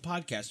cast of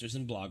podcasters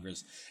and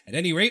bloggers. At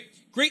any rate,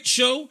 great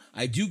show.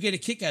 I do get a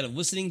kick out of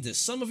listening to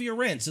some of your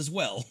rants as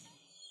well.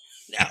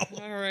 Now,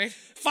 all right,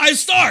 5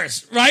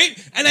 stars,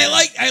 right? And I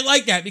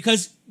like that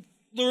because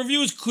the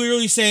review is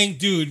clearly saying,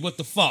 dude, what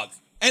the fuck?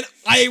 And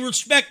I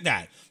respect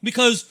that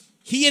because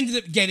he ended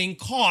up getting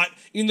caught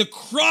in the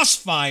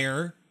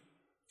crossfire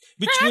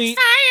between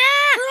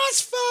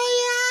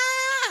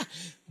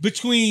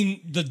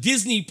the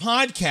Disney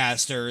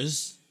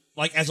podcasters,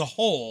 like as a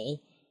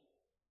whole,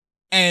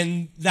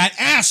 and that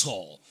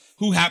asshole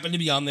who happened to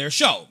be on their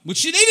show,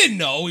 which they didn't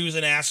know he was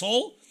an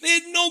asshole. They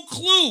had no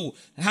clue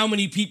how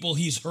many people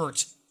he's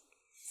hurt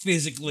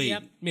physically,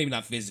 Yep. Maybe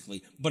not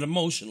physically, but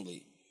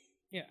emotionally.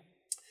 Yeah.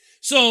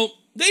 So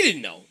they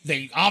didn't know.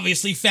 They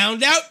obviously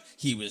found out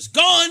he was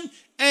gone,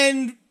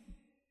 and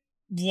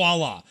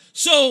voila.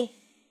 So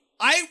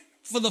I,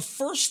 for the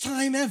first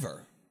time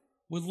ever,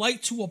 would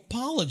like to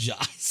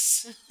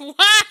apologize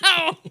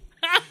Wow.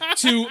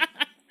 to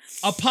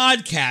a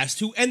podcast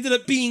who ended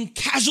up being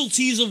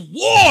casualties of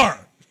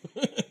war.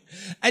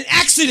 An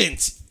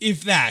accident,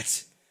 if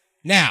that.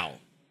 Now,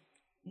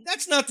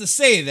 that's not to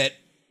say that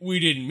we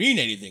didn't mean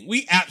anything.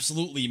 We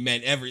absolutely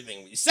meant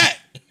everything we said.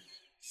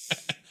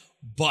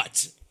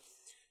 But,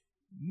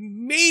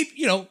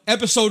 maybe,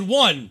 episode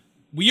 1,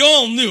 we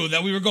all knew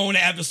that we were going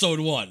to episode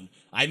 1.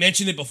 I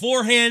mentioned it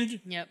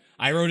beforehand. Yep.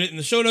 I wrote it in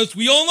the show notes.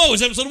 We all know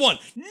it's episode 1.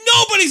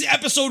 Nobody's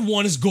episode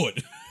 1 is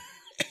good.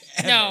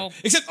 Ever. No.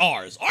 Except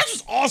ours. Ours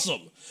was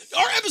awesome.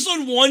 Our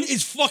episode 1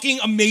 is fucking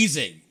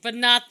amazing. But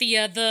not the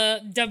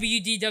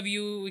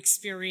WDW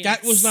experience.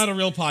 That was not a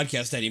real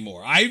podcast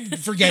anymore. I'm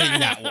forgetting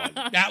that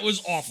one. That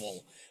was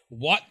awful.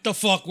 What the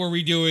fuck were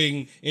we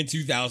doing in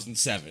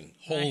 2007?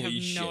 Holy I have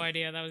shit. no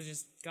idea. That was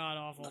just god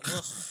awful.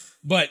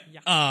 But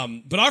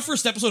our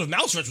first episode of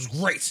Mouse Rats was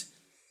great.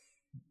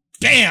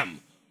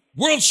 Bam!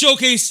 World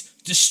Showcase,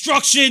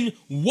 destruction.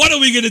 What are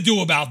we gonna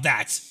do about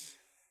that?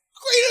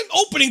 Great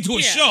opening to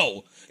a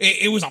show.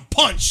 It was a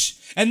punch.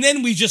 And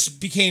then we just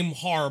became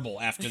horrible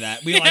after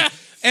that. We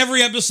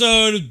every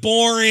episode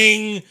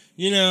boring.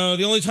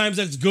 The only times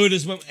that's good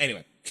is when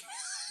anyway.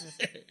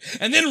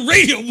 And then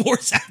Radio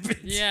Wars happened.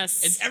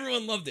 Yes. And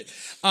everyone loved it.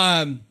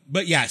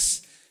 But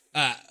yes,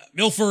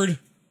 Milford,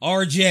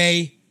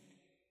 RJ,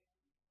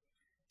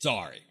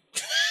 sorry.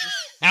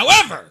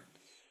 However,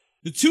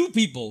 the two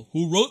people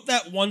who wrote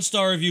that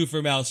 1-star review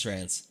for Mouse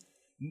Rants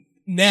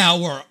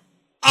now are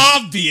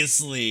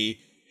obviously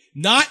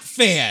not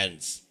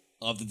fans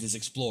of the Diz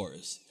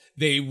Explorers.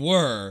 They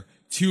were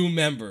 2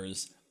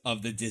 members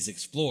of the Diz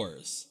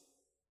Explorers.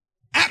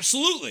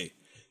 Absolutely.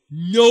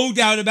 No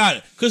doubt about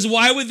it. Because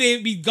why would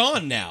they be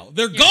gone now?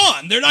 They're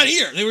gone. They're not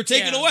here. They were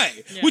taken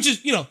away. Yeah. Which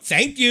is,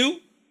 thank you.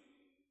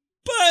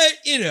 But,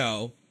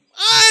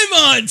 I'm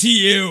on to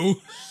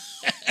you.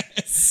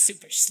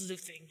 Super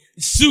sleuthing.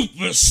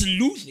 Super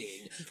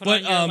sleuthing.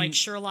 Put on your,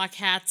 Sherlock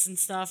hats and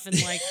stuff and,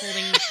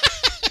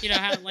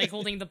 holding,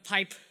 holding the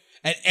pipe.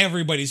 And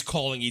everybody's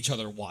calling each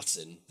other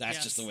Watson.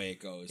 That's just the way it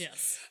goes.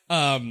 Yes.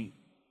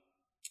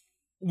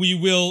 We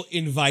will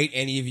invite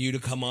any of you to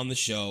come on the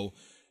show.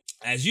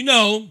 As you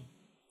know,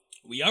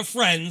 we are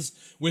friends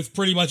with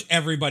pretty much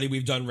everybody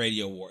we've done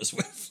Radio Wars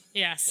with.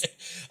 Yes.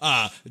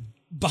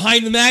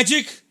 Behind the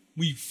Magic,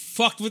 we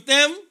fucked with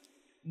them.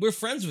 We're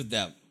friends with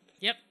them.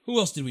 Yep. Who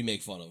else did we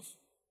make fun of?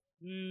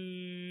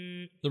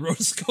 The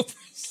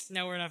Rotoscopers.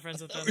 No, we're not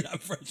friends with them. We're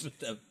not friends with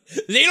them.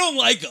 They don't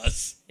like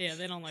us. Yeah,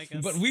 they don't like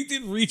us. But we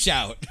did reach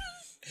out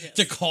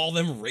to call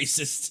them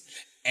racist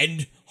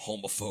and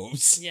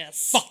homophobes.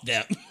 Yes. Fuck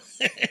them.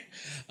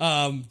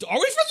 Are we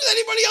friends with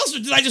anybody else, or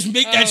did I just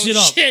make that shit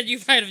up? Shit, you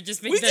might have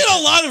just made we that did up.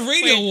 A lot of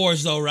Radio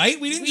Wars, though, right?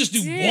 We didn't just do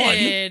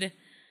one.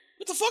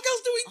 What the fuck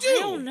else do we do? I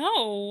don't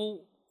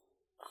know.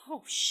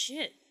 Oh,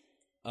 shit.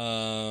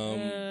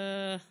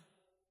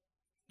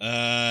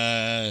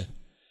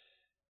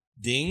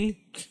 Ding?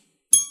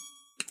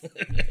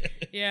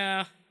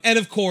 Yeah. And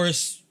of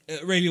course,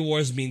 Radio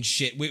Wars means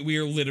shit. We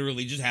are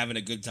literally just having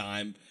a good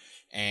time.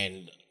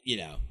 And,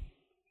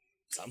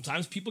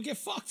 sometimes people get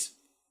fucked.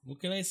 What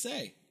can I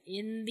say?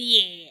 In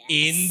the ass.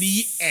 In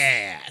the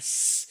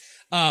ass.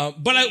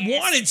 But I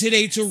wanted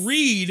today to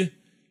read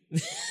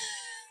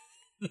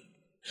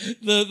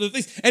the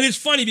things. And it's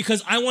funny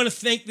because I want to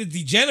thank the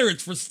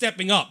degenerates for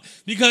stepping up.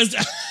 Because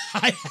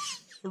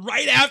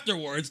right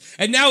afterwards,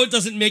 and now it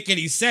doesn't make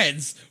any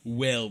sense.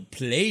 Well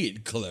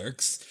played,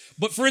 clerks.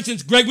 But for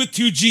instance, Greg with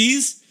 2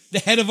 G's, the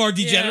head of our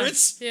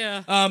degenerates.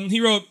 Yeah. He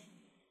wrote,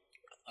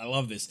 I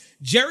love this.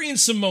 Jerry and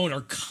Simone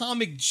are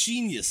comic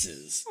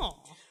geniuses. Aww.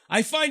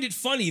 I find it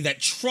funny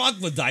that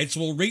troglodytes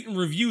will rate and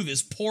review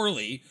this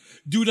poorly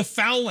due to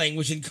foul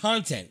language and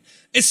content,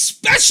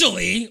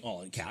 especially,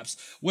 all in caps,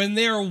 when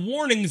there are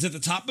warnings at the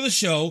top of the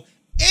show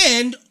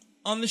and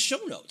on the show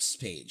notes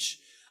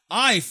page.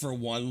 I, for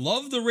one,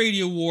 love the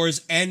Radio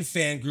Wars and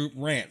fan group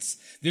rants.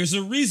 There's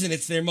a reason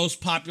it's their most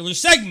popular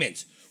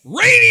segment.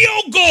 Radio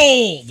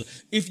Gold!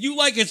 If you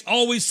like It's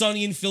Always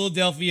Sunny in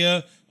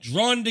Philadelphia,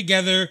 Drawn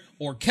Together,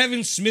 or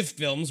Kevin Smith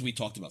films, we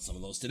talked about some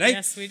of those today.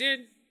 Yes, we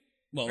did.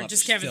 Well, or not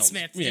just Kevin films.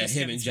 Smith. Yeah, just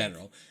him Kevin in Smith.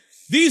 general.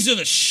 These are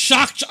the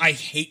shock jocks. I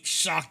hate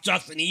shock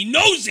jocks, and he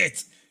knows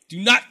it.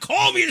 Do not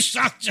call me a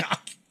shock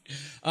jock.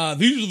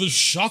 These are the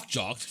shock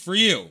jocks for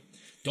you.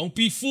 Don't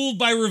be fooled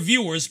by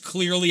reviewers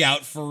clearly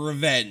out for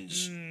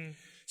revenge.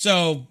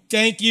 So,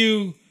 thank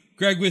you,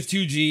 Greg with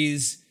 2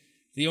 G's.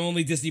 The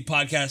only Disney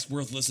podcast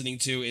worth listening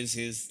to is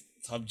his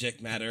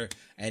subject matter,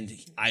 and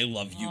I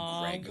love you,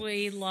 Greg.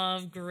 We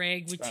love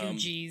Greg with 2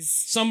 G's.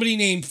 Somebody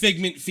named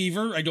Figment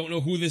Fever, I don't know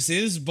who this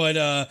is, but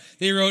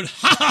they wrote,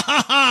 ha ha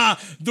ha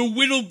ha, the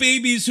Whittle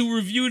babies who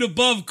reviewed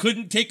above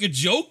couldn't take a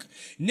joke?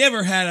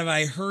 Never have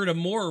I heard a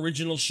more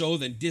original show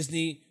than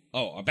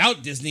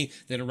about Disney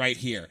than right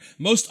here.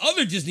 Most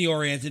other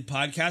Disney-oriented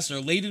podcasts are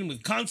laden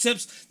with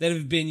concepts that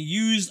have been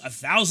used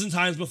 1,000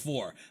 times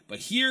before. But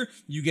here,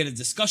 you get a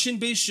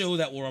discussion-based show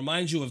that will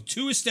remind you of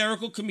 2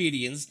 hysterical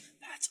comedians,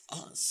 that's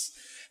us,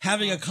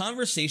 having a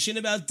conversation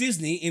about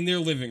Disney in their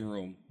living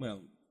room.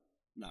 Well,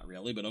 not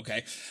really, but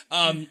okay.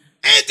 And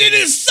it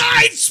is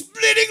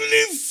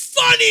side-splittingly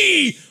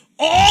funny!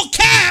 All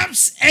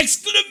caps!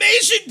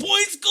 Exclamation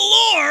points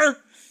galore!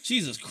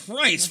 Jesus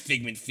Christ,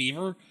 Figment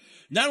Fever.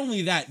 Not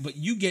only that, but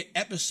you get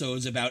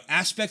episodes about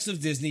aspects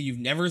of Disney you've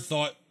never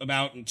thought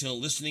about until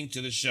listening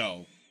to the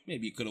show.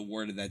 Maybe you could have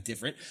worded that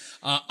different.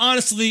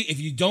 Honestly, if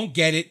you don't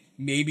get it,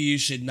 maybe you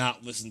should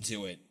not listen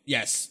to it.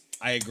 Yes,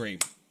 I agree.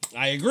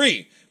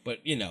 But,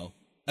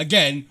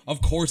 again,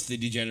 of course the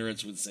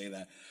degenerates would say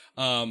that.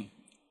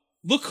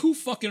 Look who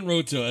fucking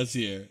wrote to us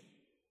here.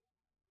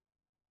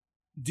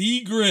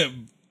 D.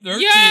 Grimm.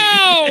 13.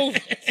 Yo!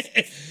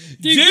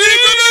 D. Grimm!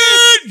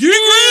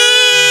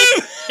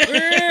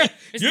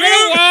 It's been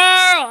a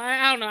while.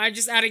 I don't know. I'm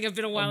just adding a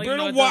been a while. Been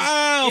a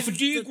while for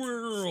D.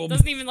 Grimm.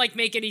 Doesn't even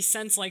make any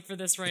sense for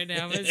this right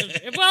now.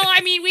 Well,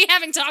 I mean, we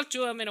haven't talked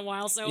to him in a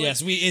while, so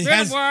yes, it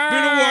has been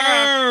a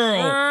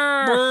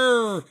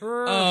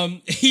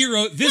while. He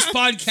wrote, "This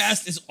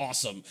podcast is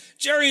awesome.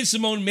 Jerry and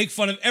Simone make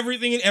fun of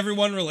everything and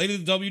everyone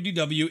related to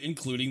WDW,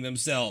 including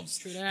themselves."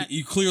 True that.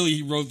 He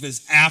clearly wrote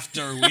this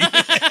after we.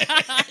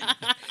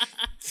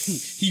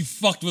 He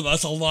fucked with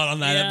us a lot on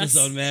that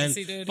episode, man. Yes,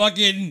 he did.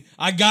 Fucking,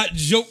 I got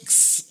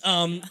jokes.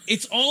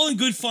 It's all in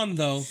good fun,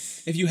 though.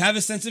 If you have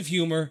a sense of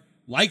humor,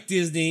 like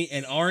Disney,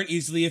 and aren't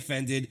easily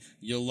offended,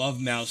 you'll love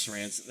Mouse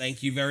Rants.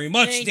 Thank you very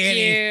much, Thank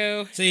Danny.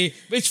 you. See,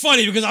 it's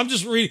funny because I'm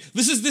just reading.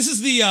 This is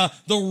the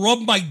rub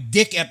my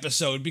dick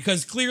episode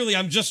because clearly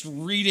I'm just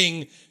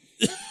reading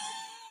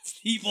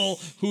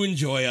people who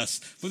enjoy us.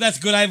 But that's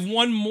good. I have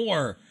one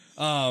more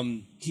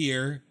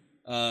here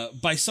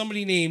by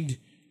somebody named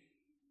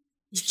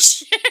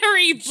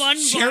Sherry Bun Bun.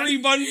 Sherry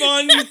Bun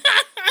Bun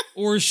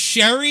or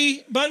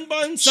Sherry Bun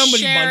Bun.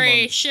 Somebody Bun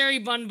Bun. Sherry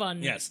Bun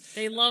Bun. Yes.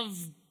 They love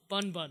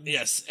Bun Bun.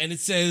 Yes, and it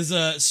says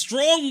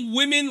strong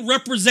women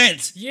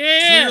represent.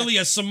 Yeah. Clearly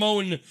a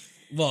Simone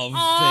love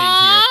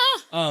Aww.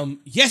 thing here.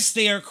 Yes,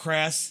 they are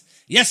crass.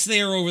 Yes,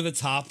 they are over the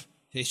top.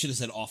 They should have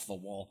said off the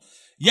wall.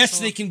 Yes,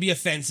 they can be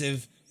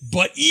offensive,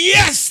 but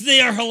yes, they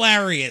are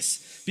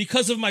hilarious.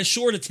 Because of my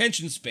short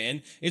attention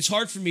span, it's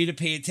hard for me to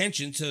pay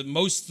attention to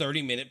most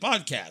 30-minute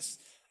podcasts.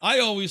 I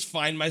always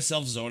find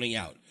myself zoning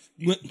out.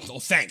 Oh,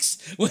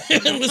 thanks. When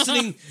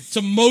listening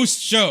to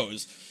most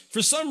shows.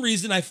 For some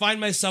reason, I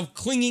find myself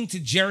clinging to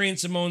Jerry and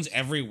Simone's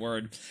every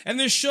word, and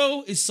their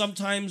show is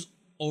sometimes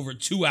over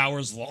 2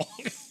 hours long.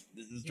 This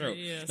is true.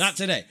 Yes. Not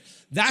today.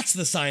 That's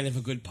the sign of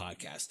a good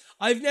podcast.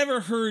 I've never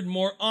heard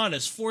more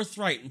honest,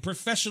 forthright, and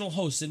professional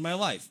hosts in my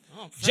life.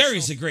 Oh, professional.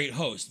 Jerry's a great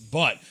host,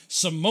 but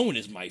Simone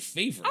is my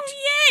favorite. Oh,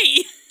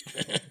 yay!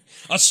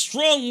 A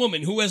strong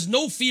woman who has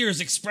no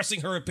fears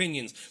expressing her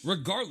opinions,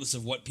 regardless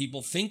of what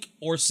people think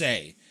or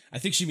say. I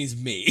think she means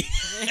me.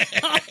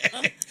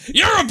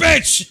 You're a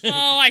bitch!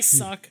 Oh, I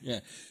suck. Yeah.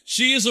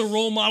 She is a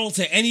role model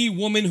to any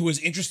woman who is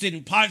interested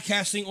in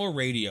podcasting or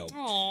radio.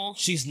 Aw.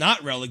 She's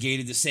not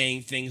relegated to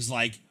saying things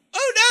like,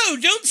 "Oh no,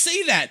 don't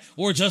say that,"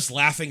 or just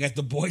laughing at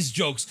the boys'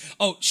 jokes.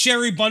 Oh,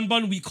 Sherry Bun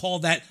Bun, we call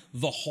that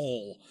the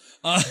hole.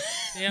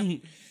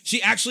 Yep.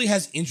 She actually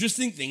has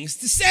interesting things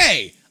to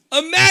say.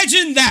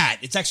 Imagine that.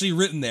 It's actually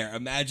written there.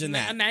 Imagine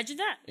that. Imagine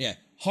that. Yeah.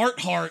 Heart.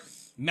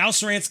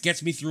 Mouse Rants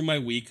gets me through my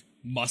week.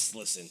 Must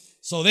listen.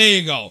 So there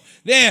you go.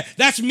 There.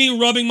 That's me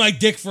rubbing my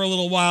dick for a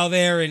little while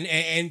there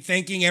and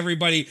thanking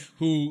everybody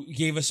who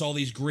gave us all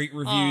these great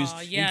reviews,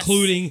 Aw, yes.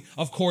 including,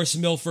 of course,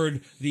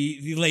 Milford,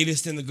 the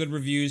latest in the good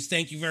reviews.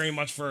 Thank you very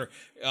much for,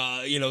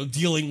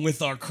 dealing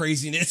with our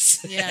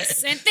craziness.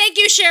 Yes. And thank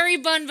you, Sherry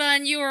Bun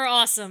Bun. You are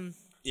awesome.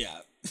 Yeah.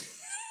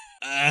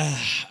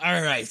 All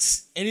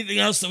right. Anything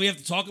else that we have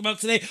to talk about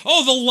today?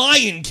 Oh, The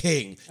Lion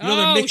King.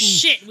 Oh,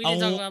 shit. We didn't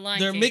talk about Lion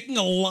They're King. making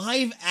a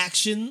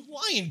live-action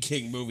Lion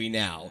King movie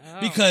now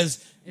Oh.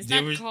 because Is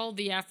there that was called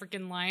the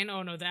African Lion?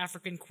 Oh, no, the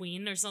African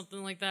Queen or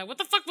something like that. What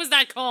the fuck was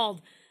that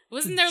called?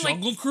 Wasn't there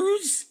Jungle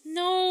Cruise.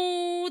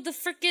 No, the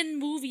freaking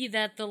movie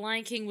that the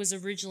Lion King was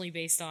originally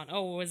based on.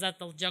 Oh, was that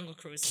the Jungle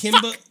Cruise?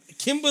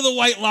 Kimba the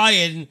White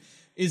Lion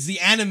is the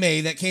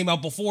anime that came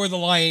out before The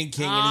Lion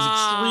King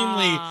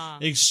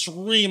and is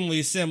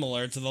extremely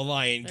similar to The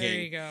Lion King.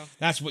 There you go.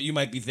 That's what you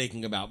might be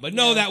thinking about. But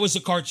no, that was a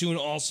cartoon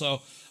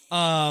also.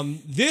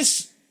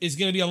 This is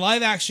going to be a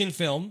live-action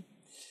film.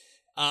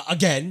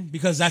 Again,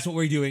 because that's what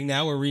we're doing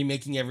now. We're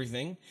remaking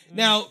everything.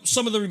 Now,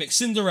 some of the remakes.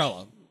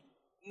 Cinderella.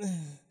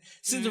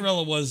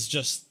 Cinderella was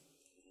just...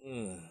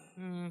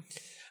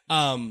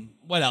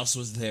 what else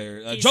was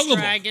there? Pete's Jungle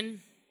Dragon.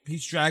 Book.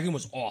 Pete's Dragon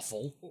was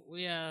awful.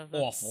 Yeah.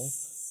 Awful.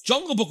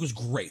 Jungle Book was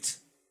great.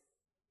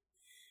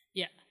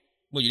 Yeah.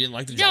 Well, you didn't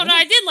like the No, Jungle no,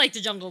 Book? I did like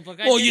the Jungle Book.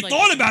 Well, you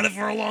thought about it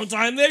for a long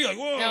time there. You're like,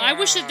 whoa. No, I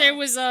wish that there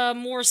was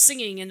more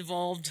singing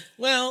involved.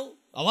 Well,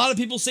 a lot of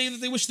people say that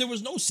they wish there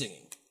was no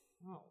singing.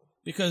 Oh.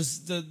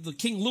 Because the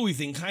King Louis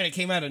thing kind of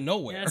came out of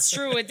nowhere. That's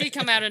true. It did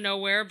come out of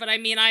nowhere, but I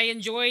mean, I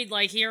enjoyed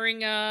hearing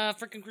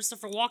freaking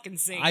Christopher Walken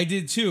sing. I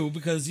did too,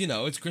 because,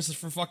 it's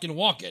Christopher fucking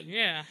Walken.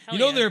 Yeah. You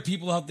know there are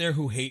people out there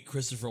who hate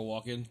Christopher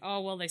Walken?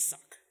 Oh, well, they suck.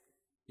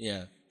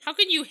 Yeah. How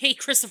can you hate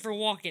Christopher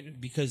Walken?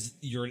 Because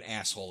you're an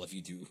asshole if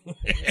you do.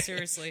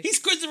 Seriously. He's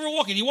Christopher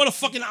Walken. You won a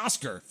fucking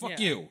Oscar. Fuck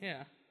you.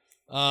 Yeah.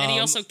 And he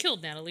also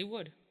killed Natalie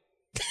Wood.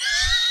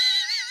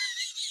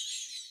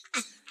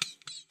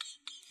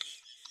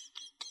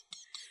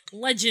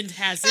 Legend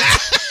has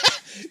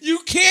it. You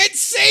can't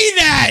say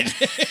that.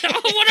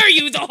 What are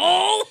you, the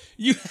hole?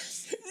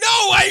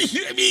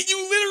 I mean,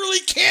 you literally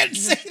can't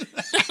say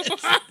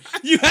that.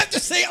 You have to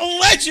say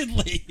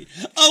allegedly.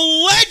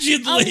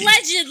 Allegedly.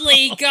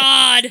 Allegedly,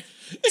 God.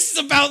 This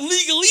is about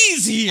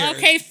legalese here.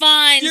 Okay,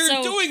 fine.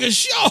 You're doing a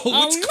show. It's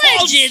Allegedly.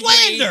 called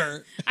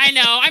slander. I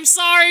know. I'm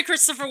sorry,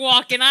 Christopher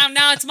Walken.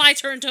 Now it's my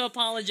turn to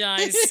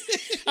apologize.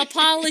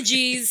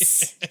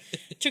 Apologies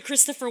to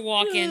Christopher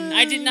Walken.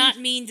 I did not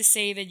mean to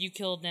say that you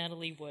killed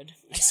Natalie Wood.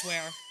 I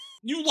swear.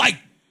 You like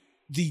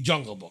the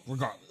Jungle Book,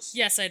 regardless.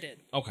 Yes, I did.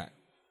 Okay.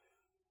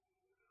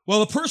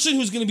 Well, the person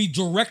who's going to be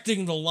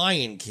directing The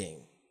Lion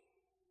King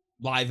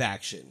live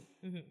action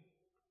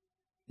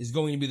is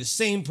going to be the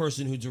same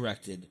person who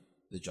directed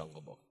The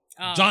Jungle Book.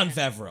 Oh, Jon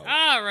Favreau.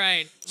 All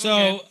right.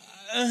 So,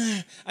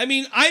 I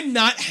mean, I'm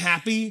not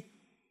happy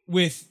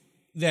with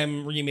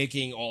them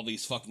remaking all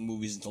these fucking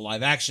movies into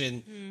live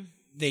action.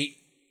 They're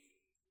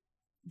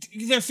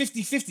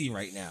 50-50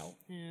 right now.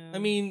 Yeah. I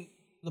mean,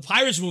 the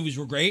Pirates movies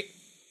were great.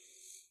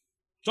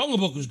 Jungle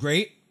Book was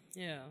great.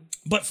 Yeah.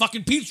 But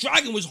fucking Pete's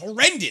Dragon was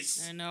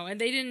horrendous. I know. And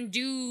they didn't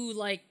do,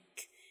 like,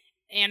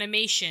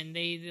 animation.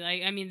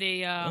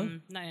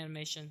 Not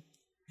animation.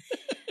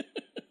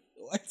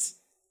 What?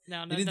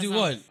 No, They didn't that's do not-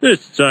 what?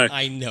 This sucks.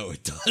 I know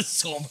it does,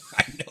 Somer.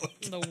 I know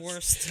it. The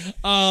worst.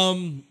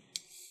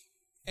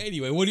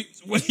 Anyway, what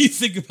do you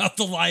think about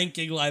the Lion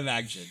King live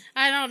action?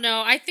 I don't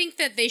know. I think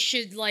that they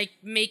should, like,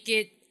 make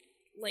it,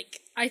 like,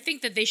 I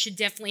think that they should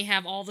definitely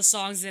have all the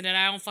songs in it.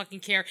 I don't fucking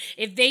care.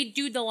 If they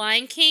do The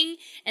Lion King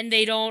and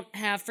they don't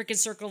have freaking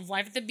Circle of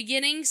Life at the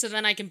beginning, so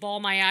then I can bawl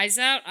my eyes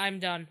out, I'm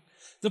done.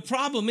 The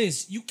problem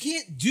is, you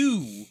can't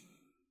do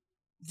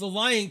the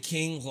Lion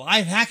King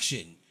live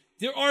action.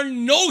 There are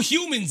no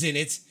humans in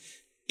it.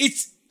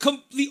 It's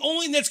the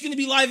only thing that's going to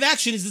be live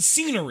action is the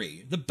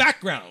scenery, the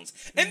backgrounds.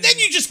 And then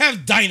you just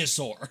have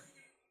Dinosaur.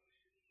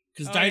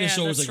 Because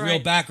Dinosaur was that's like real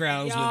right.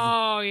 backgrounds.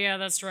 Oh, yeah,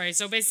 that's right.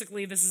 So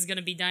basically, this is going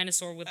to be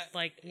Dinosaur with,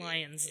 like,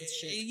 lions and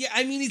shit. Yeah,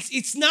 I mean,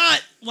 it's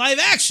not live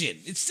action.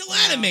 It's still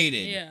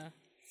animated. Yeah.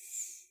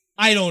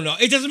 I don't know.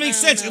 It doesn't make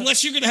sense know.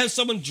 unless you're going to have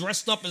someone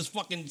dressed up as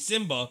fucking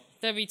Simba.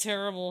 That'd be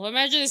terrible.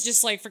 Imagine it's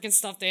just, like, freaking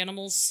stuffed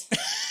animals.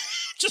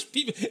 Just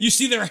people. You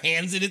see their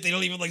hands in it. They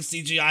don't even like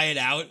CGI it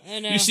out. I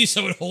know. You see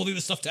someone holding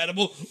the stuffed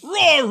animal.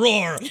 Roar,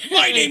 roar.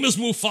 My name is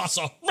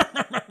Mufasa.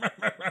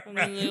 And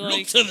then they, Look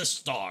like, to the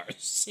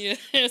stars. yeah,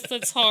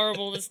 that's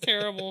horrible. That's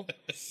terrible.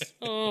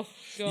 Oh,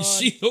 God. You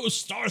see those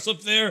stars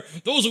up there?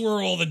 Those are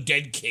where all the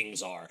dead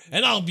kings are.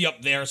 And I'll be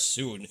up there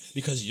soon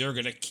because you're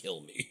going to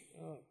kill me.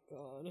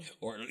 God.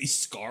 Or at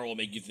least Scar will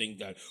make you think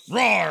that.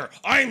 Roar!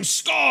 I'm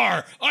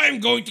Scar! I'm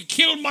going to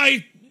kill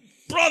my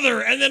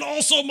brother and then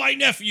also my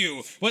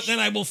nephew. But then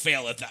I will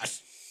fail at that.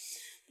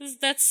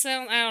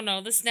 I don't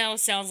know. This now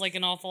sounds like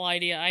an awful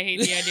idea. I hate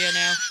the idea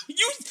now.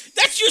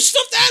 That's your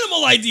stuffed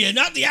animal idea,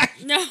 not the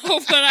act. No,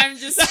 but I'm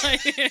just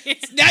like...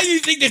 Now you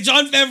think that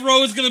Jon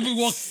Favreau is going to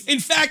be In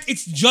fact,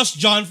 it's just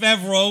Jon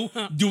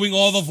Favreau doing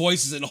all the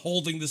voices and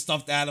holding the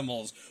stuffed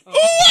animals.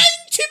 Oh,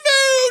 I'm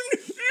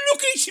Timon!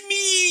 Look at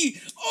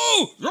me!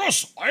 Oh,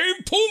 yes,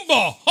 I'm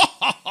Pumbaa! Ha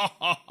ha ha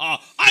ha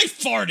ha! I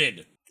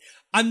farted!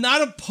 I'm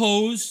not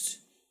opposed...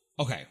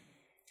 Okay.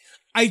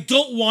 I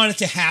don't want it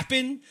to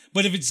happen,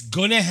 but if it's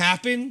gonna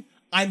happen,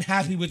 I'm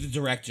happy with the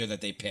director that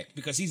they picked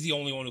because he's the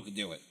only one who could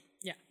do it.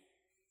 Yeah.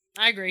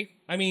 I agree.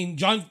 I mean,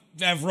 Jon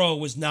Favreau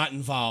was not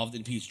involved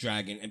in Pete's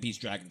Dragon, and Pete's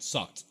Dragon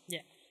sucked. Yeah.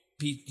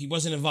 He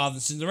wasn't involved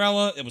in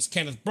Cinderella, it was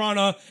Kenneth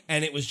Branagh,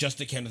 and it was just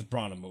a Kenneth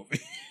Branagh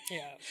movie.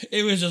 Yeah.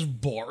 It was just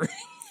boring.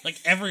 Like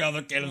every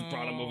other Kenneth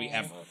Branagh movie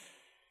ever.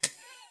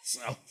 So...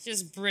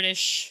 Just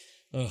British.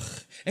 Ugh.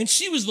 And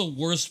she was the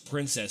worst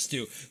princess,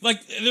 too. Like,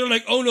 they're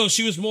like, oh no,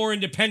 she was more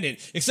independent.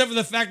 Except for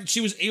the fact that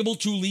she was able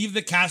to leave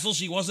the castle.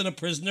 She wasn't a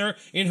prisoner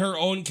in her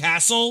own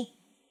castle.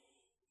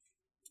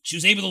 She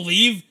was able to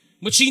leave,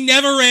 but she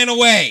never ran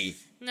away.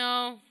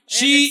 No.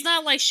 She- It's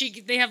not like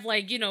they have,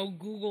 like,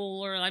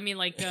 Google or, they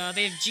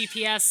have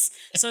GPS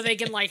so they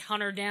can, like,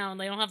 hunt her down.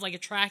 They don't have, like, a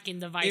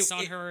tracking device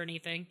on her or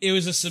anything. It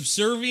was a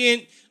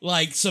subservient,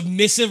 like,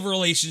 submissive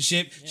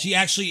relationship. Yeah. She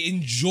actually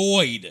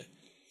enjoyed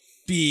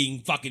being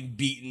fucking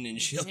beaten and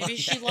shit. Maybe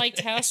she liked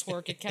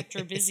housework. It kept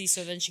her busy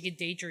so then she could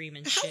daydream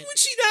and shit. How would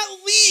she not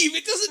leave?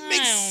 It doesn't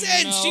make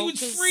sense. Know, She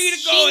was free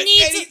to go at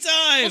any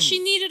time. Well, she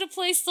needed a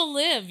place to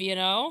live, you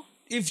know?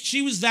 If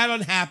she was that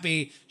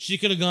unhappy, she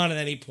could have gone at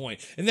any point.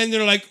 And then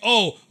they're like,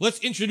 oh, let's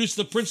introduce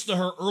the prince to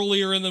her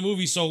earlier in the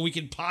movie so we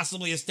can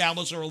possibly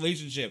establish a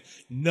relationship.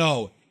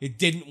 No, it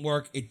didn't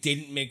work. It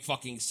didn't make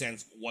fucking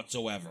sense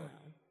whatsoever.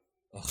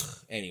 Ugh,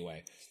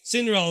 anyway,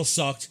 Cinderella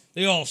sucked.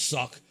 They all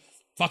suck.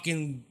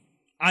 Fucking...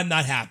 I'm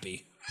not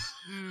happy.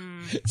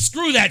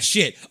 Screw that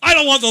shit. I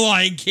don't want the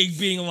Lion King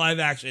being a live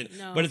action,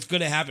 No. but it's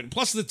gonna happen.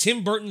 Plus the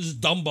Tim Burton's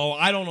Dumbo.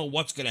 I don't know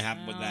what's gonna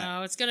happen with that.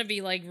 No, it's gonna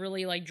be like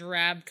really like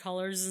drab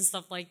colors and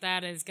stuff like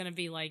that. And it's gonna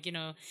be like, you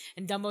know,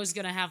 and Dumbo's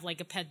gonna have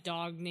like a pet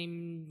dog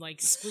named like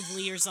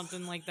Squiggly or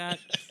something like that.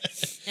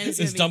 And it's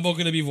Is gonna be, Dumbo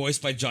gonna be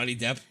voiced by Johnny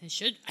Depp? It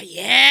should.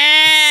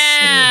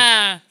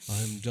 Yeah.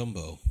 I'm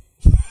Dumbo.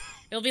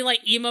 It'll be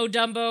like emo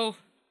Dumbo.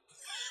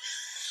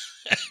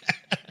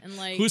 And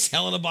like, Who's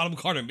Helena Bonham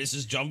Carter?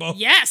 Mrs. Jumbo?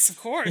 yes, of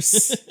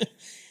course.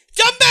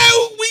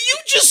 Dumbo, will you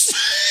just...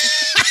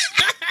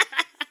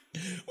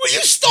 will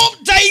you stop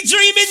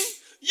daydreaming?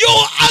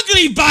 You're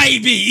ugly,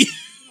 baby!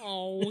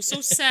 Oh,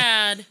 so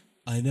sad.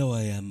 I know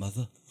I am,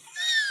 Mother.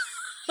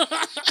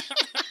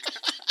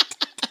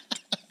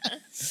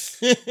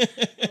 Oh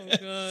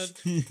god.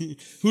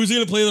 Who's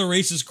gonna play the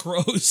racist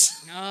crows?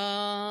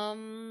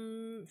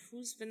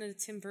 Who's been in a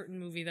Tim Burton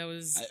movie that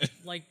was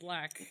like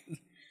black?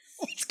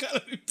 It's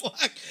gotta be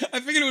black.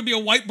 I figured it would be a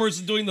white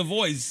person doing the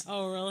voice.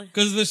 Oh really?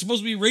 Because they're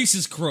supposed to be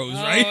racist crows,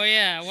 right? Oh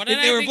yeah. What did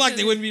If they I were think black, that-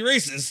 they wouldn't be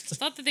racist. I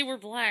thought that they were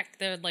black.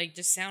 That like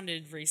just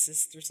sounded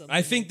racist or something.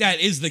 I think that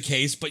is the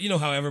case, but you know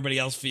how everybody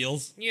else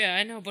feels. Yeah,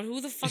 I know, but who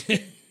the fuck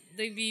would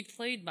they be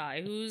played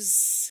by?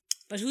 Who's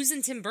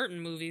in Tim Burton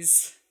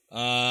movies?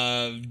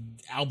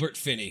 Albert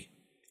Finney.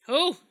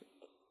 Who?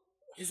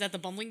 Is that the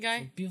bumbling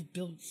guy?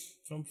 Bill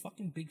from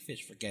fucking Big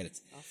Fish, forget it.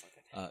 Oh fuck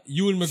it.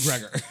 Ewan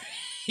McGregor.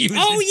 He was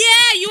Oh in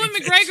yeah, Ewan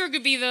Big Fish. McGregor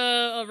could be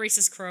the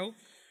racist crow.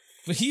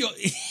 But he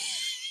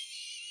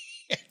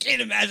I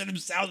can't imagine him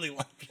sounding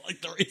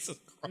like the racist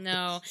crow.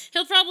 No,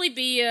 he'll probably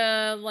be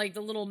like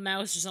the little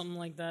mouse or something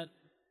like that.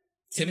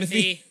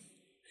 Timothy?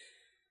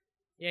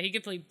 Yeah, he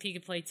could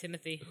play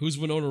Timothy. Who's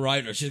Winona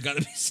Ryder? She's got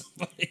to be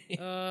somebody.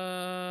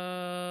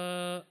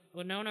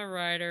 Winona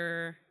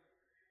Ryder.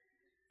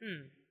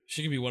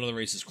 She could be one of the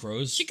racist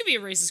crows. She could be a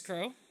racist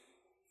crow.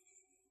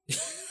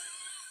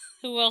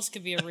 Who else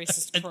could be a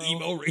racist An crow?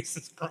 emo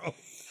racist crow.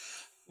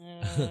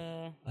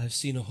 I've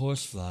seen a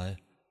horse fly,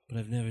 but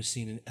I've never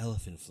seen an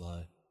elephant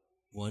fly.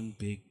 One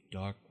big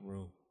dark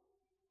room.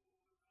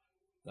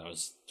 That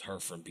was her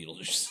from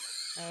Beetlejuice.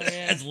 Oh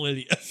yeah. That's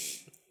Lydia.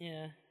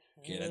 Yeah.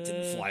 Okay, that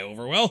didn't fly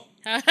over well.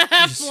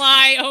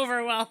 Fly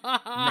over well.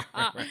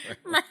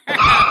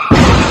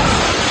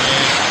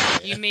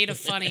 You made a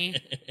funny.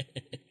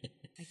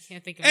 I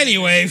can't think of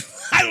Anyway,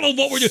 I don't know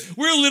what we're doing.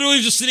 We're literally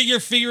just sitting here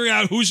figuring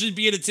out who should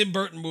be in a Tim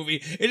Burton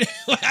movie. And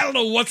I don't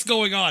know what's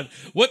going on.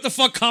 What the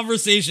fuck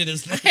conversation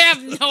is that? I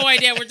have no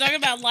idea. We're talking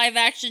about live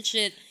action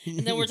shit,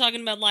 and then we're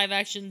talking about live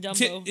action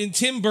Dumbo. In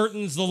Tim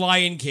Burton's The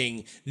Lion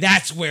King,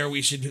 that's where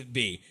we should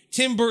be.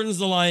 Tim Burton's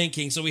The Lion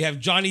King, so we have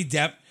Johnny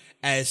Depp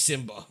as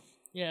Simba.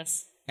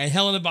 Yes, And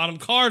Helena Bonham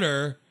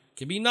Carter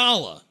can be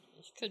Nala.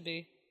 it could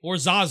be. Or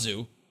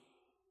Zazu.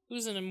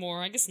 Who's in it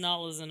more? I guess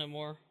Nala's in it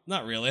more.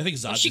 Not really. I think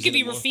Zazu's She could be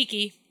in it more.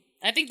 Rafiki.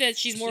 I think that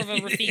she's more of a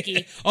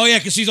Rafiki. Oh, yeah,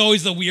 because she's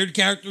always the weird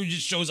character who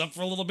just shows up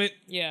for a little bit.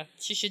 Yeah,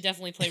 she should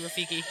definitely play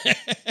Rafiki.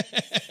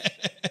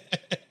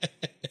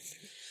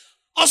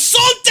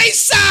 Asante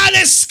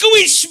sale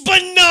squish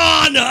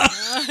banana!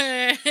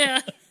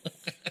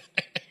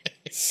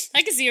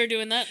 I can see her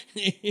doing that.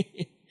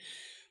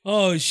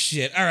 Oh,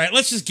 shit. All right,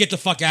 let's just get the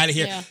fuck out of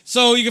here. Yeah.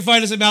 So you can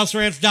find us at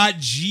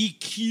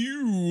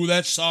mouserants.gq.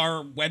 That's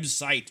our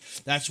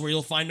website. That's where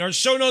you'll find our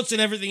show notes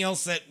and everything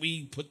else that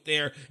we put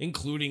there,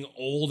 including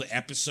old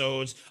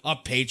episodes, a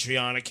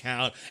Patreon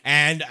account,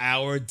 and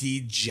our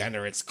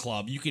Degenerates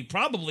Club. You could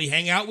probably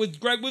hang out with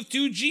Greg with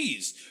 2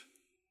 Gs.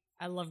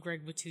 I love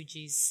Greg with 2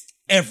 Gs.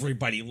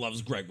 Everybody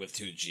loves Greg with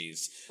 2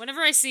 Gs. Whenever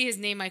I see his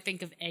name, I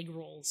think of egg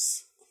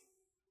rolls.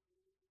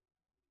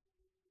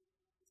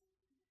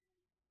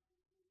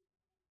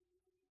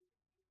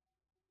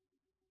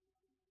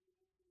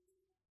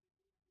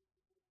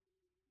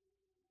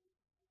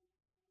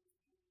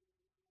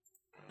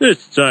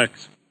 This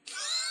sucks.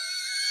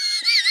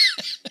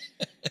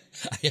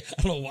 I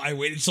don't know why I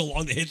waited so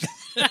long to hit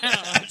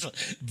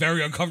that.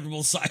 Very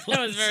uncomfortable silence. That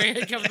was very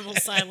uncomfortable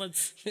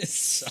silence. This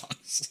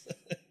sucks.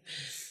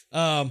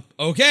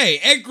 Okay,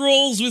 egg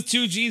rolls with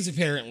 2 Gs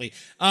apparently.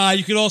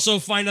 You can also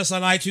find us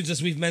on iTunes,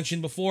 as we've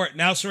mentioned before, at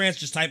Mouse Rants.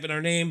 Just type in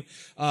our name.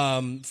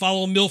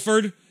 Follow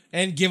Milford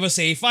and give us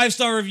a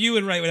 5-star review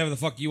and write whatever the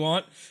fuck you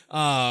want.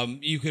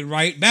 You can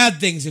write bad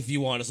things if you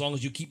want, as long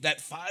as you keep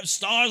that 5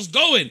 stars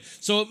going.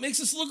 So it makes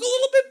us look a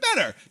little bit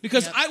better,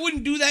 because Yep. I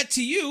wouldn't do that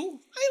to you.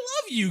 I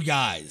love you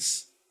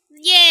guys.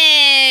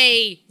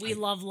 Yay! We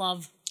love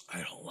love.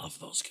 I don't love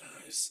those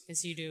guys.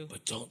 Yes, you do.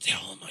 But don't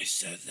tell them I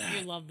said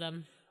that. You love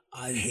them.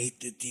 I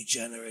hate the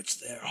Degenerates.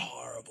 They're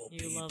horrible You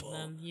people. love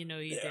them. You know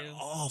you They're do.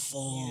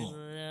 awful. You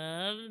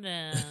love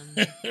them.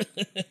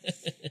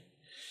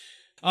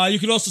 You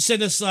can also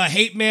send us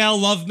hate mail,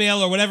 love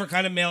mail, or whatever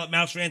kind of mail at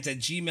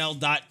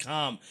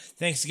mouserants@gmail.com.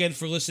 Thanks again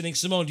for listening.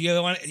 Simone, do you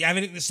have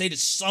anything to say to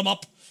sum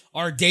up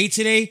our day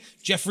today?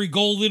 Jeffrey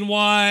Golden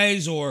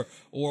wise, or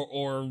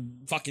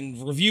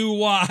fucking review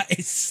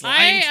wise?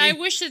 I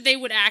wish that they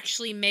would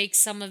actually make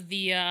some of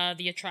the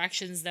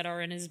attractions that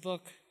are in his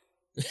book.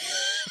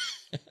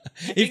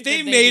 If they that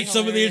they'd be made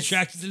some of the hilarious.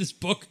 attractions in this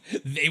book,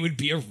 they would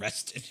be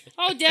arrested.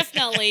 Oh,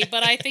 definitely.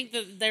 But I think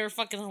that they were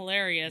fucking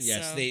hilarious.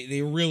 Yes, so.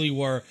 they really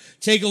were.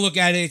 Take a look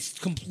at it. It's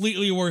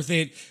completely worth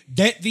it.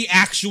 Get the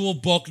actual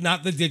book,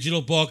 not the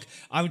digital book.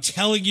 I'm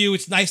telling you,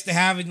 it's nice to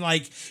have in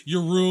like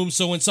your room.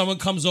 So when someone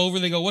comes over,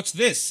 they go, "What's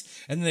this?"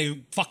 And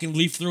they fucking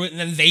leaf through it, and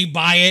then they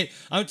buy it.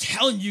 I'm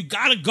telling you,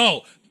 gotta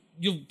go.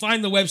 You'll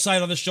find the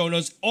website on the show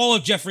notes. All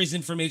of Jeffrey's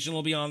information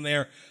will be on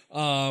there.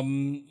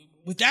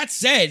 With that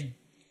said,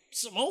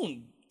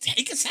 Simone,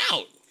 take us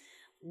out.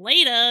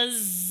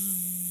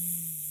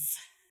 Laters.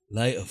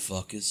 Later,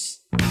 fuckers.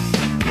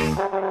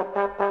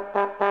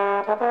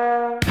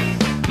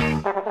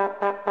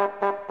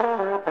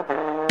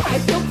 I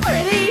feel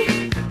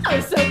pretty,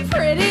 I'm so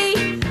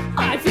pretty.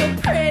 I feel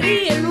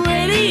pretty and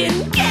witty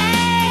and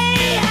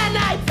gay, and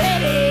I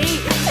pity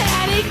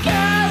any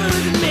girl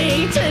who's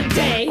me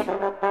today.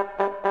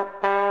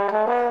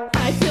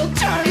 I feel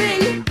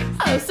charming,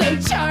 oh so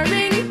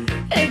charming.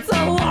 It's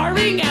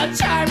alarming how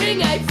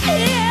charming I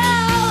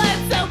feel.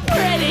 It's so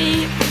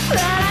pretty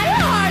that I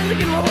hardly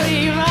can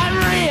believe I'm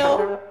real.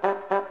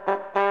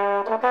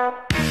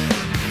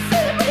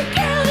 See the pretty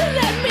girl in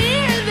that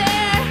mirror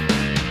there.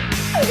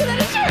 Look at that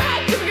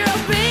attractive girl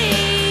be.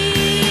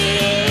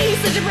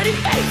 Such a pretty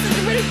face, such a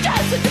pretty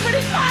dress, such a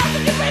pretty smile,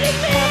 such a pretty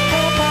me.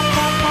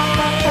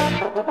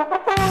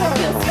 I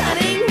feel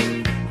stunning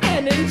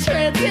and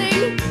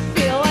entrancing.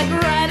 Feel like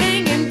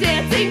running and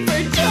dancing for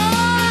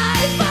joy.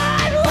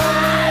 But what?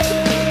 I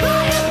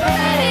am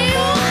pretty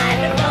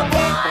wonderful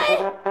boy.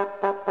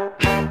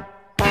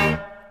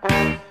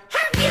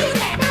 Have you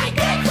met my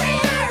good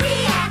friend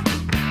Maria?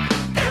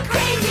 The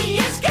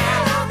craziest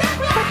girl on the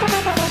block.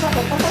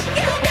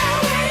 You know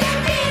her the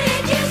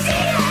minute you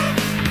see her.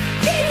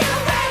 She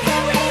don't run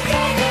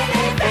everything in a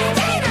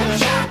potato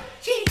shop.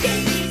 She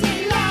thinks she's in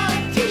love.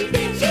 She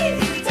thinks she's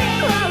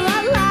insane. La la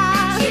la.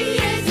 She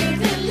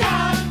isn't in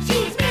love.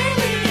 She's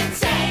merely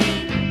insane.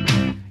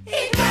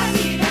 It must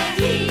be the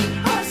heat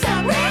or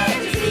some rare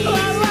disease. La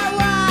la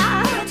la.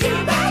 Or too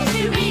much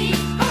to eat.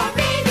 Or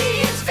maybe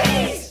it's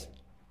face.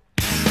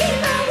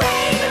 Keep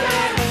away from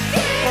her.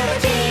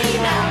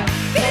 Cappuccino.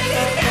 This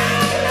is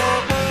not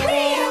love.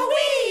 Real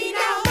weed.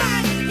 No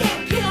money can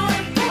cure.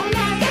 Oh,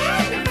 like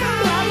alcohol.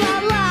 La la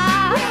la.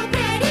 Real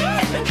pretty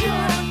and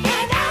mature.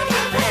 And out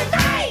of her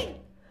mind.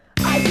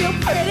 I feel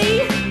pretty,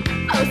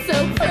 oh so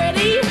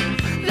pretty,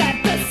 that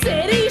the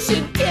city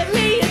should give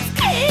me its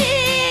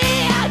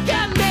key. A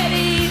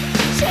committee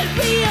should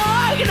be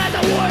organized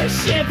to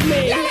worship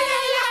me.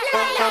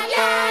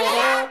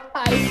 I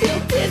feel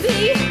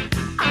dizzy,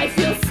 I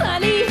feel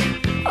sunny,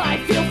 I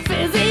feel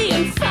fizzy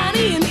and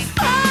funny and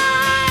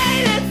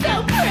fine. It's so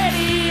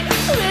pretty,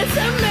 Miss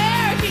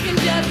America can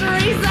just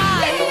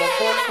resign.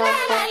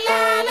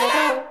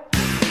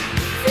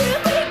 See the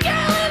pretty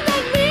girl in the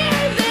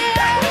mirror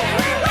there.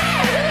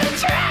 Where's an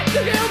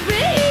attractive girl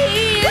be?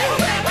 Oh,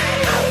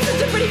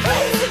 such a pretty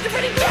face, such a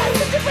pretty dress,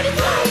 such a pretty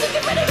smile, such a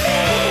pretty me.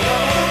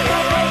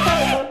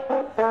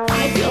 I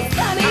feel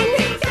stunning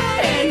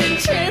and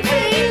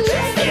enchanting.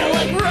 Feel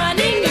like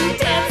running and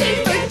dancing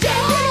for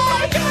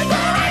joy. But I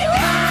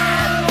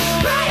love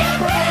my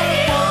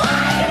pretty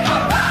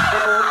wonderful boy.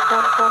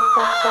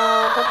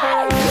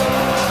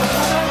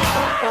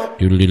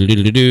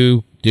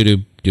 Doodle-doodle-doodle-doo, doodle,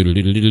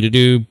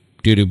 doodle-doodle-doodle-doo,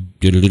 doodle,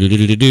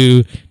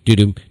 doodle-doodle-doodle-doo,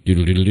 doodle,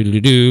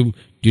 doodle-doodle-doodle-doo,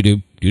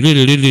 doodle,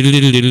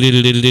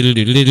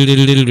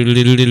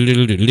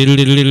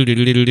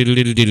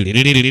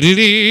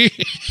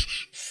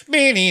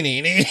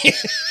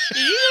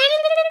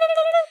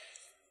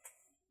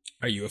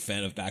 Are you a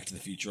fan of Back to the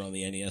Future on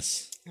the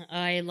NES?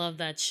 I love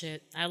that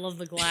shit. I love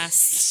the glass.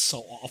 So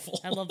awful.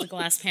 I love the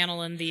glass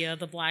panel and the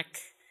black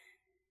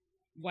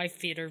wife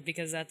beater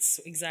because that's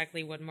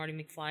exactly what Marty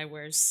McFly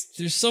wears.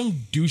 There's some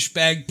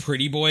douchebag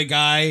pretty boy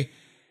guy.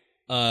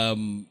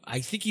 I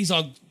think he's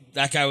on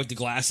that guy with the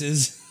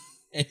glasses.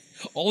 And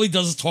all he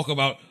does is talk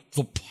about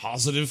the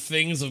positive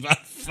things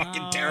about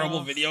fucking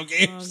terrible video Oh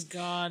games.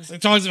 God. He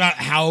talks about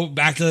how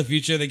Back to the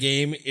Future, the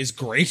game, is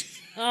great.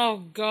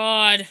 Oh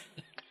God.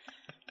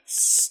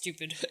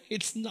 Stupid.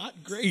 It's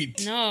not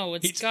great. No,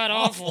 it's god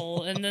awful.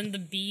 awful. And then the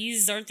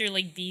bees, aren't there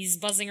like bees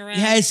buzzing around?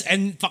 Yes,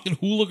 and fucking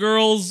hula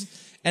girls,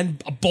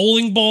 and a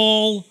bowling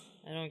ball.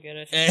 I don't get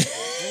it. And,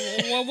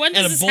 Well, when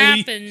and does a this bully.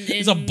 happen?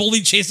 There's a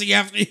bully chasing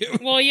after you.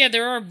 Well, yeah,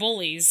 there are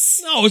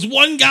bullies. No, it's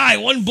one guy,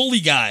 one bully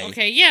guy.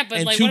 Okay, yeah, but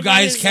and like two what about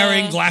guys his,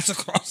 carrying glass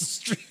across the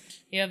street.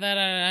 Yeah, that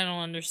I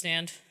don't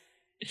understand.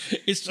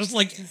 It's just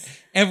like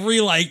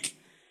every like.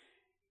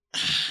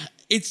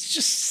 It's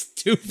just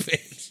stupid.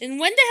 And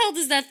when the hell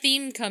does that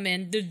theme come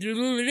in?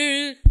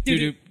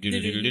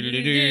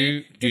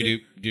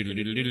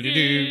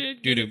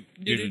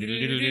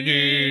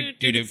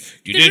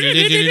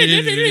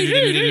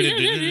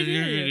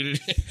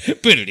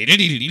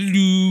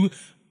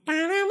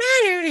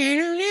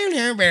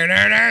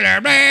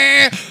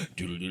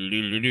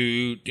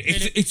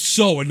 It's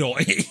so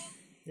annoying.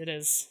 It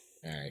is.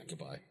 All right,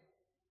 goodbye.